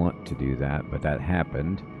or want to do that, but that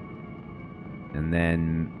happened. And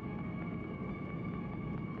then...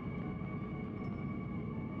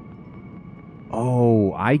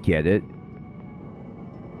 Oh, I get it.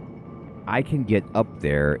 I can get up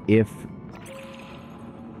there if...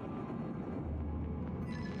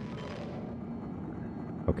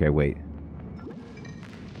 Okay, wait.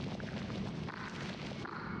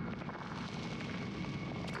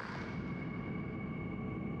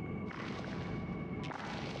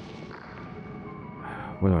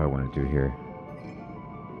 What do I want to do here?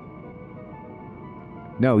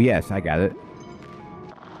 No, yes, I got it.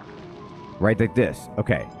 Right like this.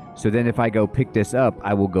 Okay. So then if I go pick this up,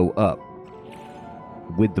 I will go up.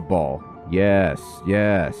 With the ball. Yes.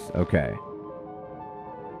 Okay.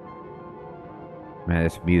 Man,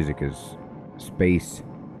 this music is space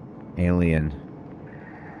alien.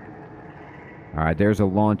 Alright, there's a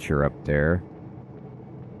launcher up there.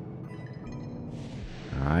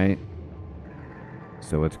 Alright.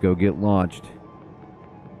 So let's go get launched.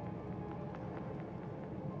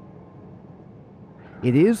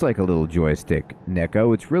 It is like a little joystick,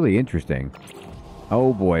 Neko. It's really interesting.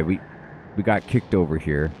 Oh boy, we got kicked over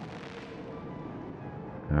here.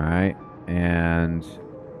 Alright, and...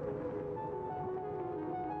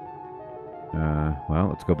 well,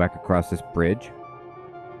 let's go back across this bridge.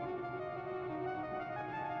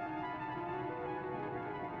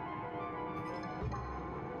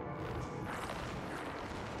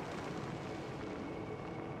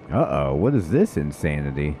 Uh-oh, what is this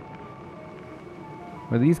insanity?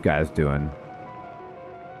 What are these guys doing?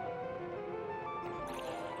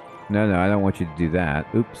 No, I don't want you to do that.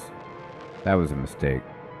 Oops. That was a mistake.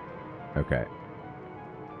 Okay.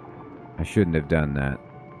 I shouldn't have done that.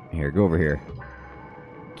 Here, go over here.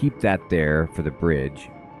 Keep that there for the bridge.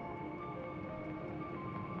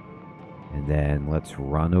 And then let's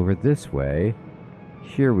run over this way.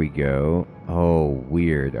 Here we go. Oh,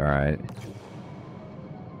 weird. All right.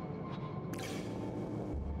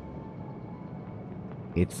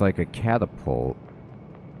 It's like a catapult.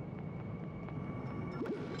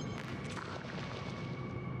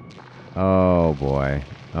 Oh boy.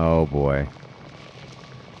 Oh boy.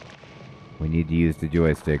 We need to use the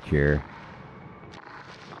joystick here.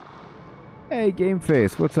 Hey,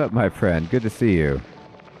 Gameface, what's up, my friend? Good to see you.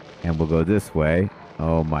 And we'll go this way.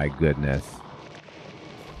 Oh my goodness.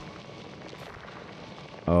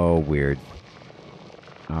 Oh, weird.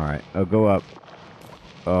 Alright. Oh, go up.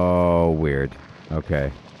 Oh, weird.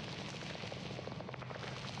 Okay.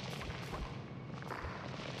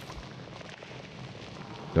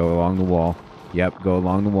 Go along the wall. Yep, go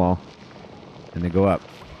along the wall. And then go up.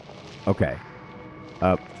 Okay.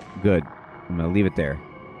 Up. Good. I'm going to leave it there.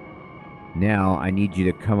 Now, I need you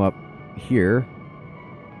to come up here.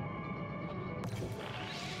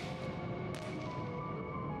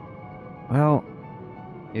 Well,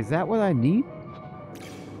 is that what I need?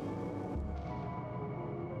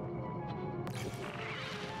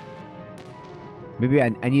 Maybe I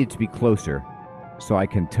need it to be closer so I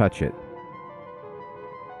can touch it.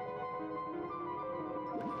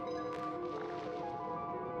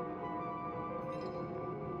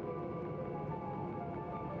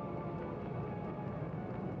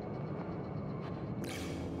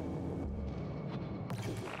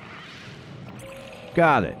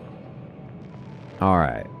 Got it. All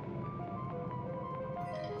right.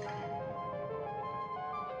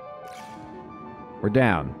 We're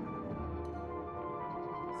down.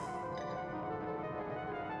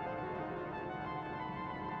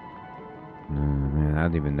 Man, I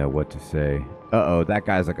don't even know what to say. Uh-oh, that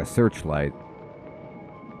guy's like a searchlight.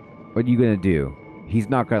 What are you gonna do? He's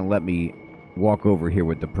not gonna let me walk over here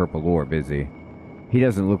with the purple orb, is he? He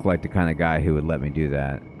doesn't look like the kind of guy who would let me do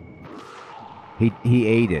that. He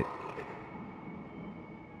ate it.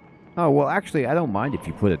 Oh, well, actually, I don't mind if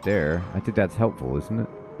you put it there. I think that's helpful, isn't it?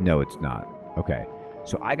 No, it's not. Okay.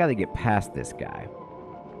 So I gotta get past this guy.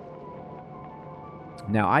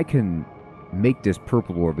 Now, I can make this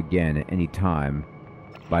purple orb again at any time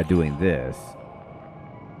by doing this.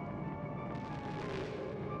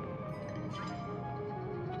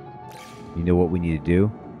 You know what we need to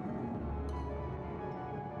do?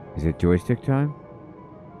 Is it joystick time?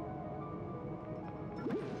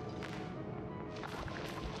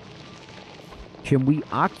 Can we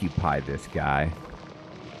occupy this guy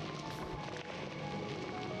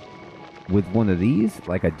with one of these?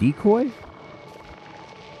 Like a decoy?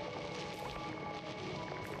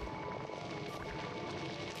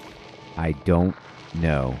 I don't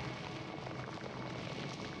know.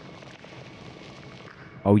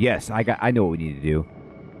 Oh, yes, I know what we need to do.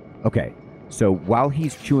 Okay, so while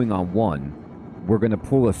he's chewing on one, we're going to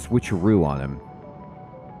pull a switcheroo on him.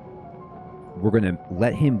 We're going to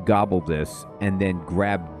let him gobble this and then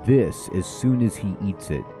grab this as soon as he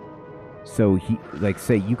eats it. So he, like,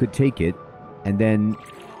 say you could take it and then...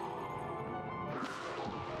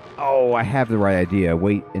 Oh, I have the right idea.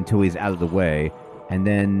 Wait until he's out of the way. And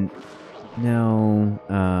then... No,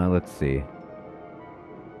 let's see.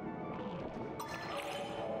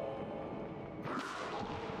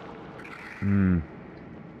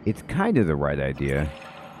 It's kind of the right idea.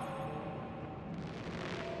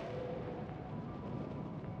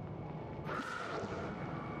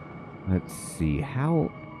 Let's see,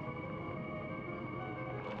 how...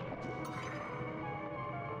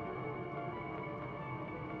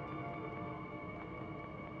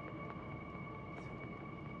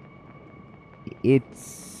 It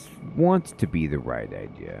wants to be the right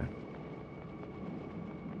idea.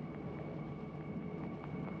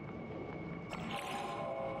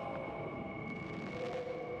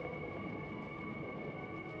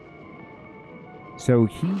 So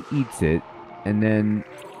he eats it, and then...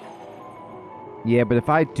 Yeah, but if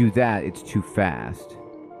I do that, it's too fast.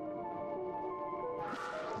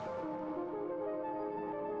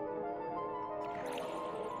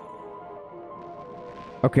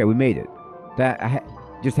 Okay, we made it. That I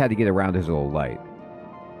just had to get around his little light.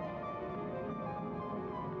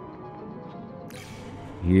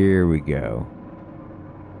 Here we go.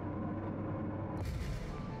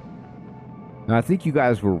 Now, I think you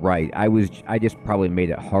guys were right. I just probably made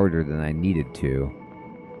it harder than I needed to.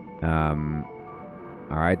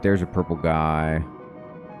 All right, there's a purple guy.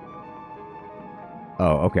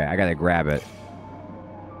 Oh, okay, I gotta grab it.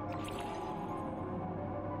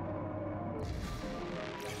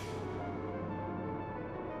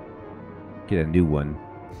 Get a new one.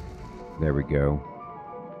 There we go.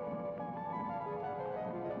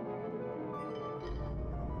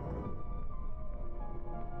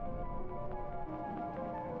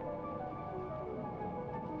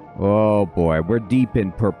 Oh boy, we're deep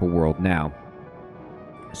in Purple World now.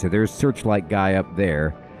 So there's Searchlight guy up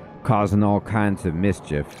there, causing all kinds of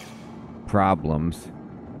mischief. Problems.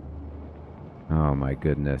 Oh my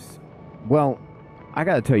goodness. Well, I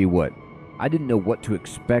gotta tell you what. I didn't know what to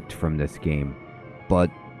expect from this game, but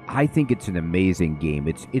I think it's an amazing game.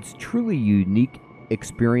 It's truly a unique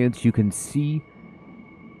experience. You can see,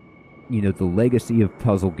 you know, the legacy of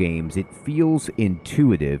puzzle games. It feels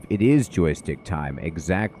intuitive. It is joystick time,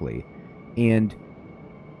 exactly. And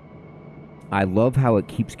I love how it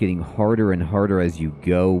keeps getting harder and harder as you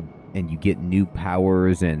go, and you get new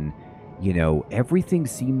powers, and, you know, everything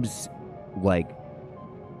seems like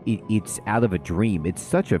it's out of a dream. It's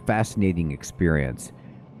such a fascinating experience.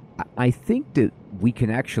 I think that we can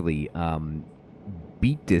actually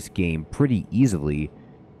beat this game pretty easily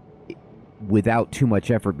without too much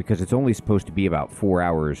effort, because it's only supposed to be about 4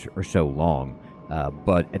 hours or so long.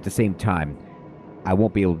 But at the same time, I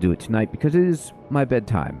won't be able to do it tonight because it is my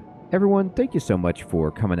bedtime. Everyone, thank you so much for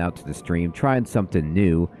coming out to the stream, trying something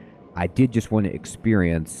new. I did just want to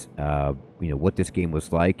experience, you know, what this game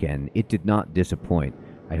was like, and it did not disappoint.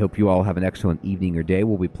 I hope you all have an excellent evening or day.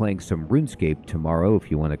 We'll be playing some RuneScape tomorrow if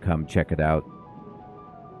you want to come check it out.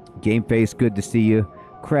 Gameface, good to see you.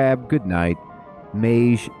 Crab, good night.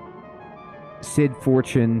 Mage, Sid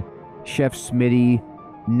Fortune, Chef Smitty,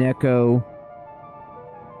 Neko,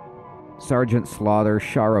 Sergeant Slaughter,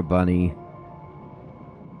 Shara Bunny,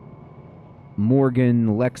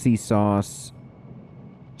 Morgan, Lexi Sauce,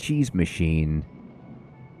 Cheese Machine,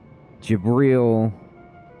 Jabril.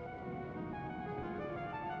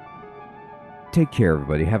 Take care,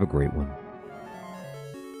 everybody. Have a great one.